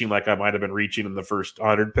not reaching like I might have been reaching in the first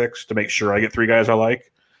 100 picks to make sure I get 3 guys I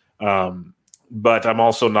like. But I'm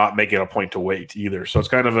also not making a point to wait either. So it's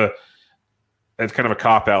kind of a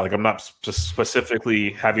cop-out. I'm not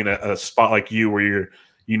specifically having a spot like you where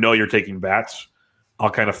you're taking bats. I'll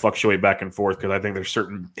kind of fluctuate back and forth because I think there's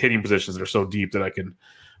certain hitting positions that are so deep that I can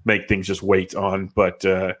make things just wait on. But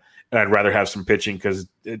I'd rather have some pitching because,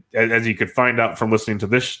 as you could find out from listening to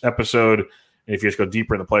this episode, and if you just go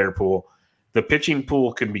deeper in the player pool, the pitching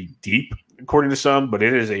pool can be deep, according to some, but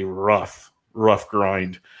it is a rough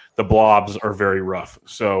grind. The blobs are very rough.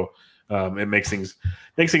 So it makes things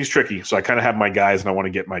tricky. So I kind of have my guys, and I want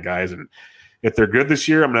to get my guys. And if they're good this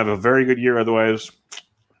year, I'm going to have a very good year. Otherwise,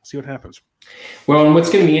 see what happens. Well, and what's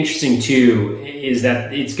going to be interesting, too, is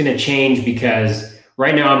that it's going to change because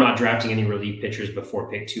right now I'm not drafting any relief pitchers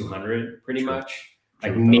before pick 200, pretty much.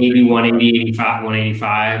 Maybe 180, 85,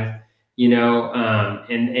 185,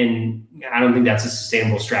 and I don't think that's a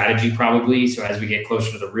sustainable strategy probably. So as we get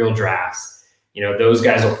closer to the real drafts, those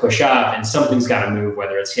guys will push up, and something's got to move,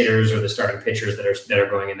 whether it's hitters or the starting pitchers that are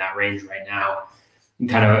going in that range right now. And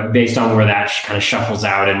kind of based on where that kind of shuffles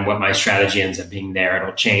out and what my strategy ends up being there,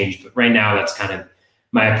 it'll change. But right now, that's kind of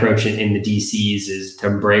my approach in the DCs, is to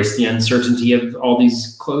embrace the uncertainty of all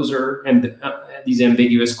these closer and these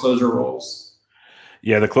ambiguous closer roles.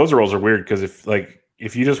 Yeah, the closer roles are weird because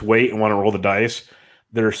if you just wait and want to roll the dice,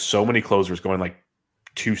 there are so many closers going like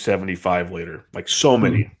 275 later, like so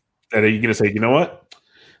many. That you're going to say, you know what?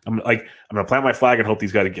 I'm going to plant my flag and hope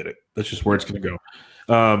these guys get it. That's just where it's going to go.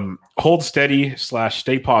 Hold steady /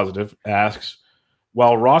 stay positive asks,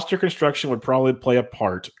 while roster construction would probably play a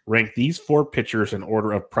part, rank these 4 pitchers in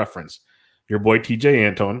order of preference. Your boy TJ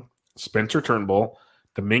Antone, Spencer Turnbull,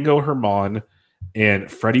 Domingo Germán, and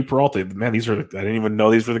Freddie Peralta. Man, I didn't even know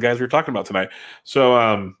these were the guys we were talking about tonight.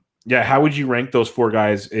 So, how would you rank those 4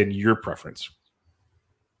 guys in your preference?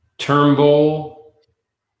 Turnbull,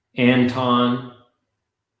 Anton,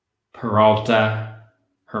 Peralta,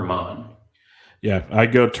 Germán. Yeah, I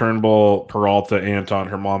go Turnbull, Peralta, Anton,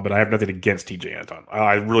 Germán, but I have nothing against TJ Antone.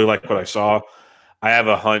 I really like what I saw. I have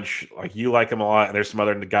a hunch, like you like him a lot, and there's some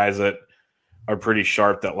other guys that are pretty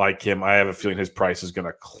sharp that like him. I have a feeling his price is going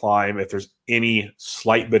to climb if there's any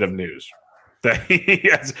slight bit of news that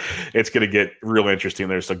it's going to get real interesting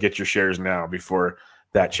there. So get your shares now before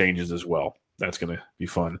that changes as well. That's going to be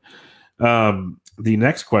fun. The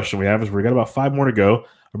next question we have is we got about 5 more to go.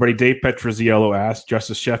 Our buddy Dave Petroziello asked,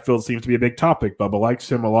 Justice Sheffield seems to be a big topic. Bubba likes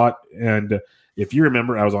him a lot. And if you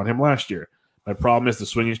remember, I was on him last year. My problem is the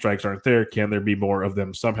swinging strikes aren't there. Can there be more of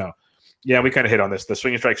them somehow? Yeah, we kind of hit on this. The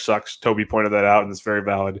swinging strike sucks. Toby pointed that out, and it's very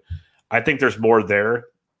valid. I think there's more there.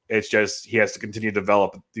 It's just he has to continue to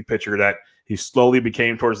develop the pitcher that he slowly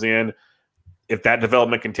became towards the end. If that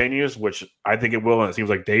development continues, which I think it will, and it seems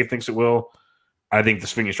like Dave thinks it will, I think the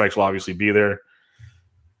swinging strikes will obviously be there.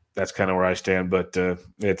 That's kind of where I stand, but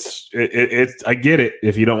it's I get it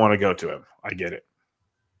if you don't want to go to him. I get it.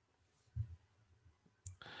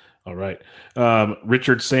 All right.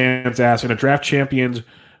 Richard Sands asks, in a draft champions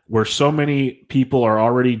where so many people are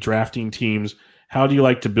already drafting teams, how do you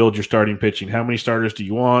like to build your starting pitching? How many starters do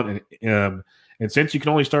you want? And since you can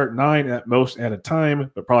only start 9 at most at a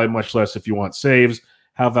time, but probably much less if you want saves,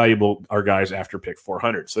 how valuable are guys after pick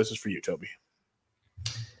 400? So this is for you, Toby.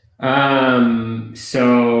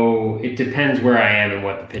 So it depends where I am and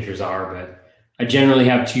what the pitchers are, but I generally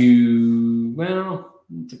have it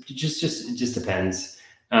just depends.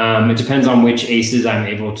 It depends on which aces I'm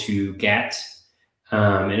able to get.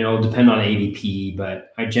 And it'll depend on ADP,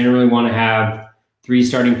 but I generally want to have 3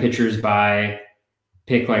 starting pitchers by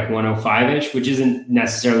pick like 105-ish, which isn't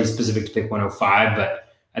necessarily specific to pick 105, but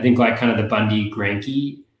I think like kind of the Bundy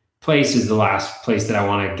Greinke place is the last place that I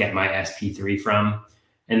want to get my SP3 from.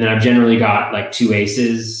 And then I've generally got like 2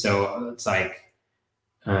 aces. So it's like,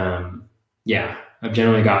 I've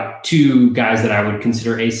generally got 2 guys that I would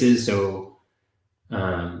consider aces. So,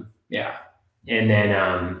 And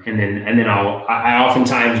then I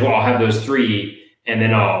oftentimes will have those 3 and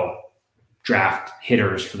then I'll draft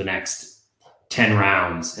hitters for the next 10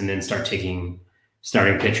 rounds and then start taking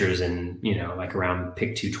starting pitchers and, like around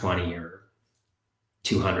pick 220 or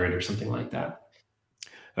 200 or something like that.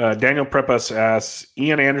 Daniel Prepas asks,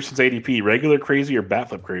 Ian Anderson's ADP, regular crazy or bat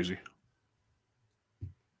flip crazy?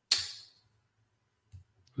 I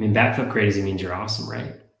mean, bat flip crazy means you're awesome,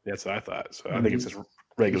 right? That's what I thought. So I think it's just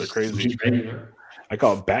regular crazy. Just regular. I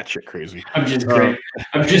call it batshit crazy. I'm just kidding.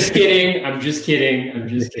 I'm just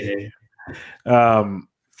kidding.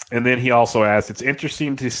 And then he also asked, it's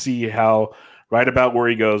interesting to see how right about where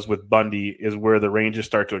he goes with Bundy is where the ranges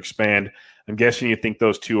start to expand. I'm guessing you think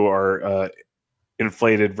those 2 are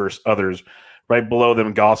inflated versus others. Right below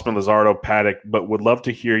them, Gossman, Luzardo, Paddock, but would love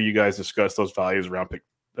to hear you guys discuss those values around pick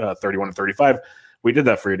 31 and 35. We did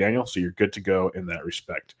that for you, Daniel, so you're good to go in that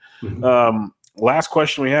respect. Mm-hmm. Last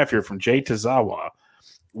question we have here from Jay Tazawa.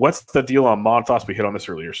 What's the deal on Montas? We hit on this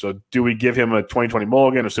earlier. So do we give him a 2020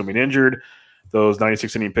 mulligan, assuming injured? Those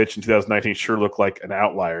 96-inning pitch in 2019 sure look like an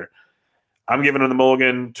outlier. I'm giving him the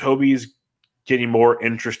mulligan. Toby's getting more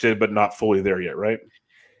interested, but not fully there yet, right?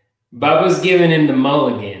 Bubba's giving him the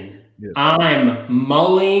mulligan. Yes. I'm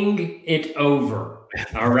mulling it over.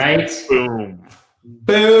 All right?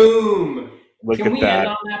 Boom. Look Can at we that. End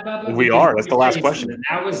on that, Bubba? We are. That's the last question.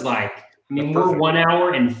 That was we're 1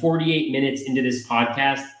 hour and 48 minutes into this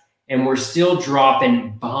podcast, and we're still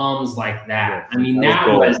dropping bombs like that. I mean, that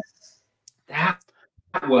was hot.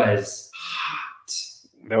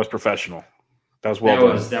 That was professional. That was well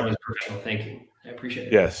done. That was professional thinking. I appreciate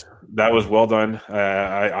it. Yes, that was well done.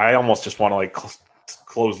 I almost just want to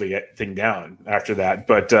close the thing down after that,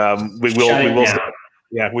 but we will.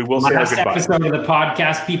 Yeah, we will say our last goodbye. episode of the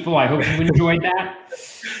podcast, people. I hope you enjoyed that.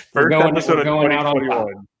 First episode of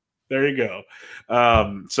 2021. There you go.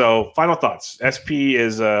 So final thoughts. SP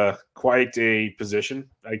is quite a position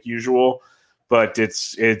like usual, but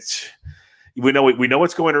it's we know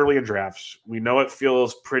it's going early in drafts. We know it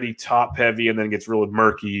feels pretty top heavy and then gets really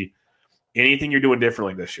murky. Anything you're doing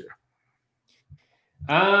differently this year?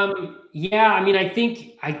 Yeah, I mean, I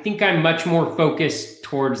think I'm much more focused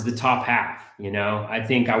towards the top half. I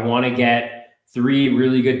think I want to get 3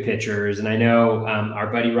 really good pitchers, and I know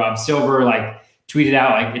our buddy Rob Silver tweeted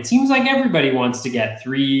out it seems like everybody wants to get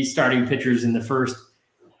 3 starting pitchers in the first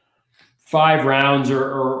 5 rounds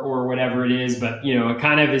or whatever it is, but it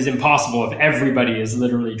kind of is impossible if everybody is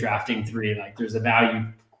literally drafting 3. There's a value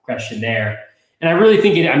question there, and I really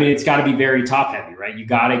think it's got to be very top heavy, right? You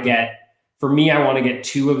got to get. For me, I want to get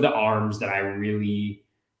 2 of the arms that I really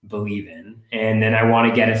believe in. And then I want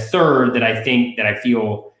to get a 3rd that I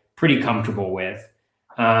feel pretty comfortable with.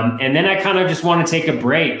 And then I kind of just want to take a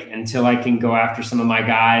break until I can go after some of my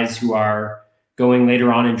guys who are going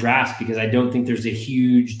later on in drafts, because I don't think there's a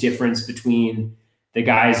huge difference between the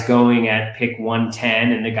guys going at pick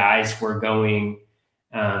 110 and the guys who are going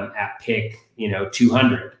at pick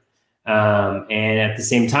 200. And at the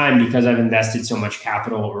same time, because I've invested so much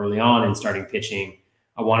capital early on in starting pitching,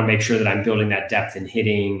 I want to make sure that I'm building that depth in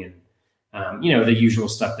hitting and, the usual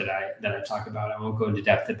stuff that I talk about. I won't go into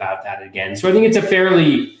depth about that again. So I think it's a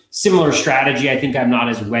fairly similar strategy. I think I'm not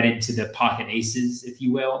as wedded to the pocket aces, if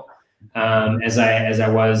you will, as I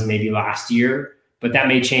was maybe last year, but that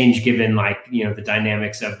may change given the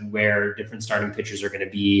dynamics of where different starting pitchers are going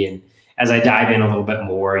to be. And as I dive in a little bit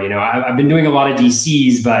more, I've been doing a lot of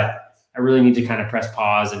DCs, but I really need to kind of press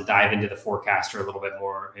pause and dive into the forecaster a little bit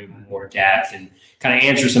more depth and kind of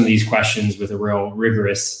answer some of these questions with a real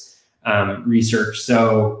rigorous research.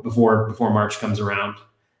 So before March comes around.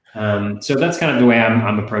 So that's kind of the way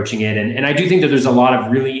I'm approaching it. And I do think that there's a lot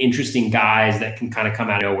of really interesting guys that can kind of come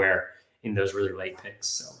out of nowhere in those really late picks.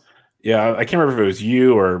 So yeah, I can't remember if it was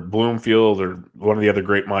you or Bloomfield or one of the other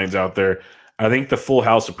great minds out there. I think the full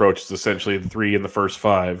house approach is essentially the 3 in the first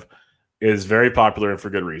 5. Is very popular and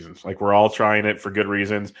for good reasons. We're all trying it for good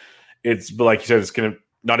reasons. But like you said, it's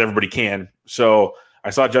not everybody can. So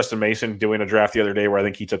I saw Justin Mason doing a draft the other day where I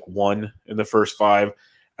think he took 1 in the first 5.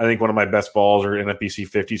 I think one of my best balls are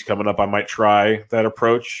NFBC 50s coming up. I might try that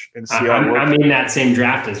approach and see how it works. I'm in that same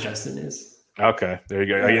draft as Justin is. Okay, there you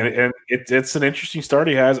go. And it's an interesting start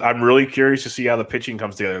he has. I'm really curious to see how the pitching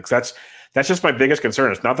comes together, because that's just my biggest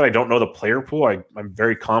concern. It's not that I don't know the player pool. I'm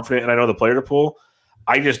very confident and I know the player pool.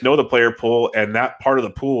 I just know the player pool, and that part of the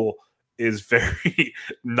pool is very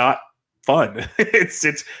not fun.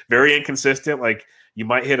 It's very inconsistent. You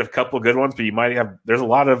might hit a couple of good ones, but there's a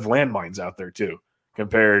lot of landmines out there too.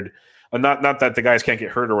 Compared, not that the guys can't get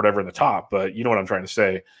hurt or whatever in the top, but you know what I'm trying to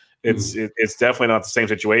say. It's definitely not the same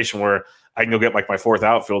situation where I can go get my 4th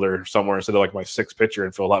outfielder somewhere instead of my 6th pitcher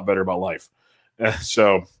and feel a lot better about life.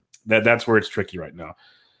 So that's where it's tricky right now.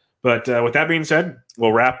 But with that being said,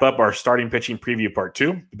 we'll wrap up our starting pitching preview part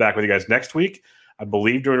 2. Be back with you guys next week. I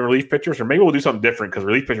believe doing relief pitchers, or maybe we'll do something different because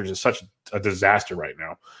relief pitchers is such a disaster right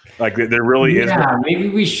now. There really is. Yeah, maybe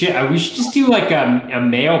we should just do a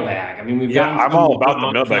mailbag. I mean, I'm all about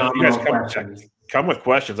the mailbag. You guys come with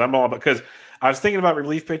questions. I'm all about, because I was thinking about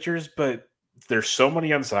relief pitchers, but there's so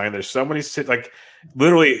many unsigned. There's so many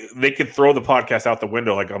literally they could throw the podcast out the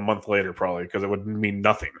window a month later probably, because it would mean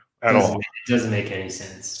nothing at all. It doesn't make any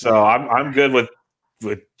sense. So I'm good with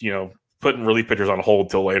putting relief pitchers on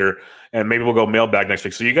hold till later, and maybe we'll go mailbag next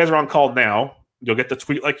week. So you guys are on call now. You'll get the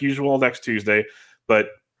tweet like usual next Tuesday, but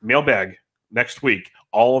mailbag next week.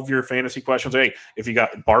 All of your fantasy questions. Hey, if you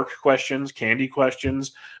got bark questions, candy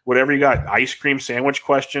questions, whatever you got, ice cream sandwich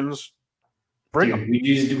questions, bring them. We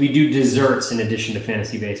do desserts in addition to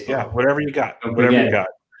fantasy baseball. Yeah, whatever you got.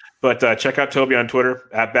 But check out Toby on Twitter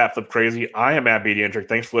at BatFlipCrazy. I am at BDentric.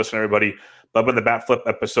 Thanks for listening, everybody. Bubba and the Bat Flip,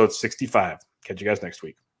 episode 65. Catch you guys next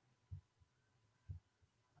week.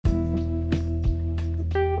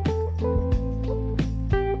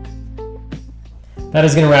 That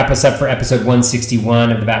is going to wrap us up for episode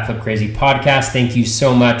 161 of the Bat Flip Crazy podcast. Thank you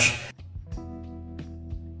so much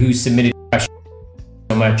who submitted questions,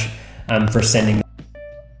 so much for sending them.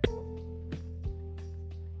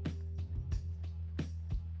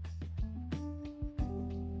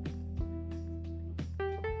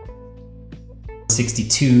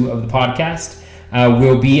 62 of the podcast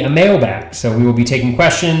will be a mailbag. So we will be taking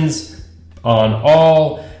questions on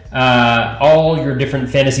all your different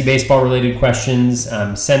fantasy baseball related questions.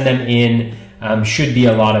 Send them in. Should be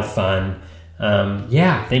a lot of fun.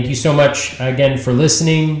 Thank you so much again for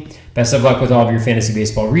listening. Best of luck with all of your fantasy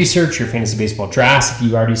baseball research, your fantasy baseball drafts if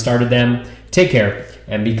you already started them. Take care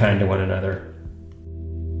and be kind to one another.